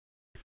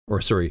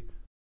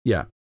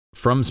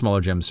 From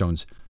smaller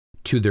gemstones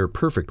to their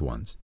perfect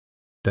ones.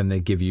 Then they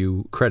give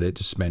you credit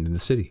to spend in the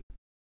city.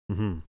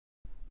 mm-hmm.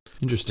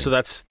 Interesting. So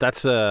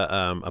that's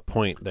a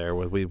point there.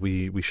 What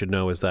we should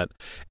know is that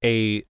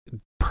a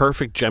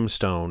perfect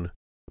gemstone,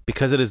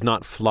 because it is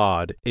not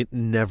flawed, it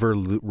never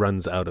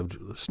runs out of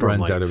Stormlight.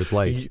 Runs out of its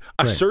light.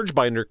 A Right. surge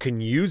binder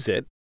can use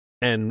it,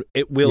 and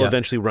it will Yeah.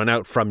 eventually run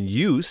out from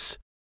use.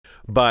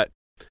 But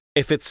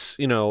if it's,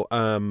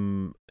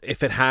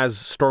 if it has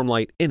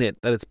Stormlight in it,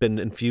 that it's been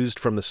infused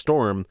from the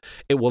storm,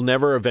 it will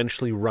never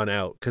eventually run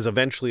out, because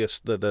eventually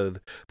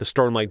the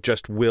Stormlight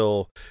just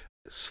will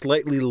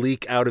slightly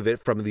leak out of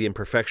it from the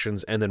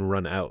imperfections and then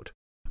run out.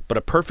 But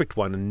a perfect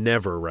one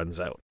never runs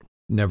out.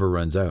 Never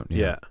runs out.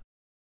 Yeah.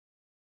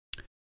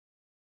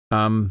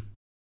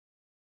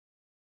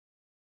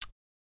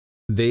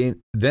 They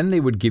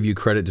would give you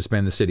credit to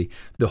span the city.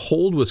 The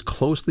hold was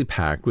closely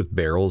packed with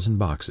barrels and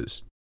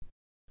boxes.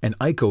 And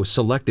Aiko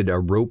selected a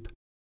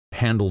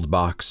rope-handled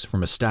box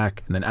from a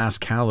stack and then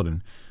asked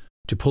Kaladin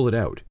to pull it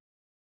out.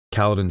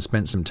 Kaladin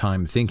spent some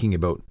time thinking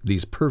about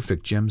these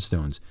perfect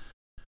gemstones.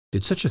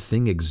 Did such a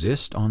thing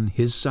exist on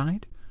his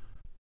side?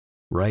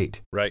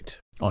 Right.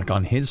 Like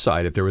on his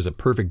side, if there was a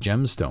perfect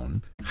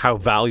gemstone, how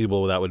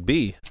valuable that would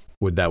be.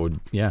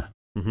 Yeah.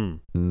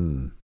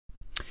 Mm-hmm.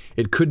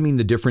 It could mean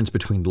the difference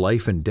between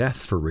life and death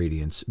for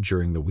Radiance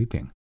during the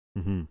weeping.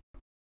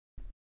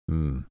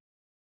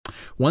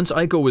 Once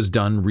Aiko was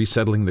done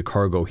resettling the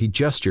cargo, he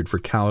gestured for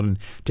Kaladin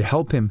to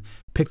help him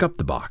pick up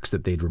the box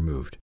that they'd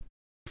removed.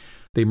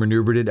 They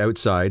maneuvered it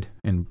outside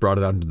and brought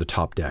it out onto the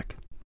top deck.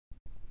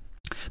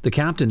 The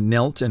captain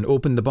knelt and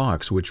opened the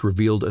box, which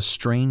revealed a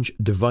strange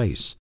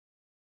device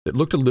that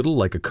looked a little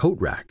like a coat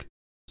rack.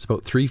 It's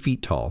about 3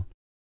 feet tall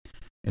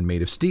and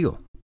made of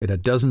steel. It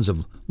had dozens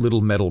of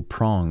little metal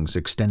prongs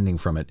extending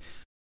from it,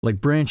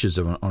 like branches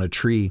on a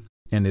tree,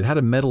 and it had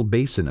a metal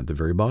basin at the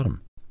very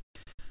bottom.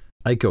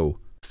 Aiko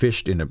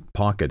fished in a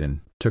pocket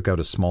and took out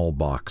a small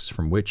box,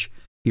 from which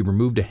he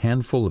removed a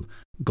handful of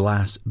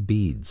glass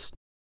beads,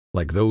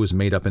 like those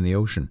made up in the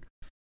ocean,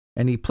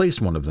 and he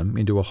placed one of them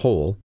into a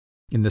hole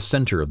in the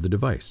center of the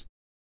device.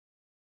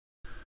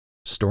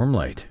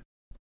 Stormlight.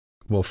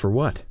 Well, for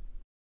what?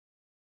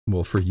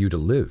 Well, for you to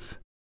live,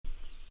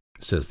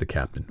 says the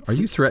captain. Are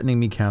you threatening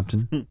me,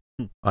 Captain?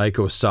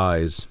 Aiko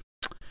sighs,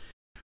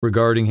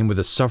 regarding him with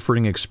a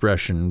suffering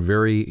expression,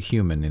 very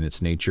human in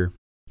its nature.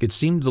 It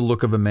seemed the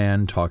look of a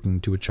man talking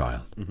to a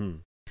child.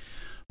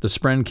 The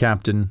Spren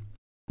captain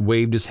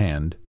waved his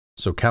hand,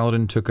 so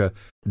Kaladin took a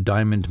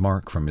diamond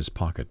mark from his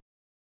pocket.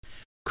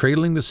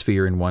 Cradling the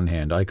sphere in one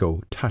hand,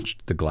 Aiko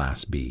touched the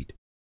glass bead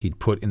he'd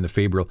put in the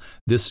fabrial.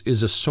 This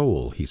is a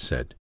soul, he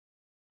said.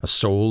 A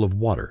soul of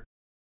water,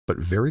 but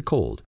very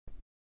cold.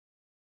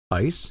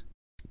 Ice?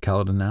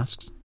 Kaladin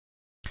asks.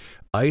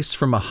 Ice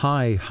from a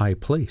high, high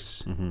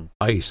place.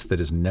 Ice that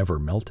is never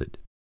melted.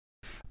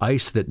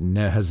 Ice that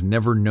has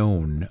never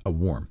known a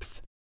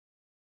warmth.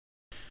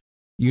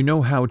 You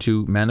know how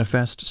to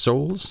manifest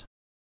souls?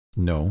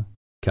 No,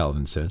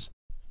 Kaladin says.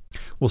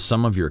 Well,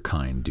 some of your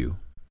kind do.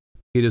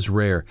 It is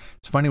rare.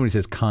 It's funny when he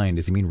says kind.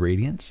 Does he mean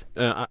radiance?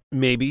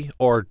 Maybe,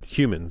 or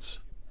humans.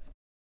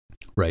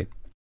 Right.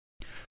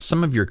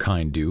 Some of your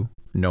kind do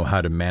know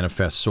how to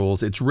manifest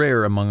souls. It's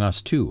rare among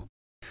us, too.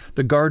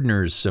 The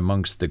gardeners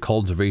amongst the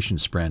cultivation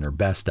spren are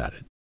best at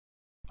it.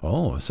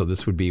 Oh, so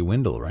this would be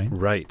Wendell, right?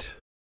 Right.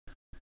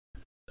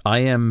 I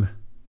am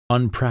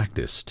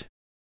unpracticed,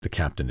 the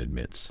captain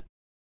admits.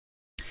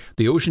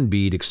 The ocean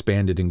bead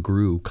expanded and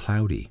grew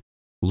cloudy,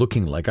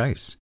 looking like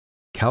ice.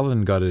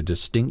 Kaladin got a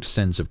distinct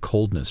sense of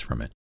coldness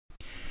from it.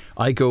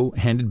 Aiko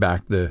handed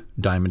back the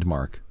diamond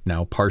mark,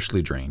 now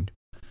partially drained,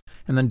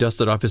 and then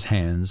dusted off his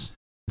hands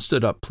and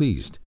stood up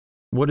pleased.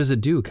 What does it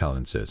do?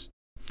 Kaladin says.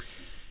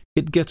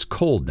 It gets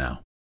cold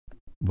now.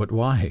 But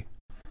why?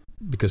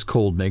 Because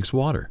cold makes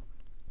water.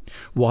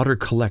 Water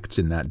collects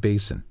in that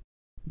basin.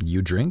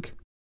 You drink,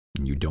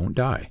 and you don't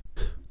die.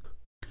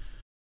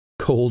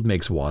 Cold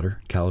makes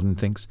water, Kaladin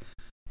thinks.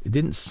 It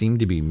didn't seem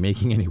to be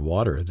making any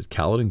water that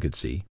Kaladin could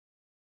see.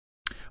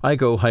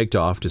 Aiko hiked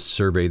off to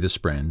survey the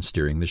spren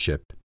steering the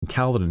ship, and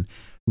Kaladin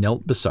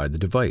knelt beside the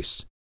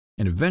device,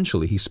 and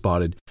eventually he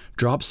spotted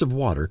drops of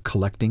water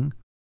collecting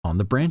on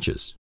the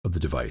branches of the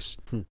device,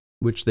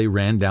 which they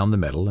ran down the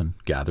metal and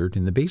gathered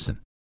in the basin.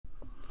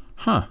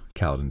 Huh,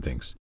 Kaladin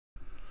thinks.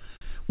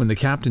 When the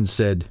captain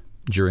said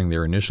during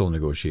their initial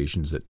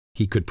negotiations that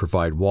he could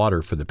provide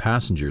water for the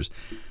passengers,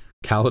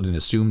 Kaladin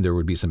assumed there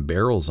would be some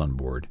barrels on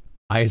board.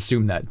 I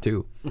assumed that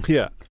too.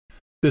 Yeah.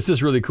 This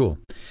is really cool.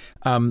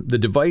 The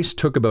device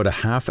took about a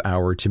half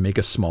hour to make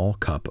a small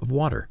cup of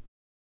water.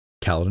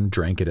 Kaladin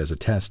drank it as a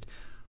test.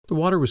 The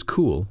water was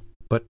cool,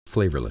 but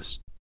flavorless,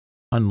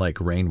 unlike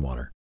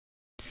rainwater.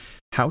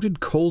 How did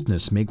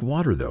coldness make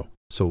water, though?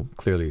 So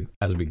clearly,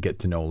 as we get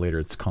to know later,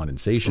 it's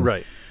condensation.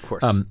 Right, of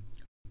course.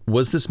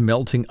 Was this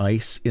melting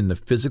ice in the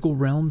physical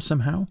realm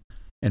somehow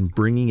and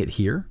bringing it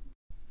here?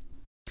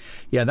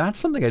 Yeah, that's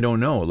something I don't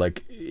know.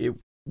 Like,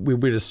 we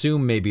would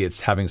assume maybe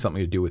it's having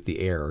something to do with the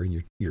air.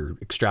 You're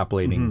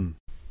extrapolating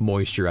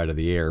moisture out of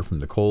the air from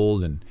the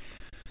cold, and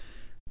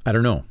I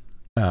don't know.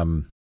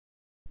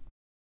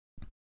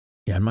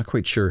 Yeah, I'm not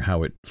quite sure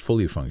how it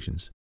fully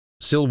functions.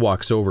 Syl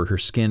walks over, her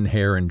skin,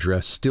 hair, and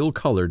dress still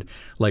colored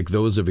like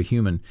those of a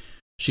human.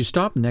 She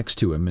stopped next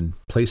to him and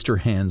placed her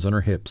hands on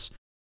her hips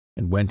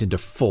and went into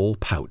full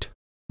pout.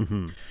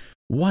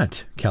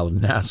 What?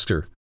 Kaladin asked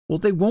her. Well,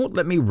 they won't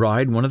let me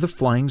ride one of the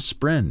flying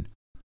spren.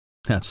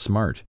 That's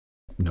smart.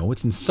 No,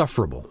 it's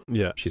insufferable,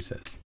 yeah, she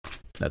says.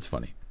 That's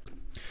funny.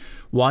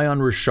 Why on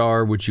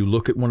Rashar would you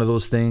look at one of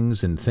those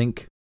things and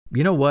think,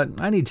 you know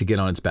what, I need to get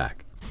on its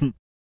back?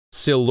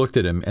 Syl looked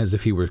at him as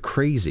if he were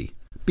crazy.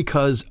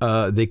 Because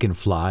they can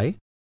fly?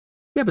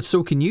 Yeah, but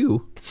so can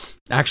you.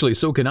 Actually,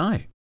 so can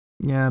I.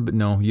 Yeah, but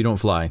no, you don't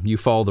fly. You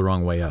fall the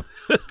wrong way up.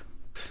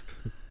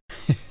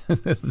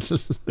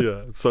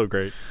 Yeah, it's so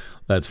great.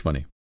 That's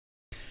funny.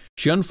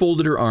 She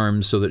unfolded her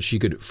arms so that she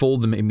could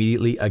fold them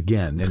immediately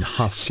again and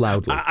huff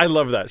loudly. I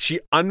love that.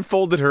 She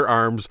unfolded her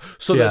arms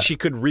so that she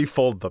could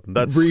refold them.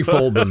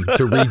 Refold them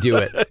to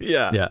redo it.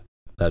 Yeah. Yeah,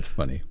 that's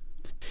funny.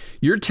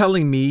 You're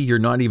telling me you're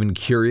not even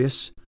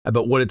curious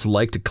about what it's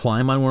like to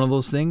climb on one of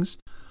those things?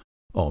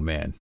 Oh,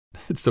 man.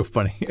 It's so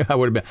funny. I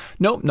would have been,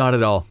 nope, not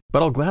at all.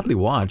 But I'll gladly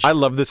watch. I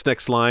love this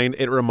next line.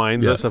 It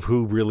reminds us of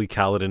who really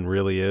Kaladin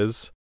really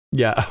is.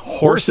 Yeah.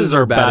 Horses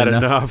are bad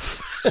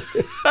enough.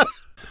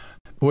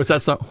 What's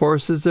that song?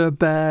 Horses are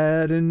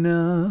bad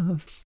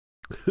enough.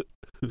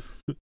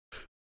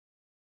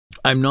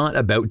 I'm not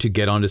about to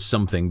get onto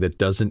something that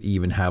doesn't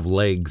even have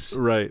legs.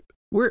 Right.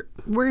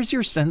 Where's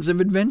your sense of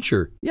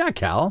adventure? Yeah,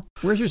 Cal.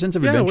 Where's your sense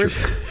of adventure?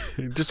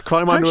 Just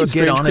climb onto a strange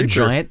creature. Get on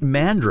creature. a giant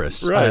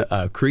mandress, right.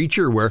 a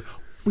creature where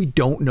we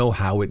don't know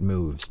how it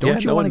moves.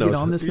 Don't you want to get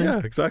on this thing?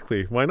 Yeah,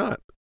 exactly. Why not?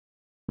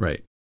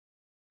 Right.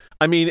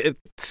 I mean, it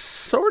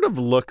sort of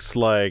looks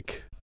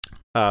like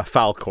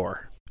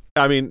Falkor.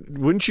 I mean,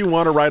 wouldn't you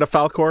want to ride a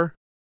Falkor?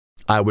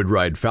 I would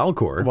ride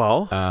Falkor.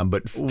 Well,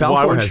 but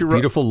Falkor has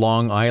beautiful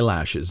long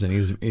eyelashes, and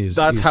he's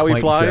that's how he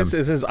quite, flies.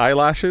 Is his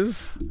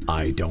eyelashes?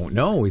 I don't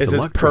know. He's is a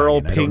his luck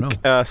pearl dragon.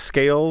 pink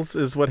scales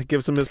is what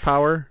gives him his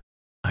power?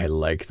 I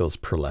like those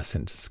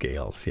pearlescent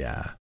scales.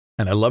 Yeah,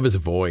 and I love his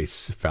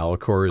voice.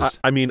 Falkor's.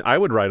 I mean, I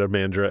would ride a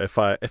Mandra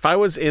if I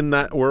was in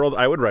that world.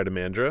 I would ride a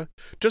Mandra.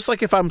 Just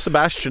like if I'm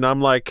Sebastian,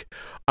 I'm like,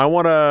 I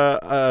want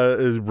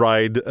to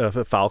ride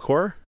a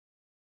Falkor.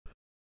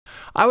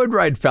 I would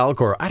ride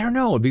Falkor. I don't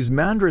know. These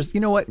Mandras, you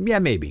know what? Yeah,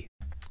 maybe.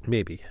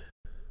 Maybe.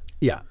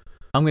 Yeah.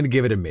 I'm going to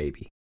give it a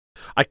maybe.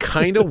 I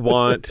kind of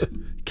want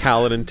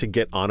Kaladin to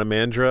get on a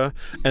Mandra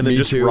and then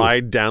just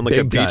ride down like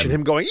a beach and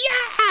him going,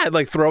 yeah!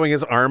 Like throwing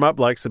his arm up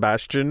like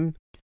Sebastian.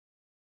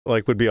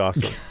 Like would be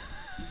awesome.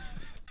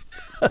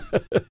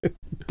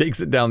 Takes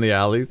it down the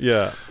alleys.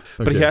 Yeah.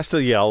 Okay. But he has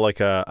to yell like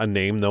a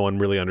name no one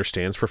really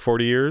understands for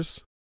 40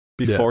 years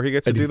before he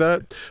gets to do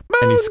that.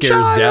 And he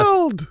scares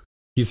Zeth.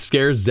 He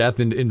scares Zeth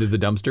into the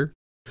dumpster.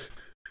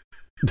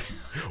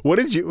 What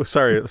did you?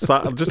 Sorry,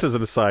 just as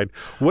an aside,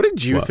 what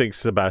did you think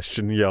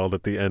Sebastian yelled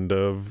at the end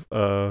of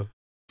the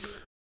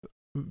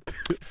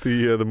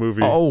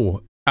movie?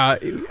 Oh,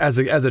 as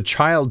a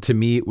child, to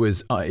me, it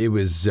was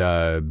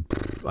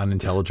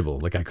unintelligible.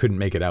 Like I couldn't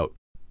make it out.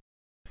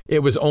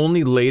 It was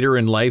only later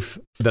in life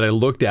that I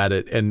looked at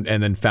it and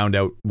then found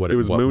out what it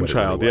was. It was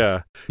Moonchild.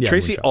 Yeah,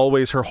 Tracy Moonchild.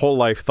 Always her whole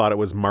life thought it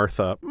was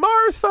Martha.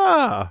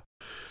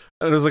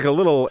 And it was like a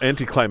little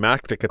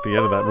anticlimactic at the end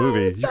of that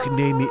movie. You can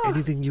name me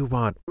anything you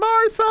want.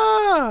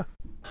 Martha!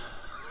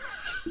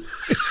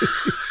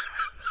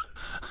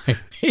 I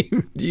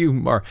named you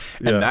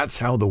And that's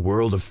how the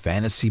world of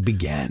fantasy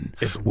began.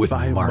 It's with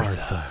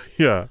Martha.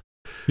 Yeah.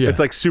 It's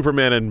like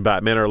Superman and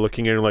Batman are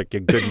looking at her like,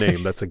 a good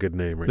name. That's a good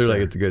name right They're there.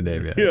 like, it's a good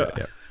name. Yeah.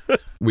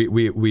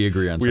 We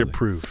agree on something. We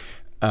approve.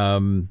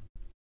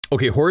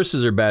 Okay,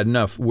 horses are bad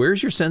enough.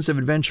 Where's your sense of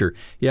adventure?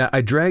 Yeah,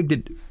 I dragged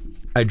it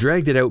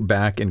out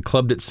back and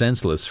clubbed it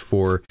senseless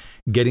for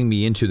getting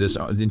me into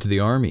the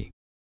army.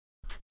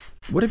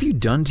 What have you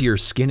done to your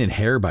skin and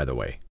hair, by the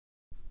way?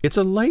 It's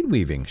a light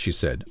weaving, she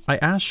said. I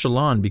asked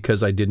Shallan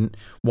because I didn't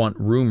want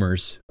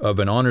rumors of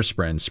an honor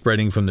spren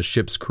spreading from the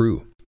ship's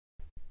crew.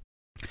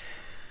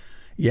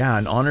 Yeah,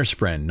 an honor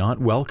spren, not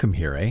welcome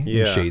here, eh?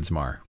 Yeah. In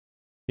Shadesmar.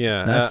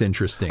 Yeah. That's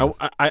interesting.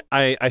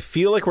 I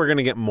feel like we're going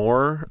to get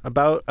more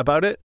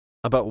about it,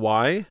 about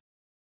why,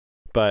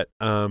 but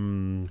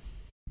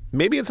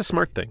maybe it's a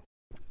smart thing.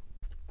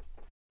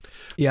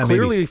 Yeah,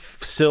 clearly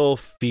Syl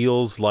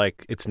feels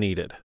like it's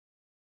needed.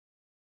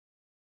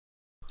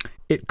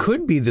 It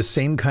could be the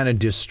same kind of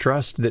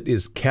distrust that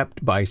is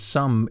kept by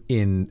some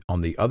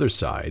on the other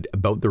side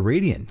about the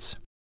Radiants.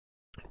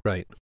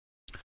 Right.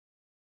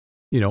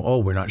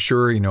 We're not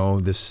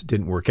sure, this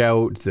didn't work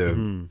out.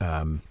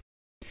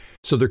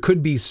 So there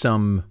could be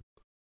some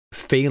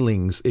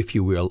failings, if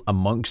you will,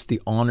 amongst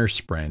the honor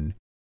spren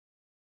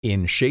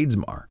in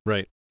Shadesmar.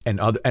 Right. And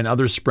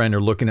other spren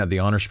are looking at the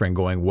honor spren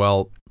going,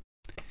 well,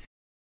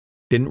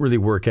 didn't really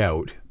work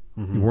out.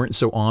 You weren't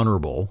so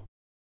honorable.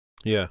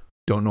 Yeah.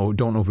 Don't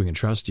know if we can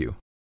trust you.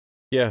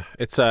 Yeah,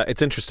 it's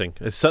interesting.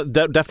 It's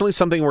definitely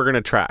something we're going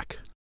to track.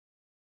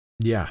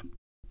 Yeah.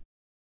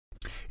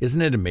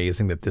 Isn't it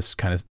amazing that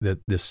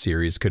this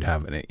series could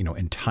have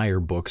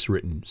entire books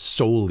written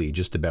solely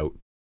just about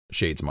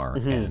Shadesmar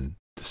and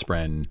the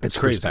Spren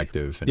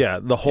perspective?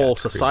 And, the whole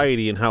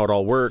society and how it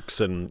all works,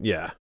 and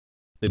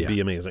it'd be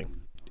amazing.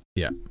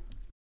 Yeah.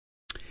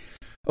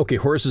 Okay,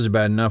 horses are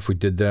bad enough. We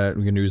did that.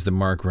 We're going to use the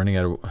mark. Running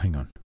out of. Hang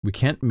on. We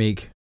can't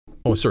make.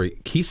 Oh, sorry.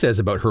 He says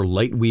about her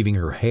light weaving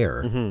her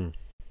hair.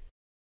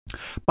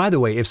 By the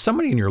way, if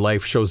somebody in your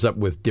life shows up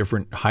with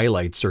different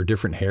highlights or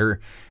different hair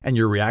and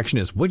your reaction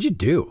is, what'd you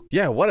do?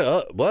 Yeah, what?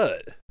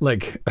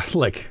 Like,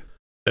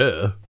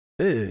 I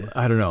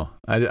don't know.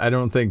 I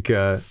don't think...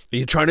 Are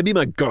you trying to be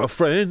my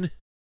girlfriend?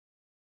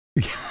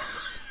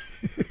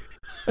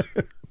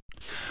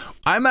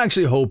 I'm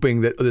actually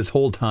hoping that this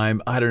whole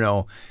time, I don't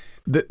know,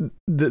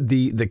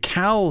 the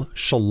Cal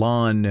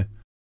Shalon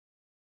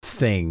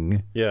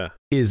thing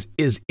is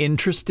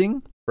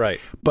interesting.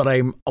 Right. But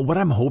what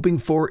I'm hoping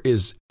for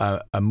is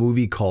a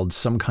movie called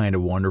Some Kind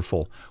of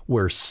Wonderful,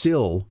 where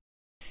Syl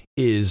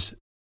is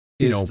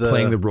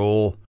playing the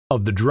role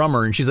of the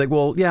drummer, and she's like,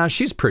 well, yeah,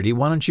 she's pretty.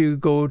 Why don't you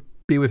go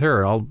be with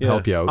her? I'll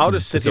help you out. I'll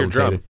just sit here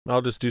drum.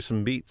 I'll just do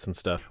some beats and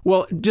stuff.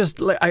 Well,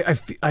 just like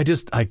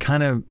I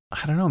kind of,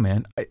 I don't know,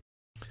 man.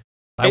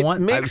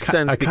 It makes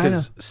sense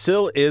because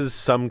Syl is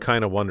some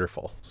kind of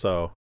wonderful.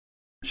 So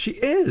she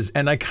is,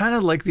 and I kind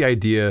of like the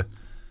idea.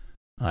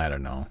 I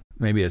don't know.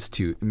 Maybe it's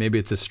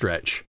a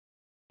stretch.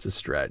 It's a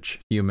stretch.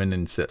 Human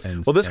and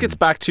well, this gets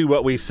back to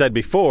what we said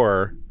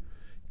before.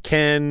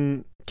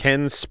 Can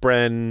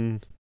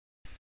Spren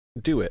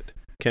do it?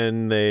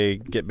 Can they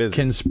get busy?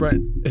 Can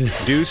Spren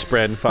do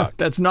Spren fuck?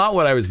 That's not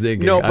what I was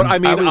thinking. No, but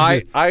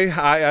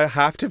I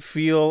have to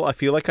feel. I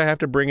feel like I have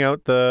to bring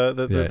out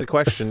the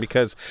question,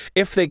 because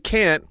if they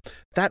can't,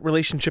 that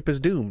relationship is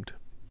doomed.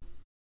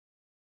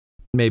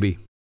 Maybe.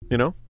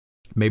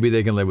 Maybe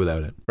they can live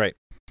without it. Right.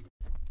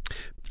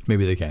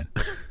 Maybe they can.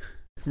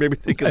 Maybe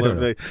they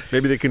can.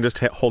 Maybe they can just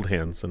hold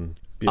hands and.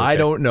 Be okay. I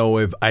don't know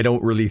if I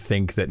don't really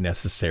think that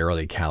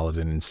necessarily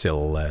Kaladin and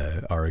Syl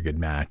are a good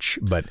match,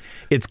 but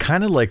it's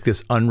kind of like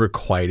this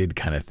unrequited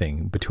kind of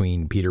thing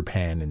between Peter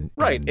Pan and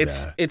right.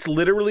 It's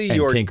literally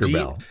your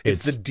Tinkerbell.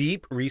 It's the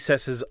deep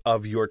recesses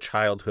of your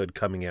childhood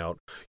coming out.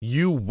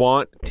 You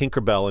want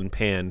Tinkerbell and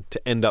Pan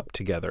to end up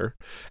together,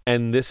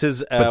 and this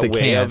is a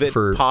way of it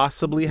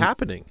possibly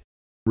happening.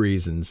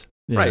 Reasons.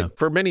 Yeah. Right,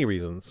 for many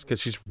reasons, because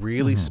she's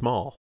really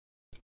small.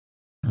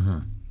 Mm-hmm.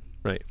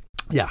 Right.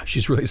 Yeah,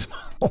 she's really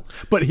small.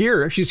 But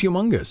here, she's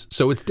humongous,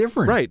 so it's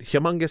different. Right,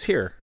 humongous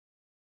here.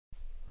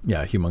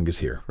 Yeah, humongous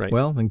here. Right.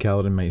 Well, then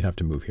Kaladin might have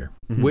to move here,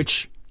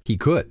 which he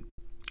could,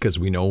 because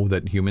we know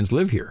that humans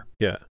live here.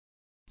 Yeah.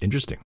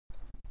 Interesting.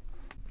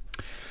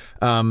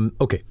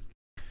 Okay.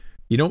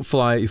 You don't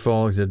fly, you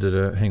fall.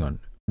 Hang on.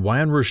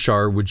 Why on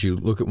Rashar would you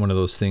look at one of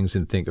those things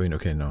and think,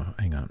 okay, no,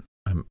 hang on.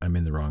 I'm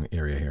in the wrong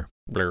area here.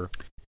 Blur.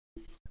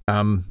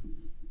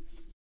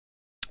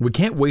 We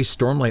can't waste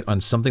Stormlight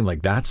on something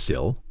like that,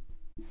 Syl,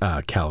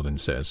 Kaladin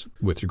says,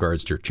 with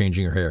regards to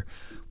changing her hair.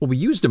 Well, we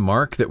used a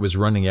mark that was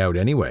running out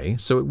anyway,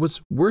 so it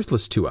was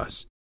worthless to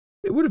us.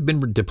 It would have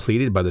been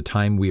depleted by the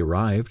time we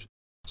arrived,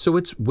 so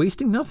it's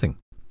wasting nothing.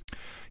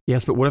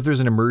 Yes, but what if there's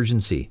an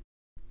emergency?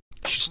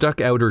 She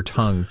stuck out her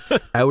tongue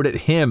out at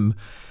him.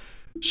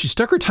 She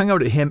stuck her tongue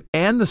out at him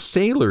and the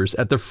sailors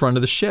at the front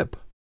of the ship.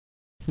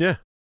 Yeah.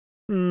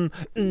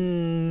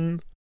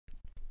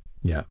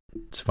 Yeah,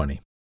 it's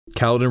funny.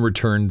 Kaladin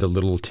returned the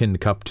little tin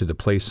cup to the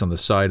place on the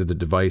side of the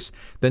device,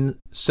 then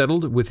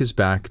settled with his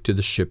back to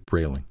the ship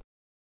railing.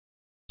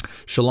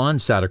 Shalon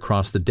sat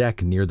across the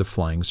deck near the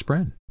flying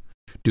Spren,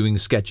 doing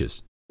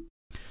sketches.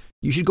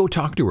 You should go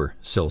talk to her,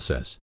 Syl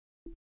says.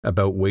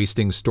 About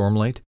wasting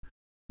Stormlight?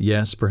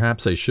 Yes,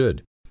 perhaps I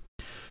should.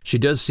 She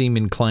does seem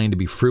inclined to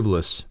be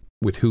frivolous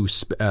with who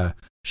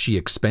she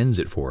expends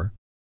it for.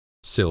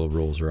 Syl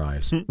rolls her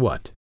eyes.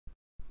 What?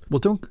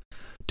 Well,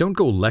 don't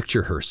go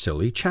lecture her,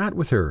 silly. Chat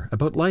with her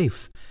about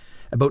life,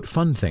 about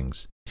fun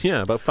things.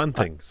 Yeah, about fun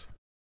things.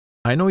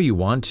 I know you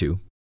want to.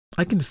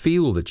 I can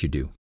feel that you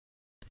do.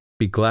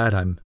 Be glad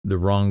I'm the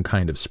wrong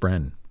kind of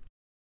Spren.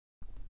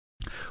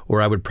 Or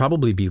I would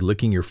probably be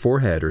licking your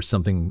forehead or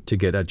something to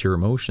get at your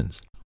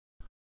emotions.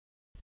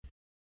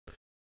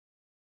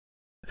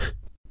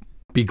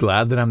 Be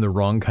glad that I'm the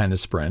wrong kind of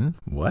Spren?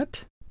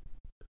 What?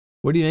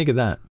 What do you make of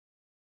that?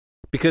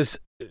 Because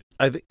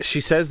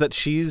she says that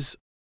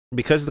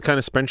because of the kind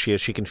of Spren she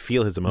is, she can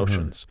feel his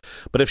emotions.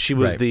 But if she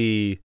was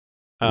the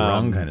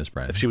wrong kind of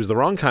Spren, if she was the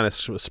wrong kind of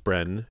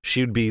Spren,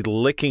 she would be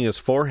licking his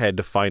forehead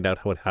to find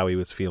out how he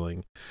was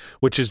feeling,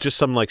 which is just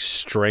some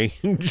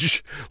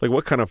strange,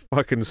 what kind of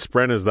fucking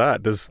Spren is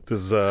that? Does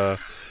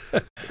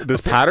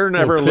Pattern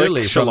ever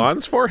lick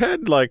Shalon's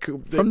forehead?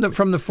 From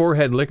the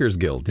Forehead Lickers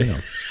Guild,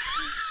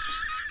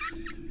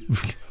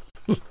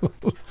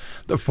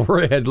 The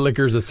Forehead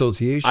Lickers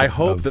Association. I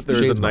hope that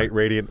there's a Knight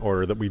Radiant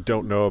Order that we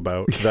don't know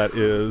about that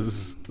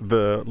is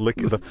the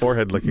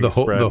forehead licking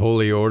Spren. The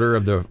Holy Order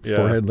of the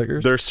Forehead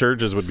Lickers? Their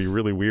surges would be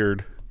really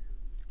weird.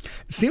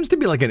 It seems to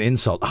be like an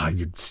insult.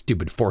 You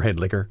stupid forehead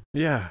licker.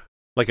 Yeah.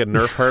 Like a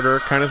nerf herder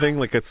kind of thing.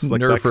 Like it's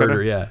like nerf that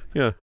herder, yeah.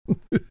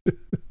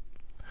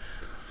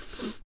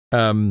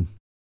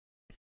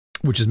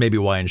 Which is maybe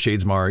why in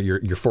Shadesmar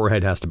your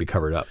forehead has to be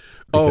covered up.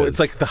 Because, it's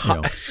like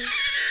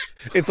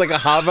it's like a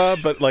Hava,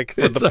 but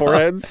for the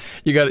foreheads.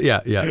 You got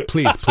it. Yeah.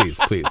 Please.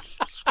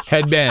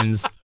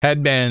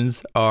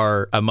 Headbands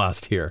are a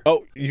must here.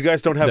 Oh, you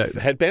guys don't have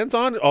headbands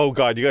on? Oh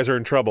God, you guys are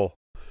in trouble.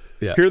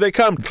 Yeah. Here they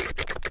come.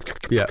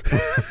 Yeah.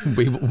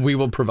 We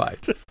will provide.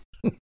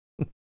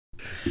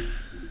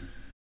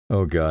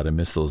 Oh God, I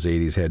miss those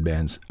 80s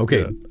headbands.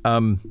 Okay. Yeah.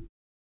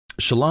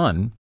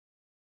 Shallan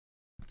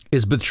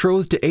is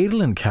betrothed to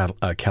Adolin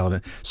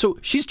Kaladin. So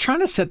she's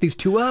trying to set these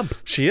two up.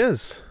 She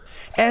is.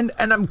 And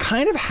I'm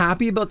kind of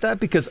happy about that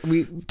because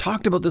we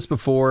talked about this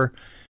before.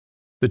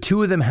 The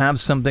two of them have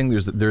something.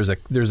 There's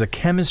a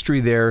chemistry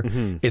there.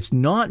 Mm-hmm. It's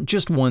not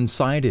just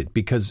one-sided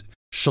because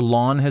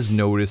Shallan has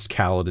noticed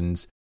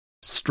Kaladin's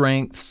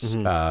strengths,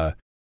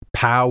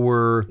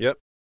 power. Yep.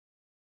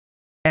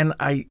 And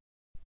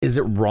is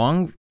it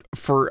wrong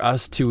for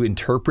us to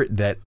interpret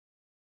that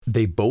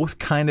they both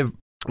kind of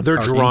they're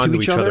drawn to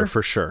each other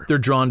for sure. They're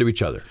drawn to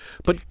each other.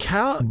 But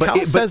Cal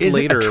says is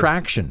later it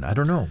attraction. I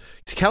don't know.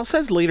 Cal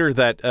says later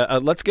that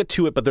let's get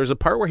to it. But there's a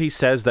part where he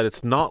says that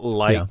it's not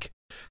like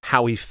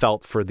how he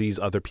felt for these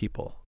other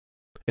people.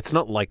 It's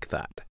not like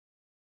that.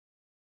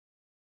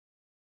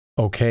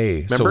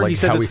 Okay. Remember, so like he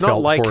says how it's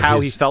not like how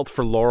he felt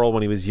for Laurel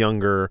when he was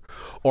younger,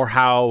 or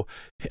how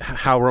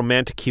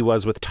romantic he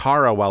was with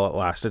Tara while it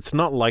lasted. It's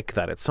not like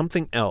that. It's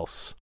something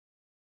else.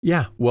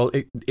 Yeah. Well,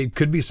 it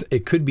could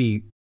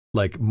be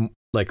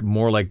like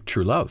more like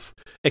true love,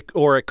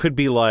 or it could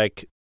be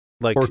like,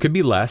 or it could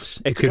be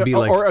less. It could be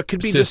like, or it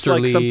could be just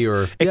like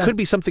it could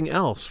be something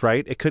else,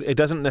 right? It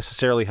doesn't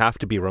necessarily have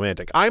to be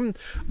romantic. I'm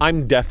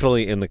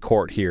definitely in the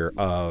court here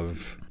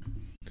of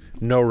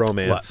no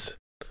romance. What?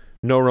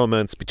 No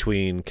romance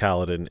between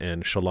Kaladin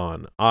and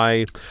Shallan.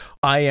 I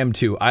am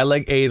too. I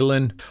like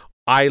Adolin.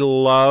 I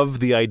love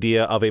the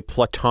idea of a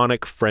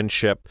platonic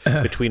friendship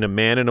between a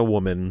man and a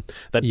woman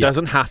that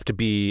doesn't have to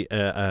be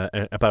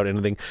about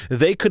anything.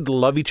 They could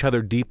love each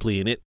other deeply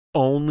and it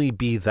only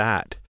be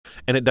that.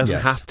 And it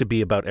doesn't have to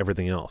be about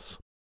everything else.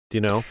 Do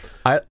you know?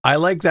 I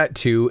like that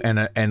too.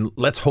 And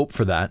let's hope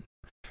for that.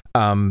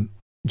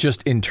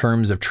 Just in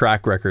terms of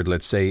track record,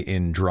 let's say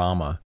in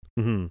drama.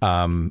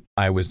 Mm-hmm.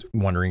 I was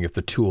wondering if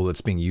the tool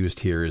that's being used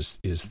here is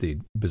the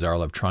bizarre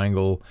love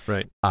triangle.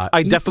 Right.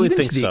 I definitely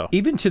think so.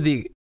 Even to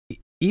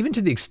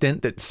the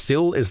extent that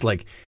Syl is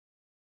like,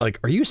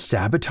 are you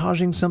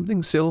sabotaging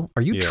something, Syl?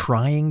 Are you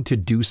trying to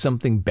do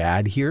something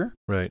bad here?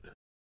 Right.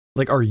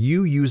 Like, are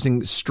you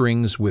using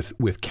strings with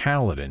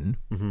Kaladin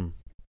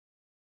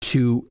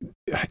to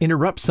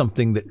interrupt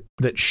something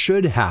that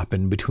should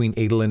happen between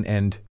Adolin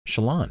and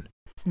Shallan?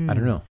 I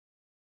don't know.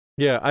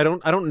 Yeah, I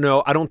don't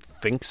know. I don't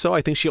think so.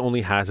 I think she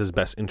only has his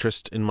best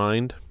interest in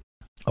mind.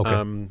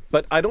 Okay.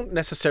 But I don't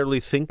necessarily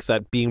think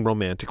that being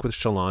romantic with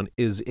Shallan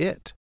is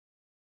it.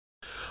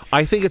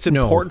 I think it's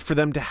important for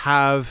them to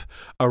have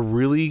a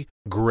really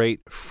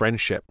great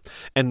friendship.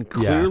 And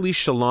clearly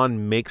Shallan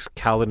makes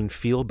Kaladin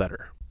feel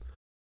better.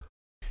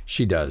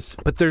 She does.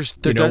 But there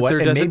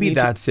maybe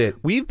that's it.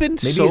 We've been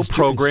so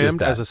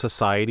programmed as a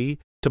society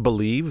to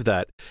believe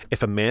that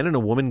if a man and a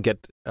woman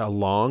get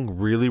along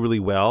really, really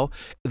well,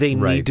 they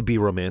need to be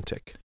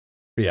romantic.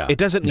 Yeah. It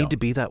doesn't need to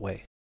be that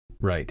way.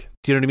 Right.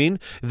 Do you know what I mean?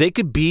 They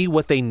could be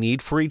what they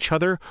need for each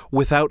other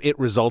without it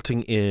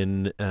resulting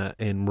in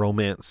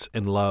romance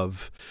and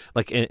love,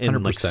 like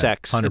in like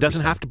sex. 100%. It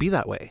doesn't have to be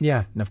that way.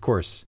 Yeah, of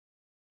course.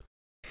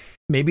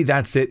 Maybe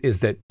that's it, is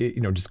that,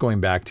 just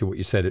going back to what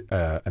you said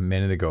a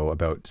minute ago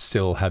about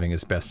Syl having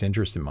his best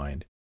interest in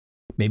mind.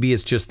 Maybe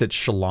it's just that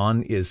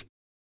Shallan is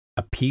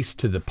a piece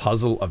to the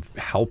puzzle of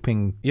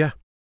helping. Yeah.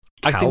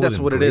 I think that's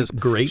what it is.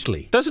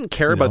 Greatly. She doesn't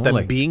care about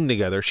them being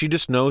together. She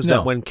just knows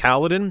that when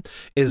Kaladin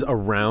is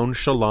around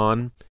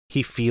Shallan,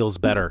 he feels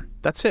better.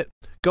 That's it.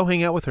 Go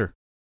hang out with her.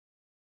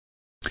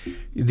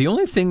 The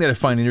only thing that I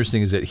find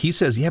interesting is that he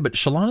says, but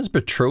Shallan is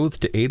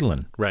betrothed to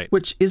Adolin. Right.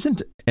 Which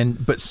isn't,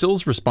 but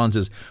Syl's response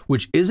is,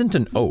 which isn't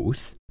an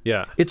oath.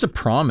 Yeah. It's a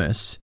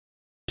promise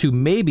to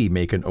maybe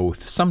make an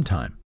oath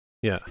sometime.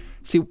 Yeah.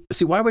 See,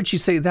 why would she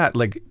say that?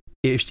 Like,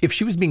 if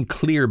she was being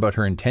clear about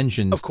her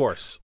intentions, of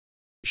course,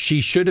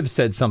 she should have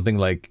said something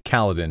like,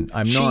 Kaladin,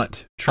 I'm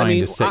not trying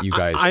to set you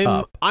guys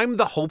up. I'm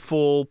the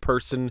hopeful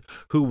person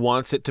who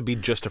wants it to be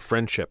just a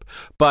friendship.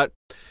 But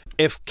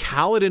if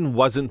Kaladin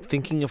wasn't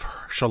thinking of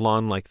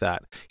Shallan like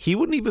that, he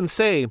wouldn't even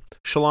say,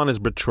 Shallan is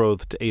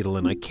betrothed to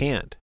Adolin. I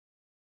can't.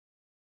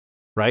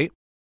 Right?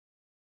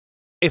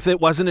 If it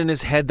wasn't in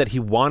his head that he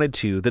wanted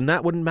to, then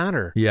that wouldn't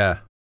matter. Yeah.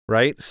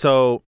 Right?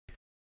 So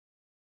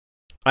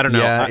I don't know.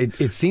 Yeah,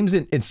 it seems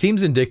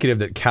indicative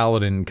that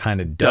Kaladin kind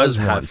of does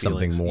want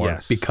something more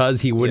because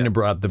he wouldn't have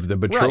brought the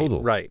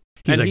betrothal. Right.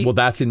 He's like, well,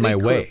 that's in my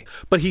way.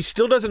 But he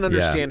still doesn't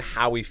understand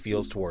how he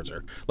feels towards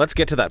her. Let's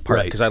get to that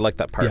part because I like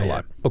that part a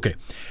lot. Okay.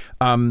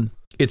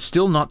 It's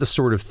still not the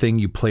sort of thing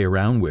you play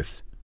around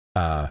with,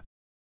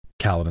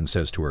 Kaladin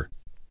says to her.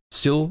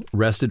 Syl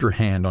rested her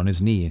hand on his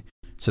knee,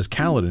 says,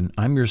 Kaladin,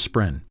 I'm your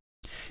spren.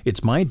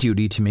 It's my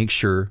duty to make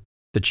sure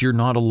that you're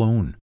not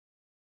alone.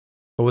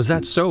 Oh, is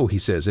that so? He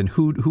says. And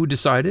who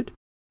decided?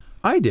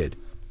 I did.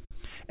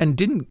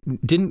 And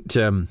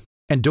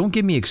and don't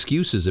give me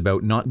excuses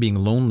about not being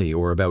lonely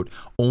or about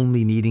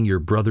only needing your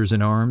brothers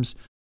in arms.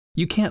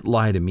 You can't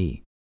lie to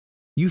me.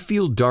 You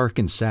feel dark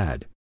and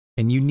sad,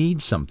 and you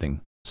need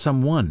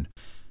someone,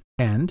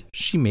 and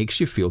she makes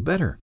you feel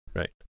better.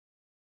 Right.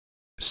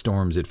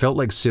 Storms. It felt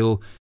like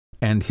Syl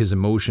and his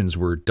emotions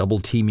were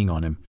double teaming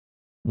on him.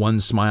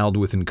 One smiled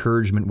with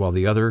encouragement while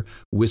the other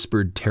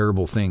whispered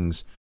terrible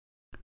things.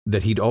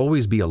 That he'd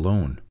always be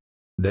alone.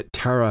 That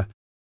Tara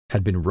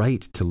had been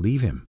right to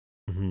leave him.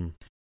 Mm-hmm.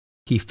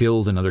 He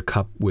filled another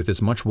cup with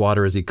as much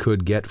water as he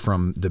could get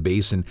from the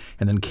basin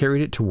and then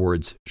carried it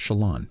towards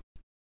Shallan.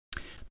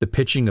 The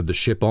pitching of the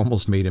ship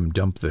almost made him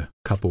dump the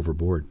cup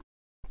overboard.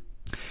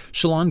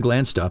 Shallan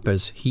glanced up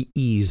as he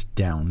eased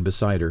down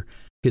beside her,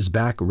 his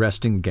back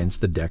resting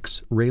against the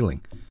deck's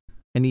railing,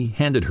 and he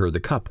handed her the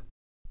cup.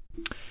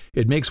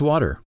 "It makes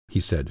water," he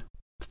said,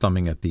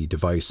 thumbing at the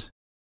device,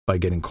 "by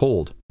getting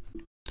cold."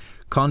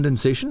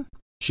 "Condensation?"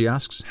 she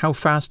asks. "How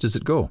fast does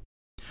it go?"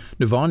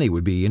 Navani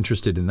would be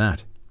interested in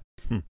that.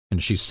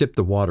 And she sipped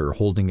the water,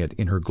 holding it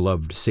in her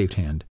gloved, safe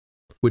hand,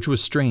 which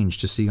was strange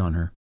to see on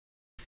her.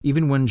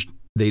 Even when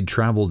they'd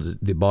traveled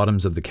the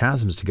bottoms of the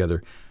chasms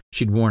together,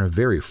 she'd worn a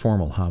very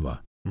formal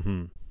hava.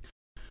 Mm-hmm.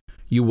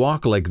 "You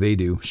walk like they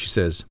do," she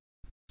says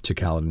to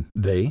Kaladin.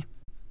 "They?"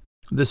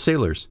 "The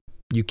sailors.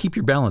 You keep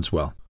your balance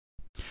well.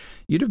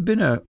 You've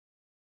been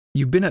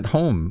at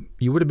home.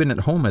 You would have been at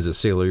home as a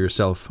sailor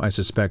yourself, I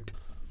suspect.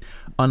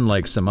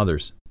 Unlike some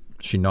others."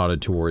 She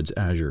nodded towards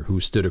Azure,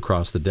 who stood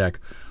across the deck,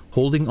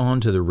 holding on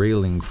to the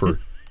railing for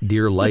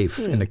dear life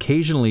and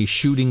occasionally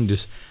shooting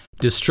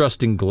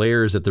distrusting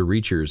glares at the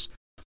Reachers.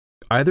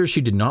 Either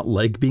she did not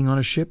like being on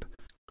a ship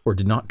or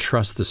did not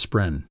trust the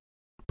Spren.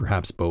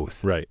 Perhaps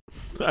both. Right.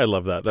 I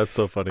love that. That's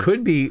so funny.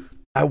 Could be.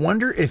 I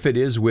wonder if it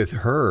is with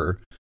her.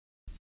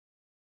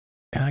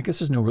 And I guess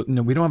there's no,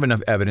 we don't have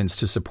enough evidence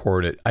to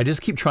support it. I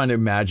just keep trying to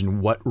imagine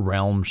what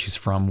realm she's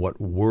from,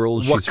 what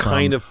world she's from. What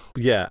kind of,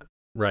 yeah,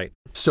 right.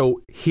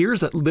 So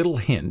here's a little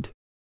hint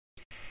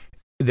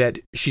that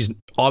she's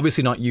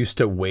obviously not used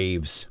to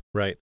waves.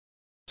 Right.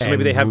 So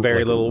maybe they have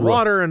very little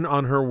water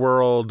on her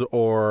world,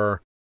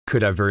 or...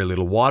 Could have very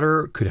little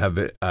water, could have,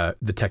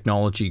 the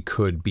technology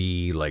could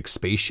be like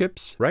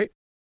spaceships. Right.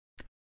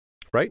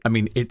 Right. I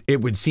mean,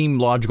 it would seem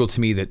logical to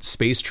me that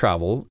space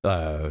travel,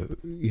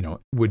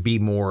 would be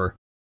more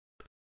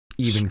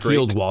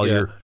even-keeled while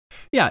you're...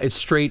 Yeah, it's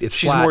straight, it's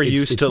She's flat. She's more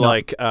used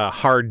to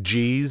hard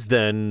G's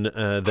than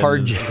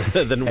hard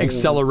than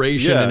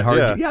acceleration and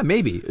hard G. Yeah,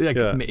 maybe.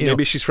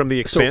 Maybe she's from The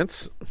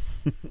Expanse.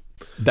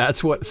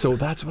 So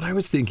that's what I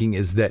was thinking,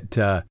 is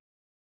that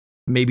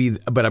maybe,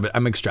 but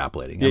I'm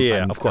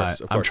extrapolating. Of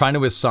course. I'm trying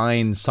to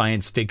assign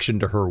science fiction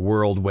to her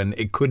world when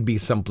it could be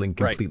something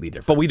completely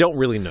different. But we don't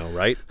really know,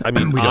 right? I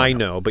mean, I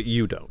know, but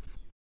you don't.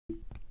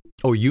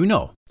 Oh, you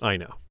know? I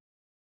know.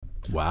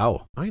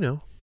 Wow. I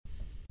know.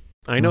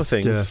 I know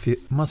things.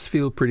 Must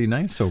feel pretty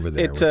nice over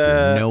there.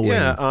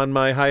 On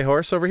my high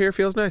horse over here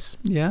feels nice.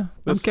 Yeah,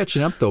 I'm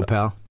catching up though,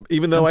 pal.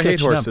 Even though I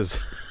hate horses.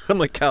 I'm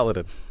like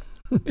Kaladin.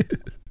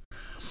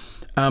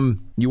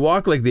 You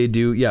walk like they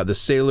do. Yeah, the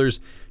sailors.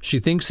 She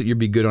thinks that you'd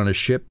be good on a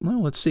ship.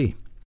 Well, let's see.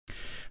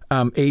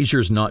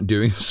 Azure's not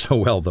doing so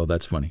well, though.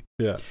 That's funny.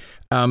 Yeah.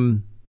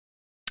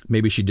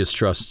 Maybe she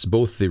distrusts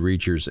both the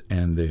Reachers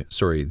and the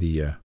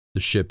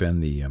ship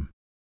and the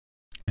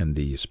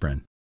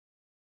Spren.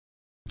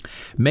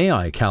 "May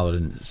I?"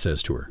 Kaladin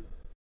says to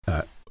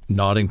her,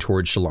 nodding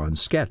towards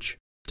Shallan's sketch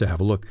to have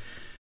a look.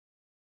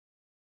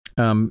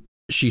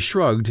 She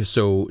shrugged,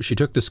 so she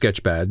took the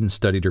sketch pad and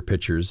studied her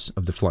pictures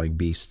of the flying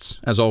beasts.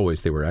 As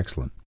always, they were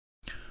excellent.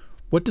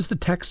 "What does the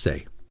text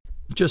say?"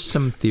 "Just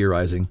some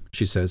theorizing,"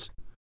 she says,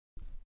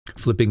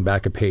 flipping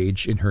back a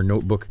page in her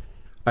notebook.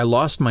 "I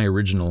lost my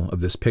original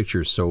of this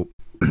picture, so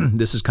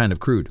this is kind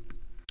of crude.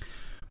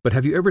 But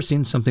have you ever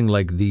seen something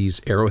like these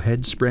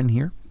arrowhead spren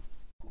here?"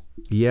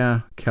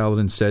 "Yeah,"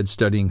 Kaladin said,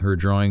 studying her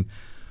drawing.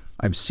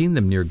 "I've seen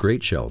them near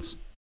great shells.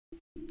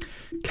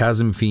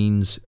 Chasm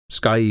fiends,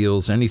 sky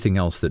eels, anything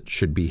else that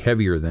should be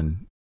heavier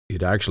than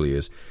it actually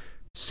is.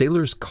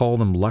 Sailors call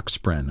them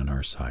luxspren on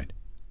our side."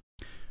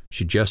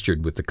 She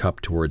gestured with the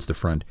cup towards the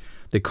front.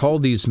 "They call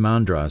these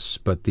mandras,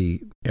 but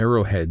the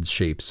arrowhead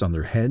shapes on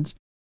their heads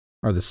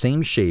are the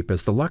same shape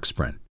as the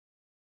luxspren.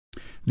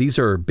 These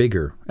are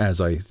bigger, as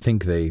I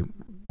think they,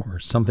 or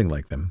something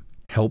like them,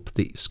 help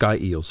the sky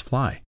eels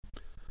fly."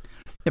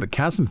 Yeah, but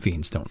chasm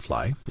fiends don't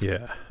fly.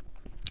 Yeah.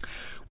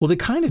 Well, they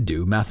kind of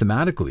do,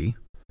 mathematically.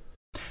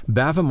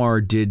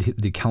 Bavamar did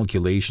the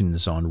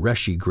calculations on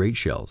Reshi great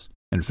shells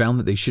and found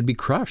that they should be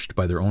crushed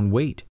by their own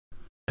weight.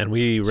 And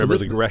we remember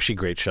the Reshi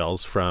great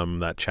shells from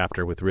that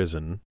chapter with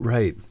Risen.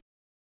 Right.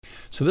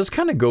 So this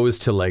kind of goes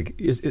to like,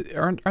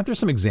 aren't there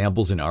some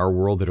examples in our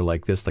world that are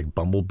like this? Like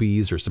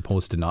bumblebees are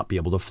supposed to not be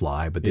able to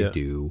fly, but they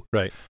do.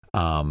 Right.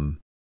 I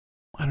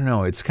don't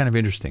know. It's kind of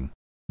interesting,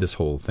 this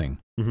whole thing.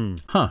 Mm-hmm.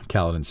 Huh,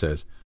 Kaladin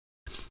says.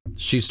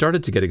 She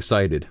started to get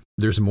excited.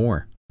 There's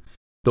more.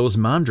 Those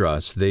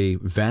mandras, they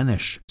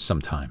vanish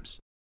sometimes,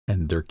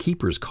 and their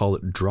keepers call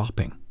it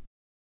dropping.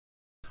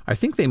 I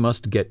think they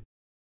must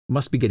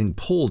be getting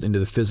pulled into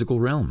the physical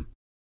realm.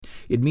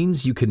 It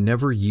means you can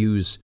never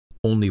use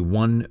only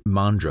one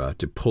mandra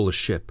to pull a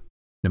ship,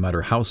 no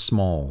matter how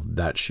small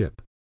that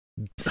ship.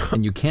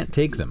 And you can't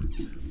take them,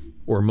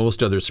 or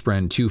most other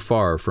spren, too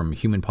far from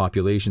human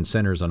population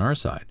centers on our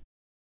side.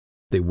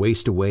 They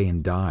waste away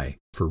and die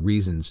for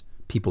reasons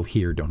people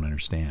here don't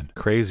understand.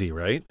 Crazy,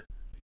 right?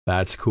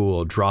 That's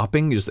cool.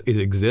 Dropping, just it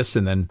exists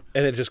and then...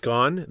 And it's just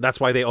gone? That's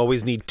why they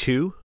always need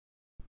two?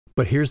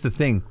 But here's the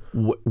thing.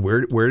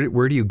 Where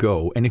do you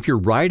go? And if you're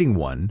riding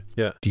one,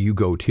 do you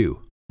go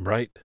too?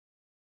 Right.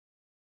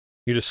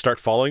 You just start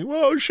falling.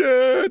 Oh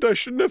shit! I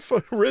shouldn't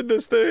have rid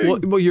this thing.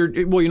 Well, you're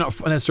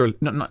not necessarily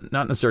not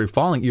necessarily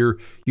falling. You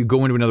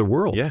go into another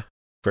world. Yeah,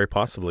 very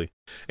possibly.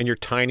 And your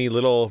tiny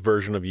little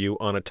version of you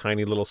on a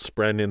tiny little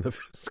spren in the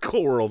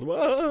physical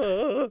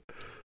world.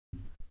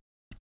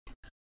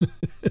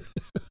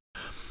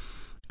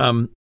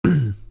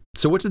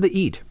 So what did they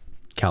eat?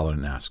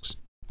 Kaladin asks.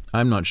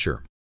 I'm not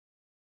sure.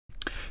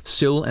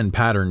 Syl and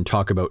Pattern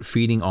talk about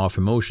feeding off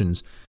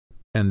emotions,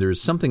 and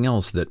there's something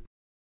else that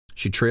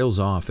she trails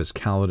off as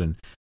Kaladin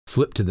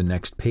flipped to the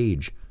next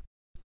page,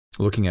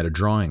 looking at a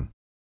drawing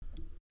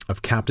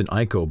of Captain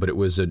Iko, but it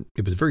was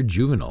very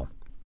juvenile,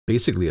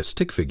 basically a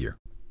stick figure.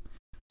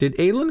 Did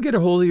Aelin get a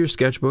hold of your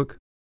sketchbook?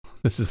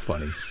 This is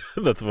funny.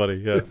 That's funny,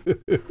 yeah.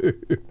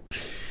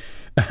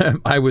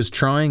 I was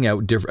trying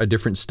out a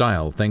different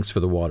style. Thanks for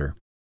the water.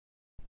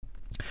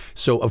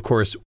 So, of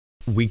course,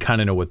 we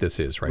kind of know what this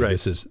is, right?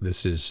 This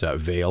is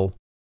Vale,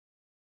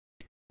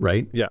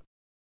 right? Yeah.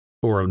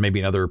 Or maybe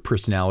another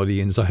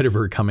personality inside of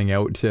her coming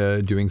out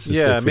doing some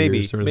stick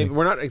figures. Maybe.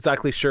 We're not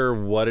exactly sure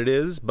what it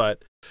is,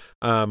 but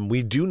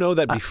we do know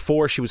that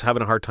before she was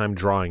having a hard time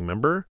drawing,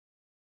 remember?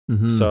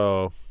 Mm-hmm.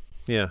 So,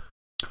 yeah.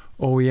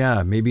 Oh,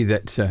 yeah. Maybe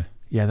that,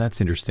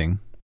 that's interesting.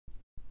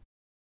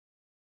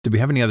 Did we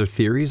have any other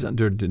theories?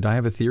 Did I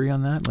have a theory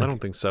on that? I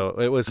don't think so.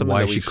 It was something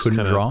why that we she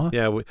couldn't draw?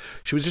 Yeah,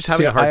 she was just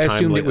having a hard time. I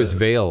assumed it was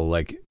Vale,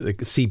 like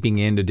seeping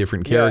into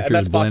different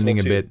characters, blending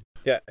a bit.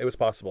 Yeah, it was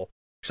possible.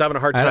 She's having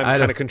a hard time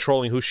kind of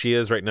controlling who she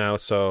is right now,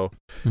 so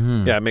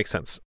yeah, it makes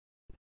sense.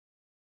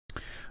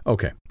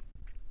 Okay.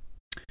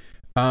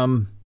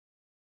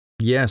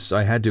 Yes,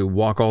 I had to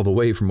walk all the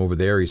way from over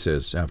there, he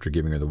says, after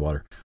giving her the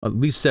water. At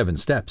least 7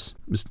 steps.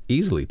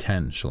 Easily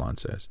 10, Shallan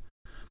says.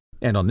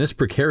 And on this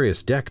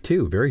precarious deck,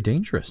 too. Very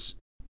dangerous.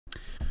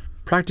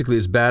 Practically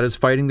as bad as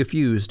fighting the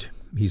fused,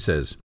 he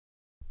says.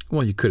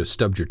 Well, you could have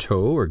stubbed your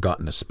toe or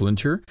gotten a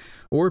splinter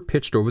or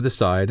pitched over the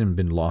side and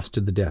been lost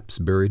to the depths,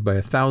 buried by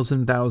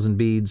 1,000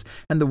 beads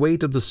and the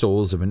weight of the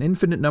souls of an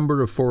infinite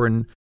number of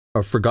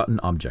forgotten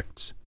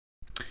objects.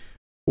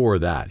 Or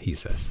that, he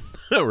says.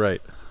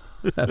 Right.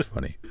 That's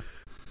funny.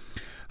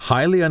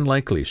 Highly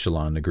unlikely,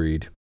 Shallan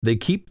agreed. They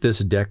keep this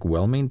deck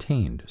well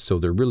maintained, so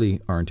there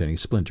really aren't any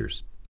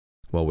splinters.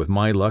 Well, with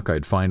my luck,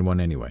 I'd find one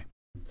anyway.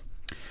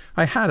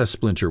 I had a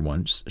splinter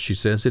once, she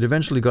says. It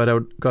eventually got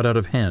out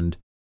of hand.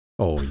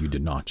 Oh, you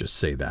did not just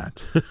say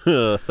that.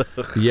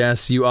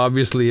 Yes, you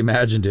obviously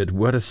imagined it.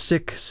 What a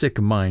sick,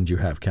 sick mind you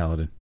have,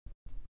 Kaladin.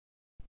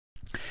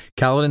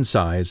 Kaladin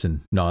sighs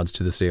and nods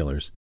to the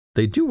sailors.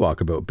 They do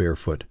walk about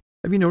barefoot.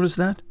 Have you noticed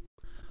that?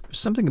 There's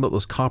something about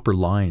those copper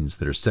lines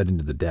that are set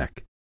into the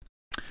deck.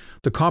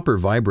 The copper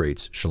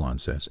vibrates,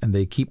 Shallan says, and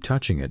they keep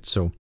touching it,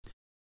 so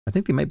I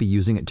think they might be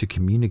using it to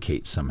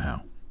communicate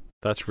somehow.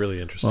 That's really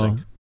interesting. Well,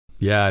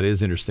 yeah, it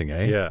is interesting,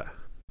 eh? Yeah.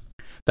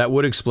 That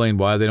would explain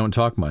why they don't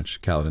talk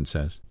much, Kaladin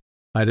says.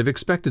 I'd have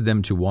expected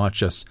them to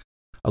watch us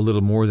a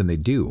little more than they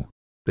do.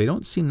 They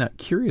don't seem that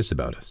curious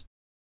about us.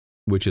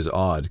 Which is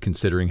odd,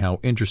 considering how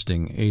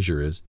interesting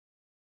Azure is.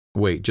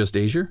 Wait, just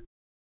Azure?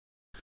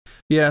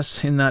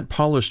 Yes, in that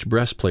polished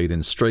breastplate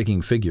and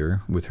striking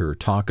figure, with her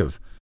talk of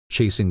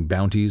chasing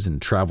bounties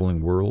and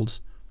traveling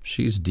worlds,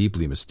 she's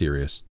deeply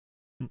mysterious.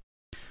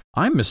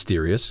 I'm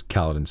mysterious,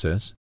 Kaladin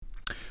says.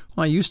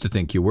 Well, I used to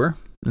think you were,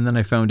 and then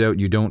I found out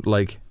you don't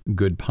like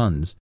good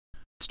puns.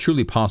 It's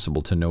truly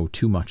possible to know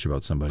too much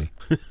about somebody.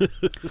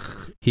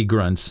 He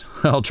grunts.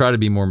 I'll try to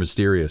be more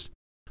mysterious.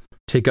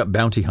 Take up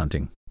bounty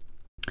hunting.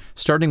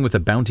 Starting with a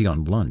bounty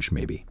on lunch,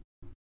 maybe.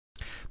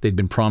 They'd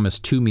been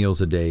promised 2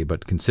 meals a day,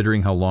 but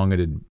considering how long it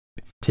had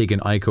taken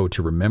Iko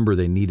to remember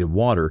they needed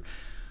water,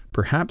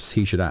 perhaps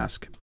he should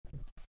ask.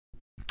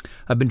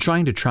 I've been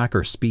trying to track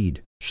our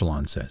speed,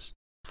 Shallan says,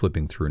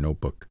 flipping through a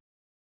notebook.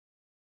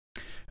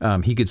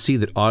 He could see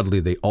that oddly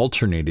they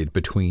alternated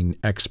between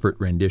expert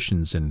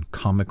renditions and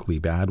comically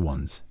bad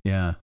ones.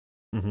 Yeah.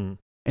 Mm-hmm.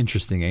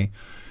 Interesting, eh?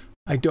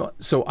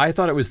 So I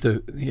thought it was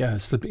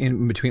slip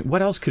in between.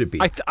 What else could it be?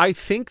 I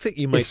think that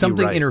you might be right. Is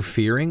something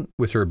interfering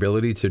with her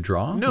ability to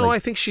draw? No, I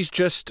think she's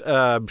just,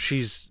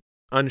 she's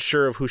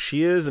unsure of who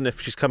she is, and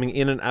if she's coming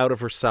in and out of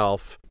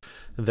herself,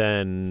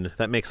 then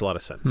that makes a lot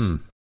of sense.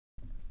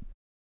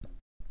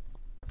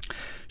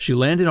 She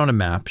landed on a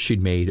map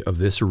she'd made of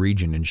this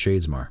region in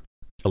Shadesmar.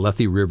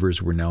 Alethi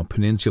rivers were now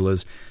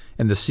peninsulas,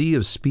 and the Sea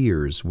of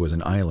Spears was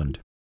an island,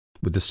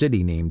 with the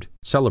city named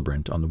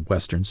Celebrant on the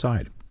western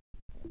side.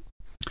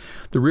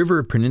 The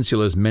river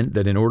peninsulas meant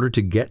that in order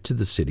to get to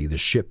the city, the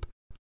ship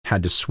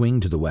had to swing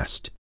to the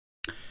west.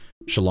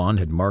 Shallan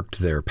had marked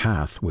their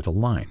path with a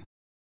line.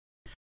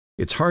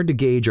 It's hard to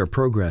gauge our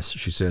progress,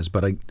 she says,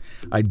 but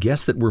I'd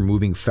guess that we're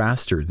moving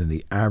faster than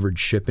the average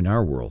ship in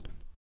our world.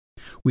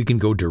 We can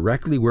go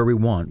directly where we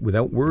want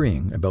without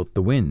worrying about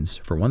the winds,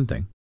 for one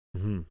thing.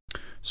 Mm-hmm.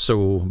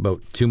 So,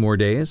 about 2 more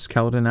days,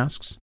 Kaladin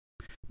asks?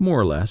 More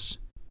or less.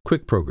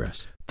 Quick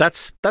progress.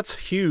 That's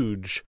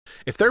huge.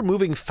 If they're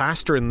moving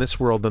faster in this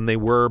world than they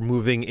were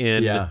moving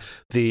in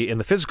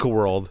the physical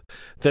world,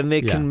 then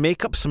they can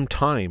make up some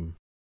time.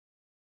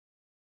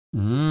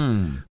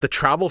 The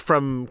travel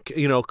from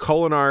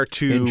Kolinar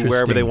to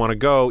wherever they want to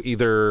go,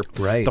 either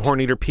the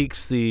Horn-Eater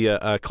Peaks,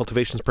 the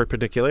Cultivation's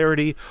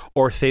Perpendicularity,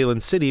 or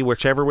Thalen City,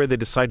 whichever way they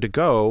decide to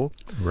go.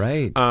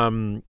 Right.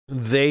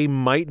 They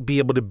might be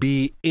able to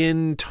be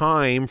in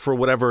time for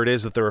whatever it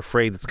is that they're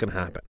afraid that's going to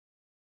happen.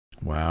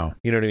 Wow.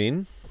 You know what I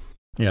mean?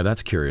 Yeah,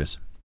 that's curious.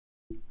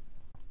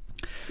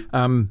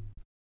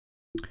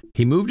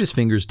 He moved his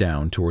fingers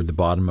down toward the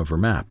bottom of her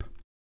map.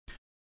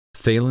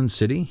 Thalen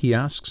City, he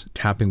asks,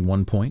 tapping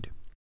one point.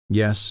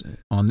 Yes,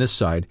 on this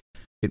side,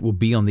 it will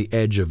be on the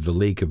edge of the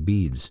Lake of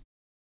Beads.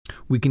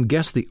 We can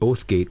guess the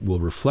Oath Gate will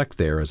reflect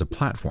there as a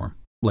platform,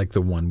 like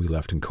the one we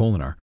left in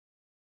Kolinar.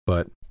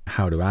 But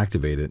how to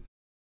activate it?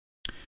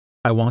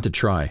 I want to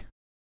try.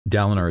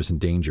 Dalinar is in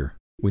danger.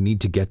 We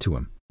need to get to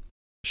him.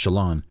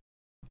 Shallan.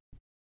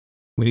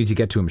 We need to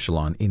get to him,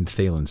 Shallan, in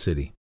Thalen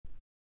City.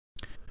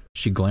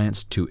 She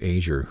glanced to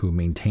Azure, who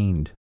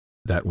maintained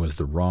that was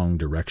the wrong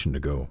direction to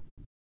go.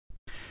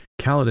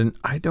 Kaladin,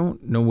 I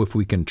don't know if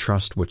we can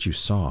trust what you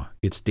saw.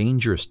 It's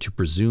dangerous to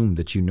presume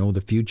that you know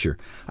the future.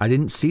 I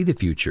didn't see the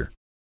future,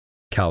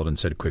 Kaladin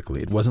said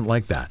quickly. It wasn't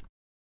like that.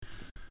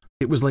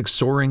 It was like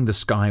soaring the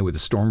sky with a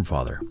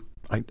Stormfather.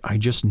 I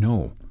just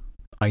know.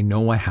 I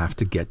know I have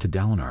to get to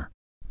Dalinar.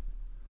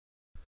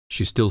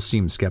 She still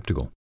seemed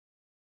skeptical.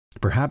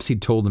 Perhaps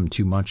he'd told them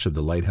too much of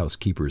the Lighthouse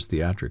Keeper's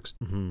theatrics.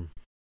 Mm-hmm.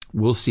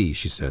 We'll see,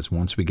 she says,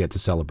 once we get to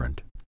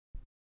Celebrant.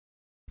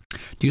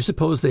 Do you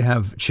suppose they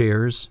have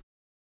chairs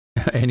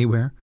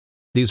anywhere?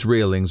 These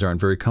railings aren't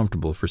very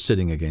comfortable for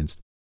sitting against.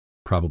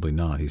 Probably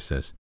not, he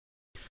says.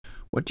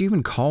 What do you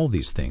even call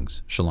these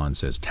things? Shallan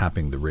says,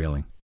 tapping the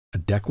railing. A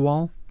deck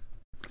wall?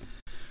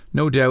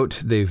 No doubt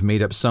they've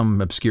made up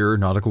some obscure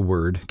nautical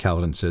word,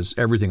 Kaladin says.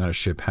 Everything on a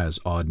ship has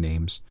odd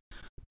names.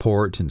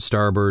 Port and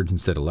starboard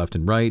instead of left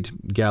and right.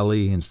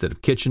 Galley instead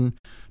of kitchen.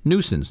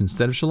 Nuisance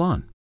instead of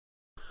Shallan.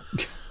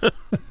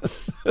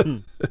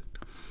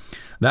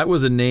 That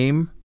was a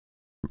name.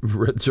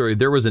 Sorry,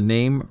 there was a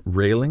name,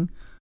 railing,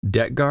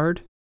 deck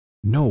guard.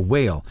 No,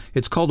 whale.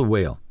 It's called a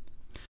whale.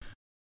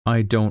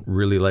 I don't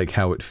really like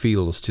how it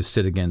feels to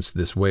sit against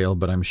this whale,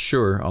 but I'm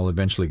sure I'll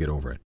eventually get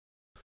over it.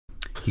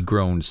 He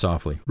groaned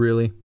softly.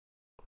 Really?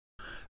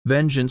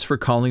 Vengeance for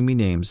calling me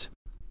names.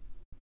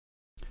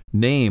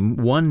 Name,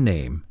 one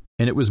name,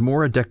 and it was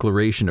more a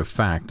declaration of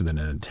fact than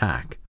an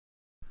attack.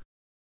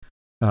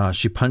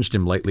 She punched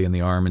him lightly in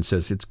the arm and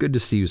says, "It's good to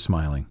see you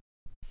smiling."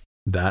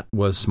 That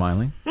was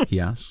smiling,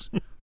 he asks.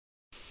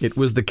 It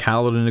was the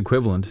Kaladin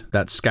equivalent.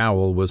 That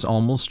scowl was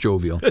almost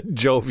jovial.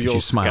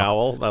 Jovial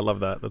scowl. I love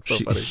that. That's so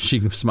funny. She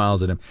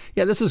smiles at him.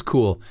 Yeah, this is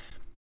cool.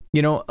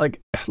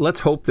 Let's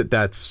hope that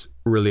that's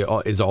really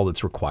all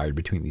that's required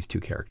between these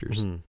two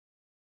characters. Mm-hmm.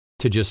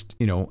 To just,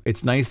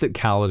 it's nice that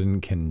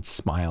Kaladin can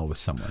smile with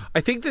someone.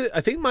 I think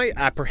my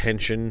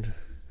apprehension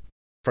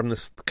from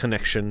this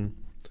connection,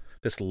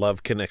 this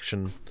love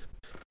connection,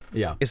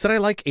 is that I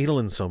like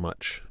Adolin so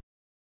much.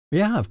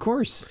 Yeah, of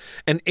course.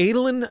 And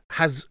Adolin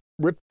has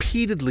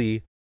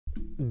repeatedly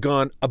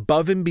gone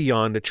above and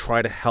beyond to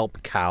try to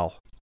help Cal.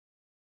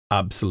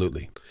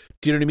 Absolutely.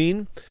 Do you know what I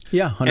mean?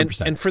 Yeah,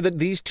 100%. And for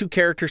these two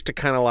characters to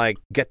kind of like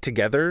get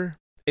together,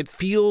 it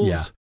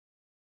feels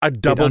a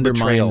double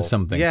betrayal.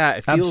 Something. Yeah,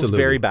 it feels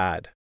very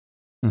bad.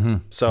 Mm-hmm.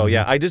 So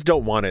I just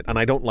don't want it, and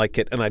I don't like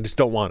it, and I just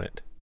don't want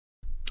it.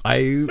 I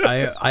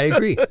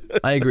agree.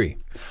 I agree.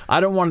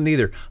 I don't want it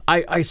either.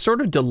 I sort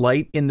of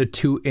delight in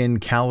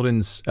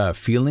Kaladin's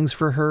feelings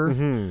for her,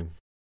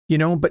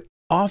 but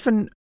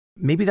often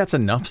maybe that's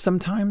enough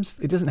sometimes.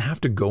 It doesn't have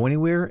to go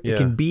anywhere. Yeah.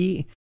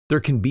 There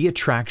can be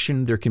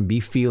attraction, there can be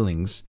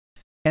feelings,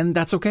 and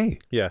that's okay.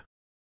 Yeah.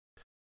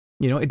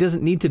 It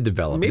doesn't need to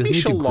develop. Maybe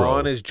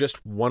Shallan is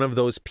just one of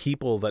those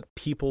people that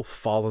people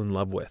fall in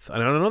love with.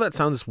 And I know that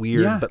sounds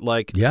weird, but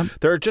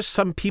there are just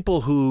some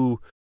people who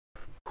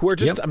are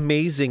just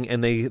amazing,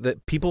 and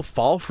that people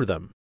fall for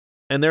them,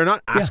 and they're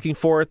not asking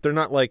for it. They're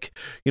not like,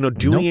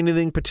 doing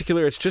anything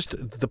particular. It's just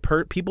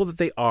the people that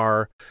they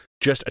are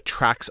just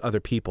attracts other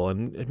people.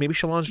 And maybe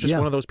Shallan's just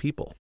one of those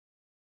people.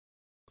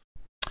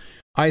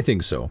 I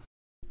think so.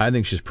 I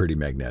think she's pretty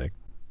magnetic.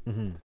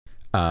 Mm-hmm.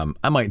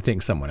 I might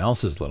think someone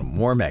else is a little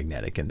more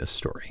magnetic in this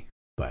story,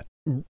 but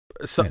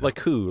like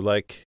who?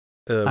 Like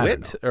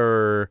Wit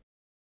or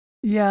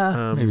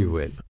maybe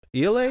Wit.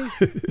 Ele? Ele.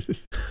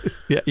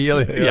 It's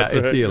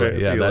Ele. Right.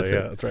 Yeah, that's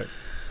it. That's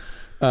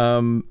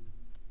right.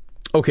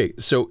 Okay,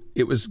 so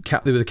it was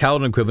the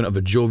Kaladin equivalent of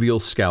a jovial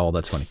scowl.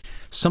 That's funny.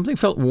 Something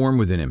felt warm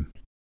within him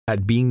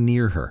at being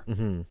near her.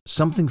 Mm-hmm.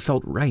 Something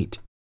felt right.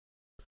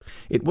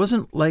 It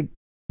wasn't like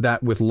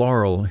that with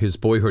Laurel, his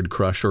boyhood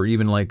crush, or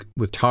even like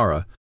with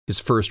Tara, his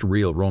first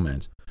real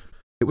romance.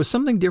 It was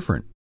something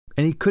different,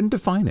 and he couldn't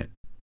define it.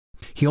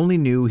 He only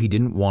knew he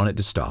didn't want it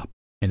to stop,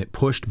 and it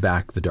pushed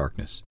back the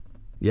darkness.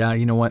 Yeah,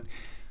 you know what?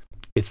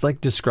 It's like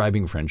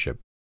describing friendship.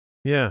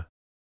 Yeah.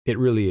 It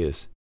really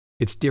is.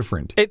 It's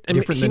different.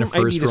 Different than a first romance.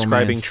 He might be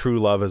describing true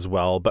love as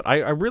well, but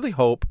I really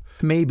hope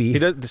maybe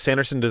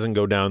Sanderson doesn't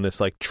go down this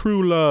like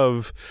true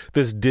love,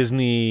 this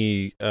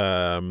Disney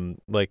true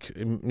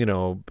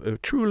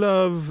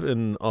love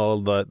and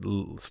all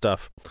that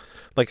stuff.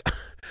 Like,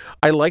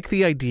 I like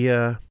the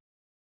idea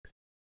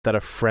that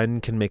a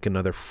friend can make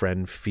another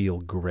friend feel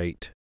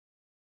great.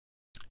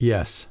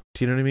 Yes.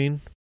 Do you know what I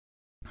mean?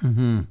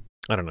 Mm-hmm.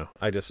 I don't know.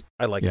 I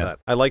like that.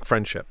 I like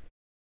friendship.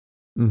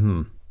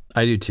 Mm-hmm.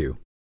 I do too.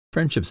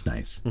 Friendship's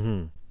nice.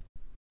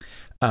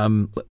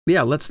 Mm-hmm.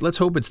 Let's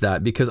hope it's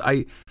that, because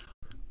I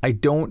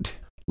don't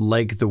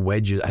like the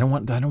wedges. I don't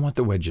want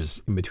the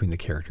wedges in between the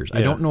characters. Yeah.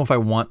 I don't know if I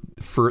want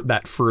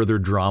that further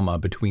drama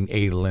between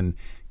Adolin,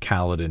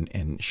 Kaladin,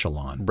 and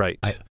Shallan. Right.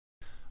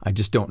 I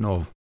just don't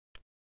know.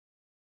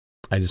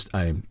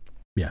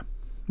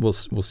 We'll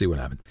see what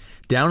happens.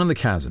 Down in the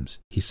chasms,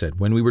 he said,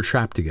 when we were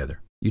trapped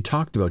together, you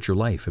talked about your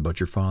life,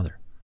 about your father.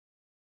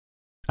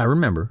 I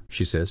remember,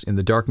 she says, in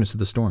the darkness of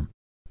the storm.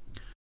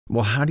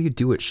 Well, how do you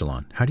do it,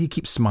 Shallan? How do you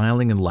keep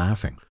smiling and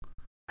laughing?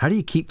 How do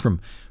you keep from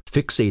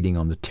fixating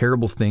on the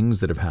terrible things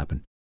that have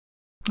happened?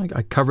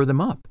 I cover them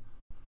up.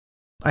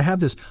 I have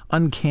this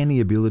uncanny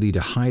ability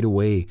to hide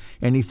away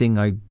anything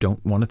I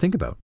don't want to think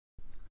about.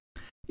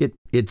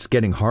 It's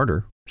getting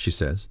harder, she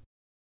says.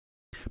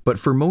 But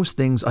for most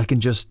things, I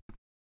can just...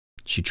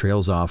 She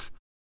trails off,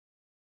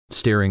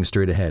 staring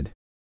straight ahead.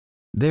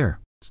 There,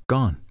 it's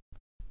gone.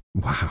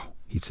 Wow,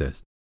 he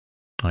says.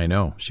 I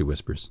know, she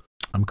whispers.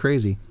 I'm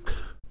crazy.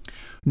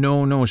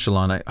 No,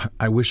 Shallan,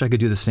 I wish I could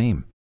do the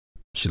same.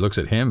 She looks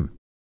at him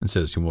and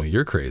says, well,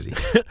 you're crazy.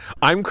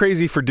 I'm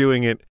crazy for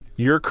doing it.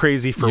 You're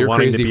crazy for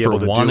wanting to be able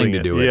to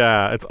do it.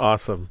 Yeah, it's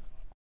awesome.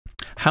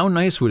 How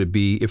nice would it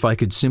be if I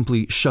could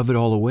simply shove it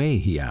all away,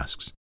 he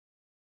asks.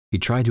 He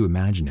tried to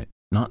imagine it,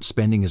 not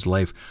spending his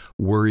life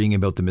worrying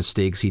about the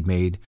mistakes he'd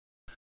made,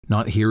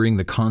 not hearing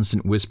the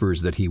constant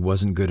whispers that he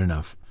wasn't good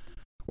enough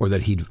or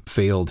that he'd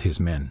failed his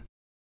men.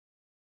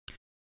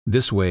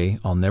 This way,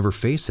 I'll never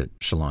face it,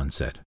 Shallan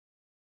said.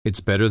 It's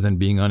better than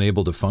being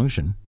unable to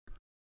function.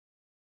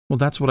 Well,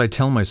 that's what I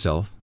tell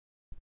myself.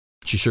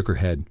 She shook her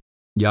head.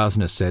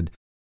 Yasna said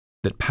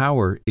that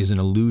power is an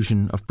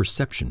illusion of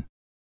perception.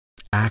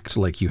 Act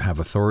like you have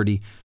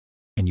authority,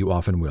 and you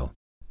often will.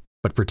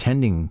 But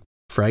pretending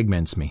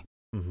fragments me.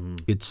 Mm-hmm.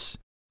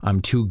 I'm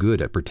too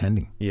good at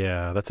pretending.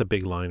 Yeah, that's a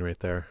big line right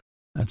there.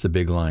 That's a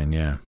big line,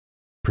 yeah.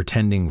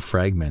 Pretending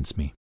fragments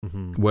me.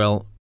 Mm-hmm.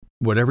 Well,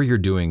 whatever you're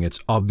doing,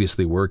 it's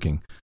obviously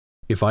working.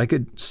 If I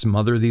could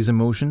smother these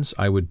emotions,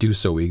 I would do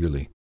so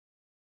eagerly.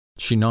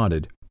 She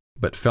nodded,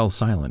 but fell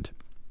silent,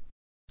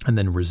 and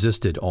then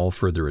resisted all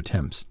further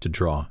attempts to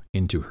draw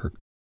into her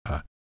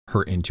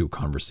into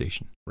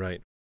conversation.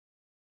 Right.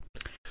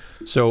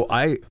 So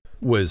I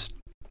was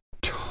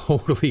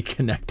totally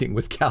connecting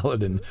with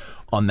Kaladin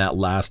on that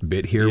last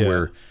bit here,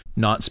 where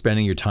not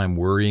spending your time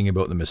worrying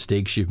about the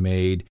mistakes you've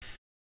made,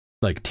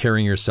 like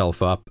tearing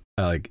yourself up.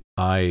 Like,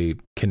 I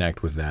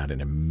connect with that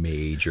in a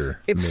major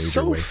way. It's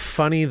so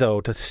funny, though,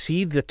 to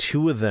see the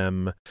two of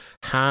them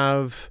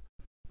have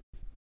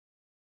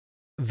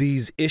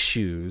these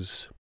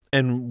issues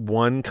and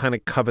one kind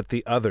of covet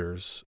the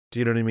others. Do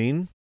you know what I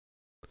mean?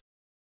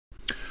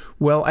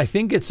 Well, I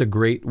think it's a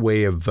great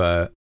way of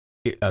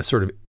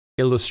sort of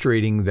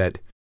illustrating that.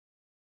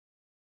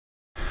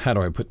 How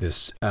do I put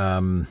this?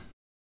 That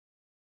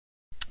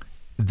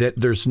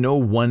there's no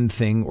one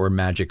thing or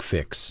magic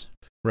fix.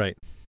 Right.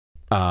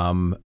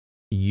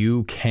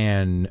 You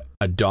can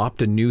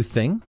adopt a new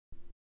thing,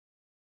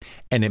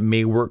 and it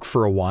may work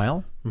for a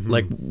while,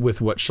 like with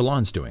what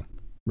Shallan's doing,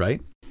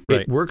 right?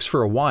 It works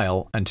for a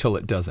while until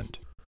it doesn't.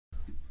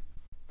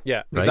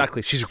 Yeah, right?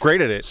 Exactly. She's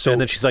great at it,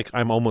 and then she's like,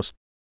 I'm almost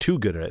too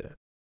good at it.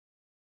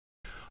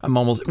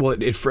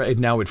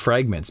 Now it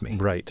fragments me.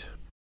 Right.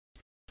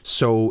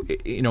 So,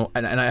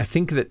 and I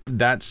think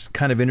that's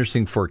kind of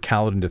interesting for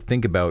Kaladin to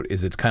think about,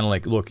 is it's kind of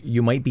like, look,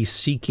 you might be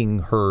seeking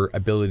her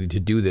ability to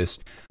do this,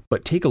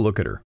 but take a look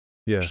at her.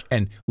 Yeah.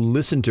 And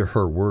listen to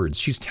her words.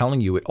 She's telling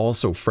you it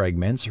also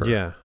fragments her.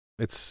 Yeah.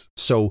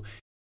 So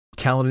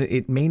Kaladin,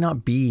 it may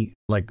not be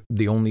like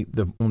the only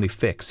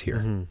fix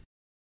here.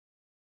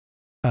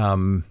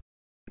 Mm-hmm.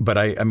 But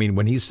I mean,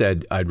 when he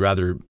said, I'd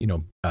rather,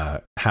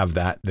 have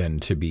that than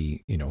to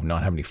be,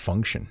 not have any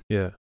function.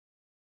 Yeah.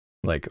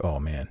 Like, oh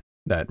man,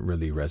 that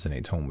really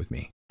resonates home with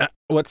me.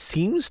 What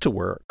seems to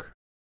work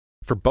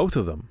for both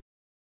of them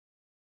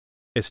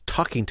is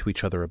talking to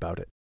each other about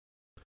it.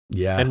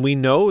 Yeah. And we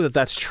know that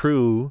that's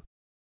true,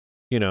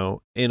 in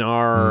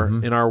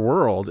our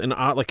world, and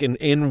like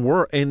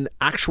in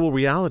actual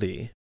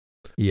reality.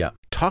 Yeah.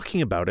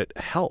 Talking about it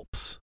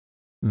helps.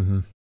 Mm-hmm.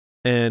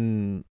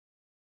 And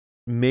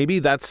maybe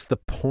that's the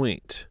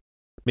point.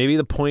 Maybe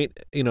the point,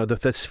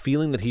 that this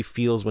feeling that he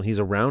feels when he's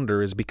around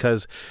her is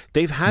because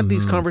they've had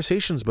these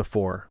conversations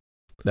before.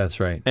 That's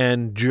right.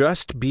 And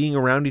just being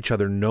around each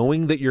other,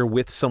 knowing that you're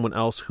with someone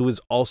else who is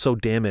also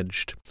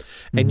damaged,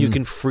 and you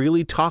can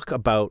freely talk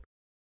about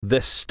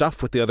this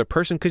stuff with the other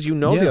person because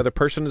the other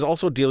person is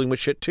also dealing with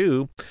shit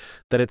too,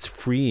 that it's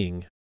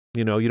freeing.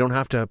 You know, you don't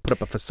have to put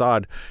up a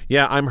facade.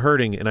 Yeah, I'm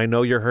hurting, and I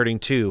know you're hurting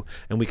too,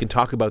 and we can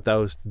talk about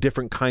those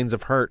different kinds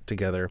of hurt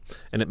together,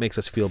 and it makes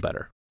us feel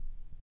better.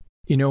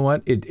 You know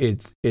what?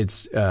 It's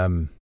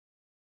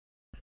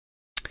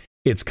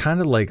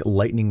kind of like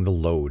lightening the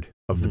load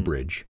of the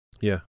bridge.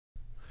 Yeah,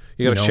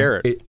 you got to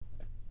share it.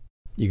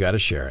 You got to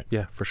share it.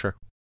 Yeah, for sure.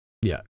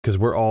 Yeah, because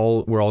we're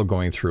all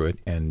going through it,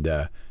 and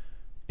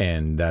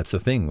that's the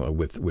thing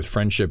with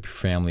friendship,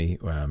 family,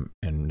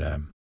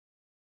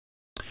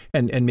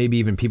 and maybe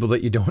even people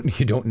that you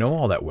don't know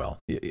all that well.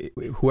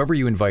 Whoever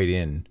you invite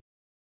in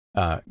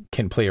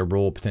can play a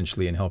role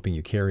potentially in helping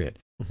you carry it.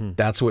 Mm-hmm.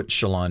 That's what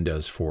Shallan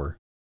does for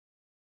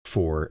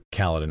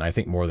Kaladin, I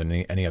think, more than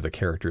any other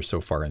character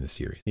so far in the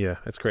series. Yeah,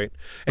 that's great.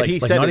 And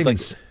he said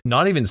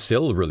not even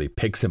Syl really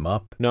picks him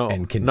up. No,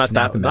 and can not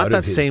snap that, him not out that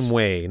of his, same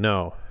way.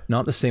 No,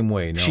 not the same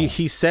way. No,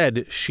 he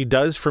said she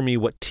does for me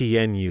what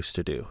Tien used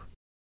to do.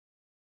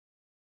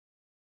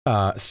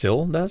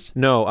 Syl does?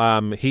 No,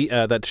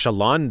 that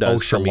Shallan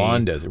does. Oh,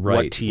 Shallan does. Right.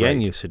 What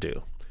Tien used to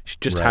do. She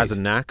just has a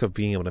knack of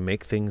being able to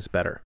make things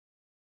better.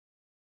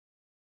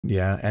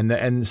 Yeah,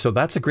 and so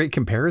that's a great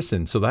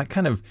comparison. So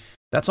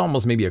that's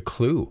almost maybe a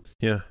clue.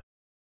 Yeah,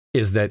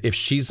 is that if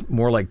she's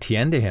more like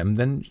Tien to him,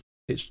 then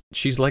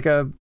she's like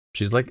a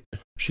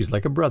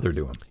brother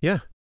to him. Yeah,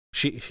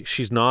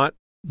 she's not.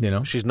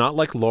 She's not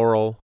like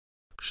Laurel.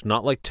 She's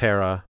not like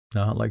Tara.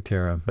 Not like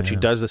Tara, but she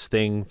does this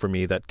thing for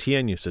me that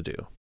Tien used to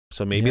do.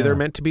 So maybe they're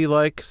meant to be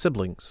like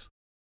siblings.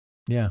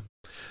 Yeah.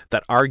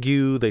 That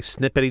argue, they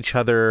snip at each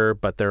other,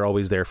 but they're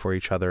always there for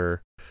each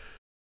other.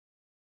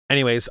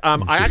 Anyways,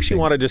 I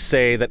actually want to just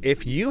say that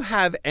if you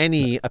have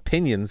any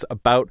opinions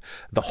about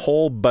the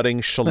whole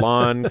budding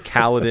Shallan,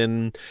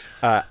 Kaladin,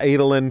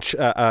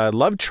 Adolin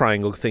love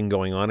triangle thing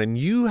going on, and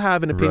you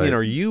have an opinion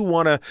or you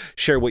want to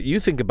share what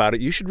you think about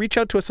it, you should reach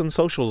out to us on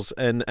socials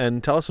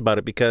and tell us about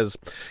it, because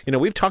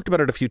we've talked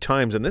about it a few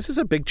times, and this is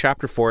a big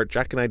chapter for it.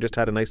 Jack and I just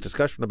had a nice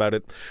discussion about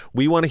it.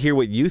 We want to hear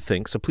what you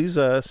think, so please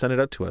send it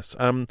out to us.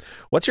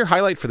 What's your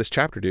highlight for this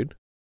chapter, dude?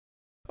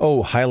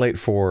 Oh, highlight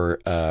for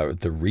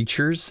the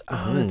Reachers?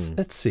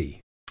 Let's see.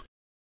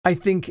 I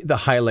think the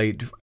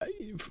highlight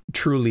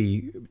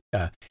truly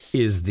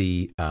is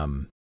the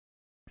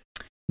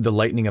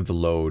lightening of the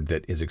load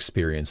that is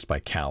experienced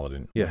by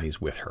Kaladin when he's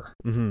with her.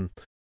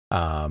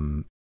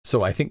 Mm-hmm.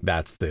 So I think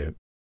that's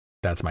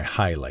my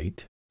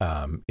highlight,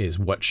 is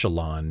what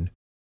Shallan,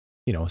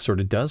 sort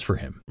of does for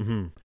him.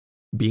 Mm-hmm.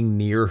 Being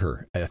near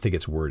her, I think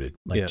it's worded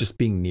like just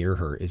being near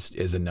her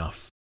is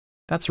enough.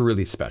 That's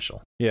really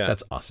special. Yeah,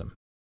 that's awesome.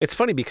 It's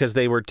funny because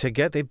they've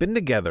been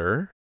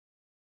together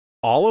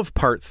all of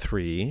part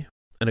 3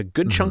 and a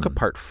good chunk of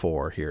part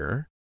 4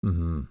 here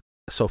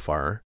so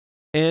far.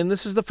 And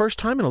this is the first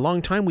time in a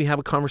long time we have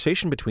a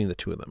conversation between the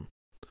two of them.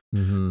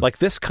 Mm-hmm. Like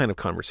this kind of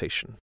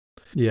conversation.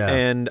 Yeah.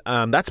 And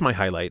that's my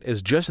highlight,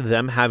 is just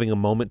them having a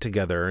moment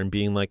together and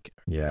being like,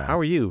 how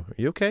are you? Are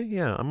you okay?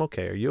 Yeah, I'm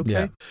okay. Are you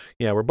okay?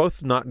 Yeah, we're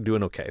both not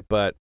doing okay,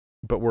 but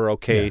we're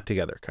okay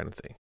together, kind of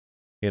thing.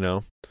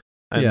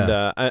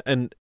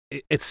 And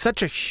it's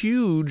such a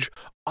huge,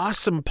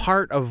 awesome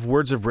part of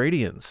Words of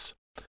Radiance,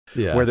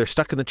 where they're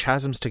stuck in the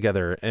chasms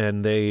together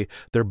and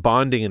they're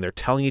bonding and they're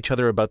telling each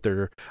other about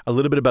a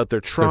little bit about their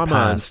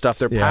trauma and stuff,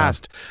 their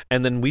past.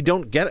 And then we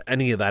don't get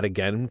any of that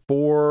again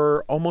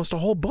for almost a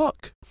whole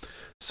book.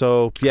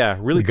 So really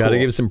cool. We got to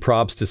give some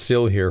props to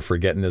Syl here for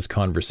getting this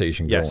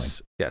conversation going.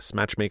 Yes,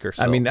 matchmaker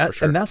Syl, I mean, for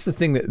sure. And that's the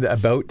thing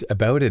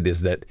about it,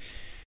 is that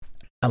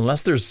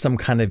unless there's some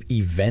kind of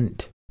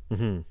event,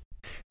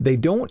 they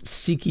don't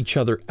seek each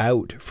other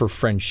out for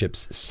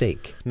friendship's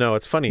sake. No,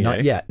 it's funny.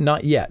 Not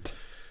yet.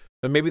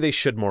 But maybe they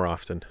should more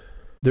often.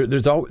 There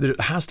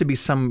has to be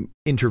some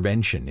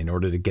intervention in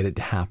order to get it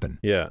to happen.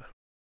 Yeah.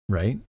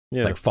 Right?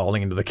 Yeah. Like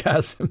falling into the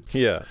chasms.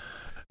 Yeah.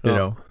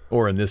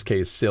 Or in this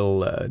case,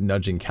 Syl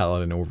nudging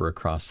Kaladin over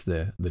across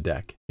the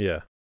deck. Yeah.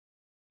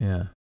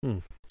 Yeah.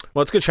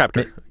 Well, it's a good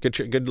chapter.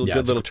 Good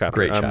little chapter.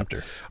 Great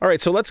chapter. All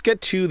right, so let's get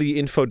to the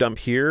info dump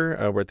here.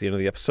 We're at the end of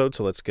the episode,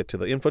 so let's get to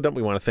the info dump.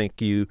 We want to say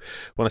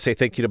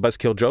thank you to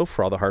Buzzkill Joe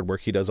for all the hard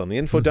work he does on the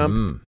info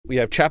dump. We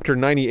have chapter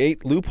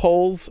 98,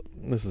 Loopholes.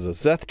 This is a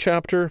Szeth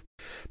chapter.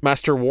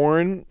 Master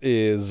Warren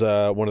is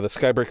one of the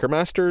Skybreaker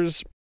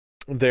Masters.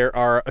 There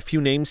are a few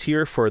names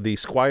here for the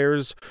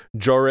squires: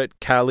 Jorrit,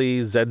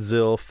 Kali,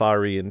 Zedzil,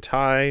 Fari, and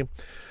Tai.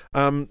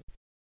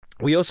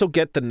 We also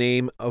get the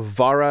name of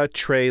Vara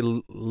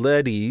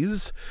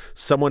Treledes,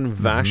 someone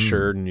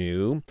Vasher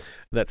knew,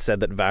 that said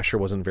that Vasher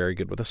wasn't very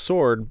good with a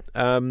sword.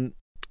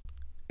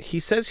 He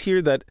says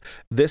here that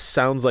this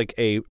sounds like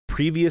a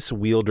previous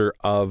wielder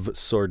of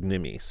Sword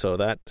Nimi, so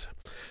that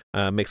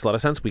makes a lot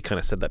of sense. We kind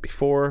of said that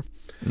before.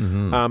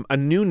 A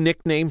new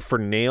nickname for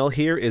Nail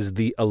here is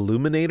the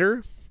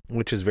Illuminator,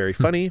 which is very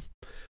funny.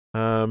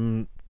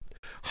 Heispren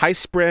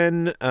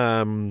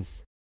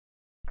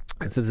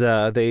It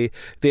says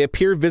they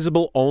appear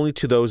visible only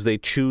to those they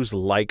choose,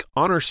 like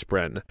honor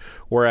spren,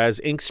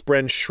 whereas ink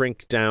spren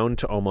shrink down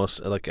to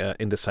almost like an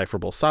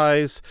indecipherable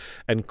size,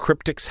 and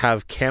cryptics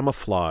have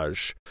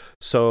camouflage.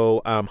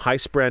 So high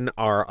spren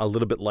are a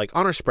little bit like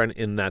honor spren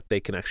in that they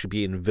can actually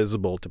be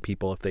invisible to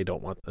people if they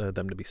don't want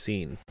them to be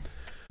seen.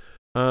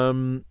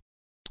 And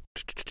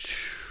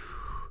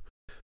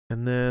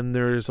then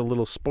there's a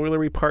little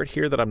spoilery part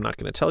here that I'm not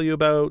going to tell you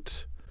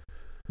about.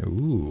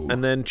 Ooh.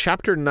 And then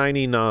chapter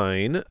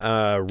 99,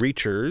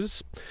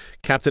 Reachers.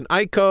 Captain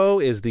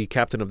Aiko is the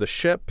captain of the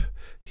ship.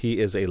 He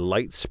is a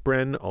light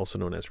spren, also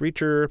known as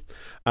Reacher.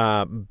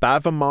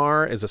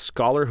 Bavamar is a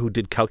scholar who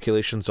did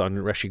calculations on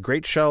Reshi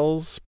Great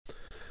Shells.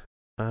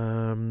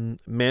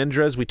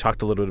 Mandras, we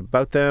talked a little bit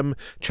about them.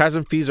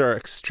 Chasm Fees are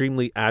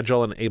extremely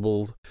agile and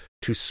able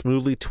to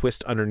smoothly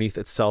twist underneath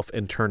itself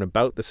and turn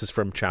about. This is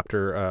from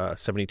chapter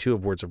 72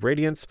 of Words of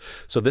Radiance.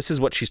 So this is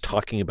what she's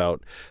talking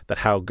about, that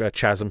how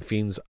Chasm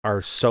Fiends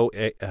are so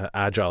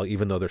agile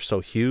even though they're so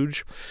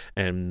huge,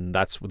 and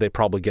they're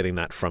probably getting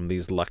that from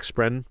these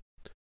Luxspren.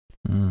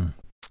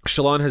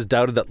 Shallan has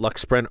doubted that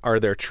Luxspren are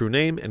their true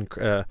name, and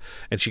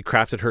she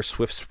crafted her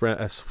Swift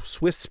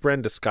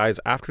Spren disguise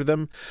after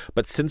them.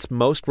 But since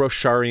most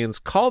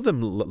Rosharians call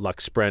them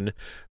Luxspren,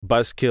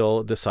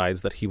 Buzzkill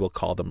decides that he will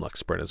call them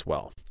Luxspren as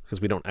well, because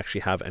we don't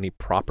actually have any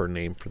proper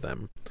name for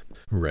them.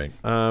 Right.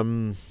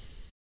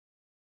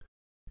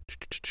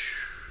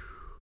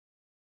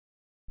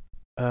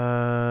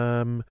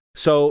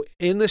 So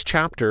in this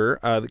chapter,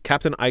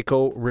 Captain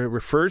Aiko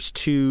refers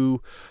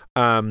to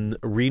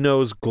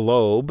Reno's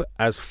globe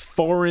as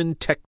foreign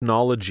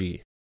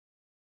technology.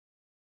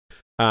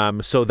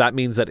 So that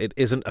means that it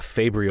isn't a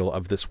fabrial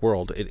of this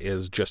world. It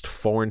is just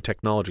foreign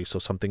technology, so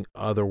something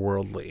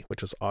otherworldly,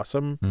 which is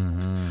awesome.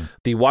 Mm-hmm.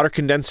 The water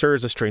condenser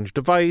is a strange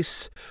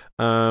device.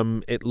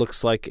 It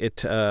looks like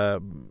it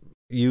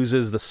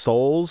uses the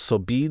souls, so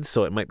beads,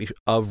 so it might be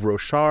of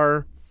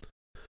Roshar.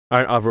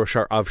 Of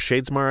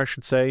Shadesmar, I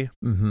should say.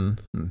 Mm-hmm.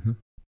 Mm-hmm.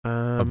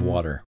 Of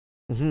water.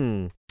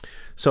 Mm-hmm.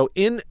 So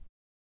in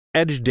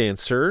Edge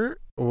Dancer,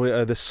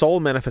 the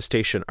soul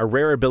manifestation, a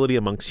rare ability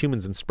amongst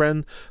humans and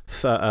Spren,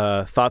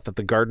 thought that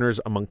the gardeners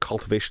among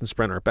cultivation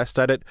Spren are best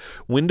at it.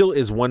 Wendell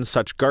is one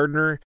such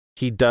gardener.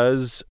 He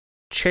does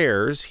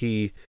chairs.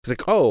 He's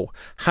like, oh,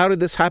 how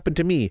did this happen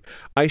to me?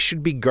 I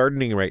should be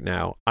gardening right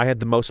now. I had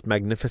the most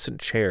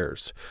magnificent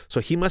chairs. So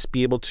he must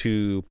be able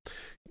to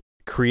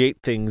create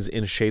things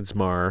in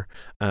Shadesmar,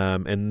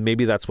 and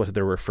maybe that's what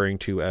they're referring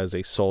to as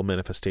a soul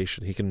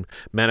manifestation. He can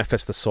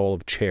manifest the soul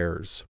of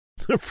chairs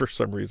for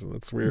some reason.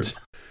 That's weird.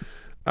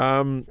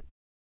 The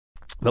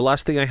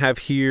last thing I have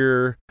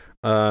here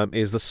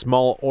is the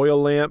small oil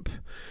lamp.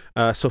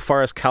 So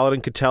far as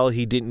Kaladin could tell,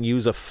 he didn't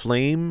use a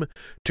flame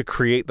to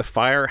create the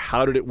fire.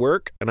 How did it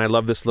work? And I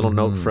love this little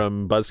note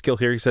from Buzzkill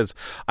here. He says,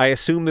 I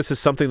assume this is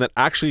something that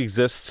actually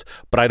exists,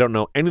 but I don't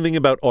know anything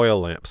about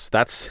oil lamps.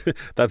 That's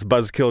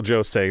Buzzkill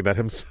Joe saying that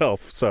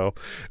himself. So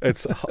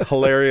it's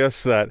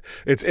hilarious that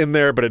it's in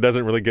there, but it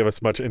doesn't really give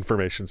us much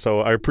information.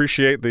 So I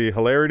appreciate the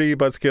hilarity,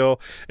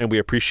 Buzzkill, and we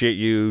appreciate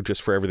you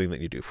just for everything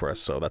that you do for us.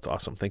 So that's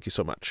awesome. Thank you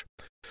so much.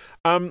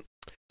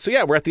 So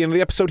yeah, we're at the end of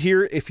the episode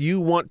here. If you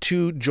want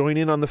to join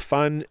in on the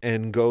fun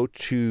and go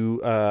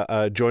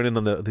to join in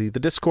on the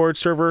Discord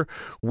server,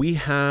 we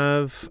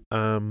have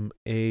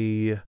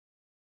a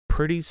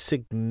pretty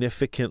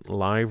significant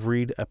live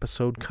read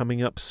episode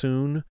coming up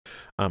soon.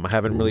 I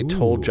haven't really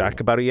told Jack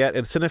about it yet.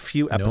 It's in a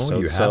few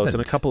episodes, so it's in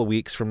a couple of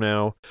weeks from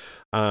now.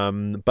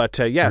 But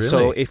yeah, really?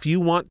 So if you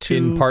want to...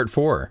 In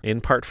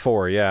part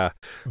 4, yeah.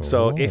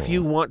 So if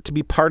you want to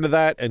be part of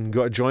that and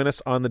go join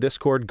us on the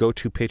Discord, go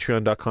to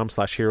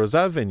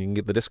patreon.com/heroesof and you can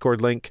get the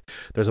Discord link.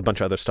 There's a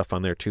bunch of other stuff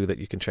on there too that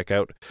you can check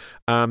out.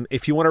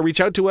 If you want to reach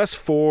out to us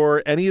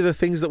for any of the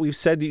things that we've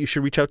said that you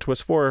should reach out to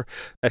us for,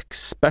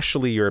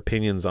 especially your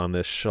opinions on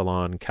this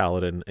Shallan,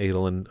 Kaladin,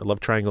 Adolin love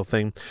triangle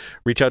thing,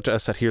 reach out to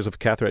us at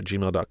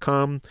heroesofcathra@gmail.com.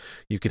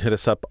 You can hit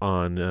us up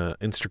on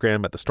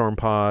Instagram at the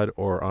Stormpod,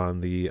 or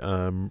on the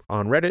on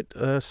Reddit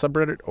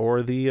subreddit,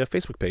 or the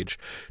Facebook page.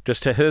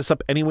 Just to hit us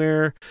up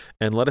anywhere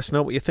and let us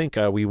know what you think.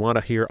 We want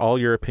to hear all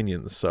your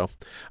opinions. So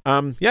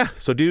yeah,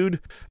 so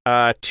dude,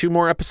 two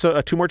more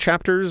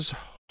chapters.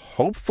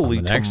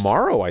 Hopefully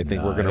tomorrow, I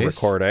think we're going to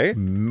record,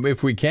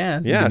 if we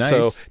can. Yeah, nice.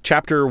 So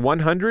chapter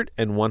 100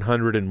 and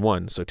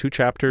 101. So 2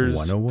 chapters.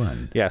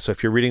 101. Yeah, so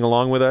if you're reading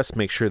along with us,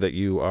 make sure that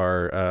you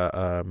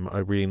are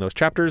reading those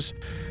chapters.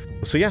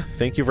 So yeah,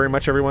 thank you very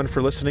much, everyone,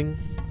 for listening.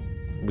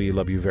 We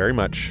love you very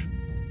much.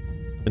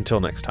 Until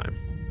next time.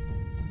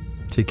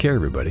 Take care,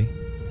 everybody.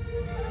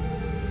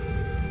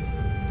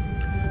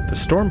 The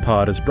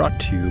Stormpod is brought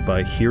to you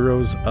by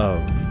Heroes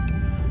of.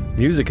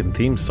 Music and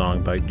theme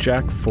song by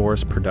Jack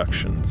Forrest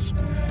Productions.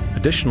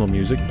 Additional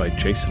music by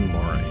Jason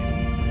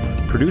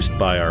Morey. Produced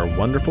by our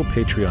wonderful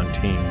Patreon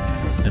team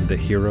and the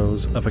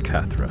Heroes of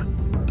Acathra.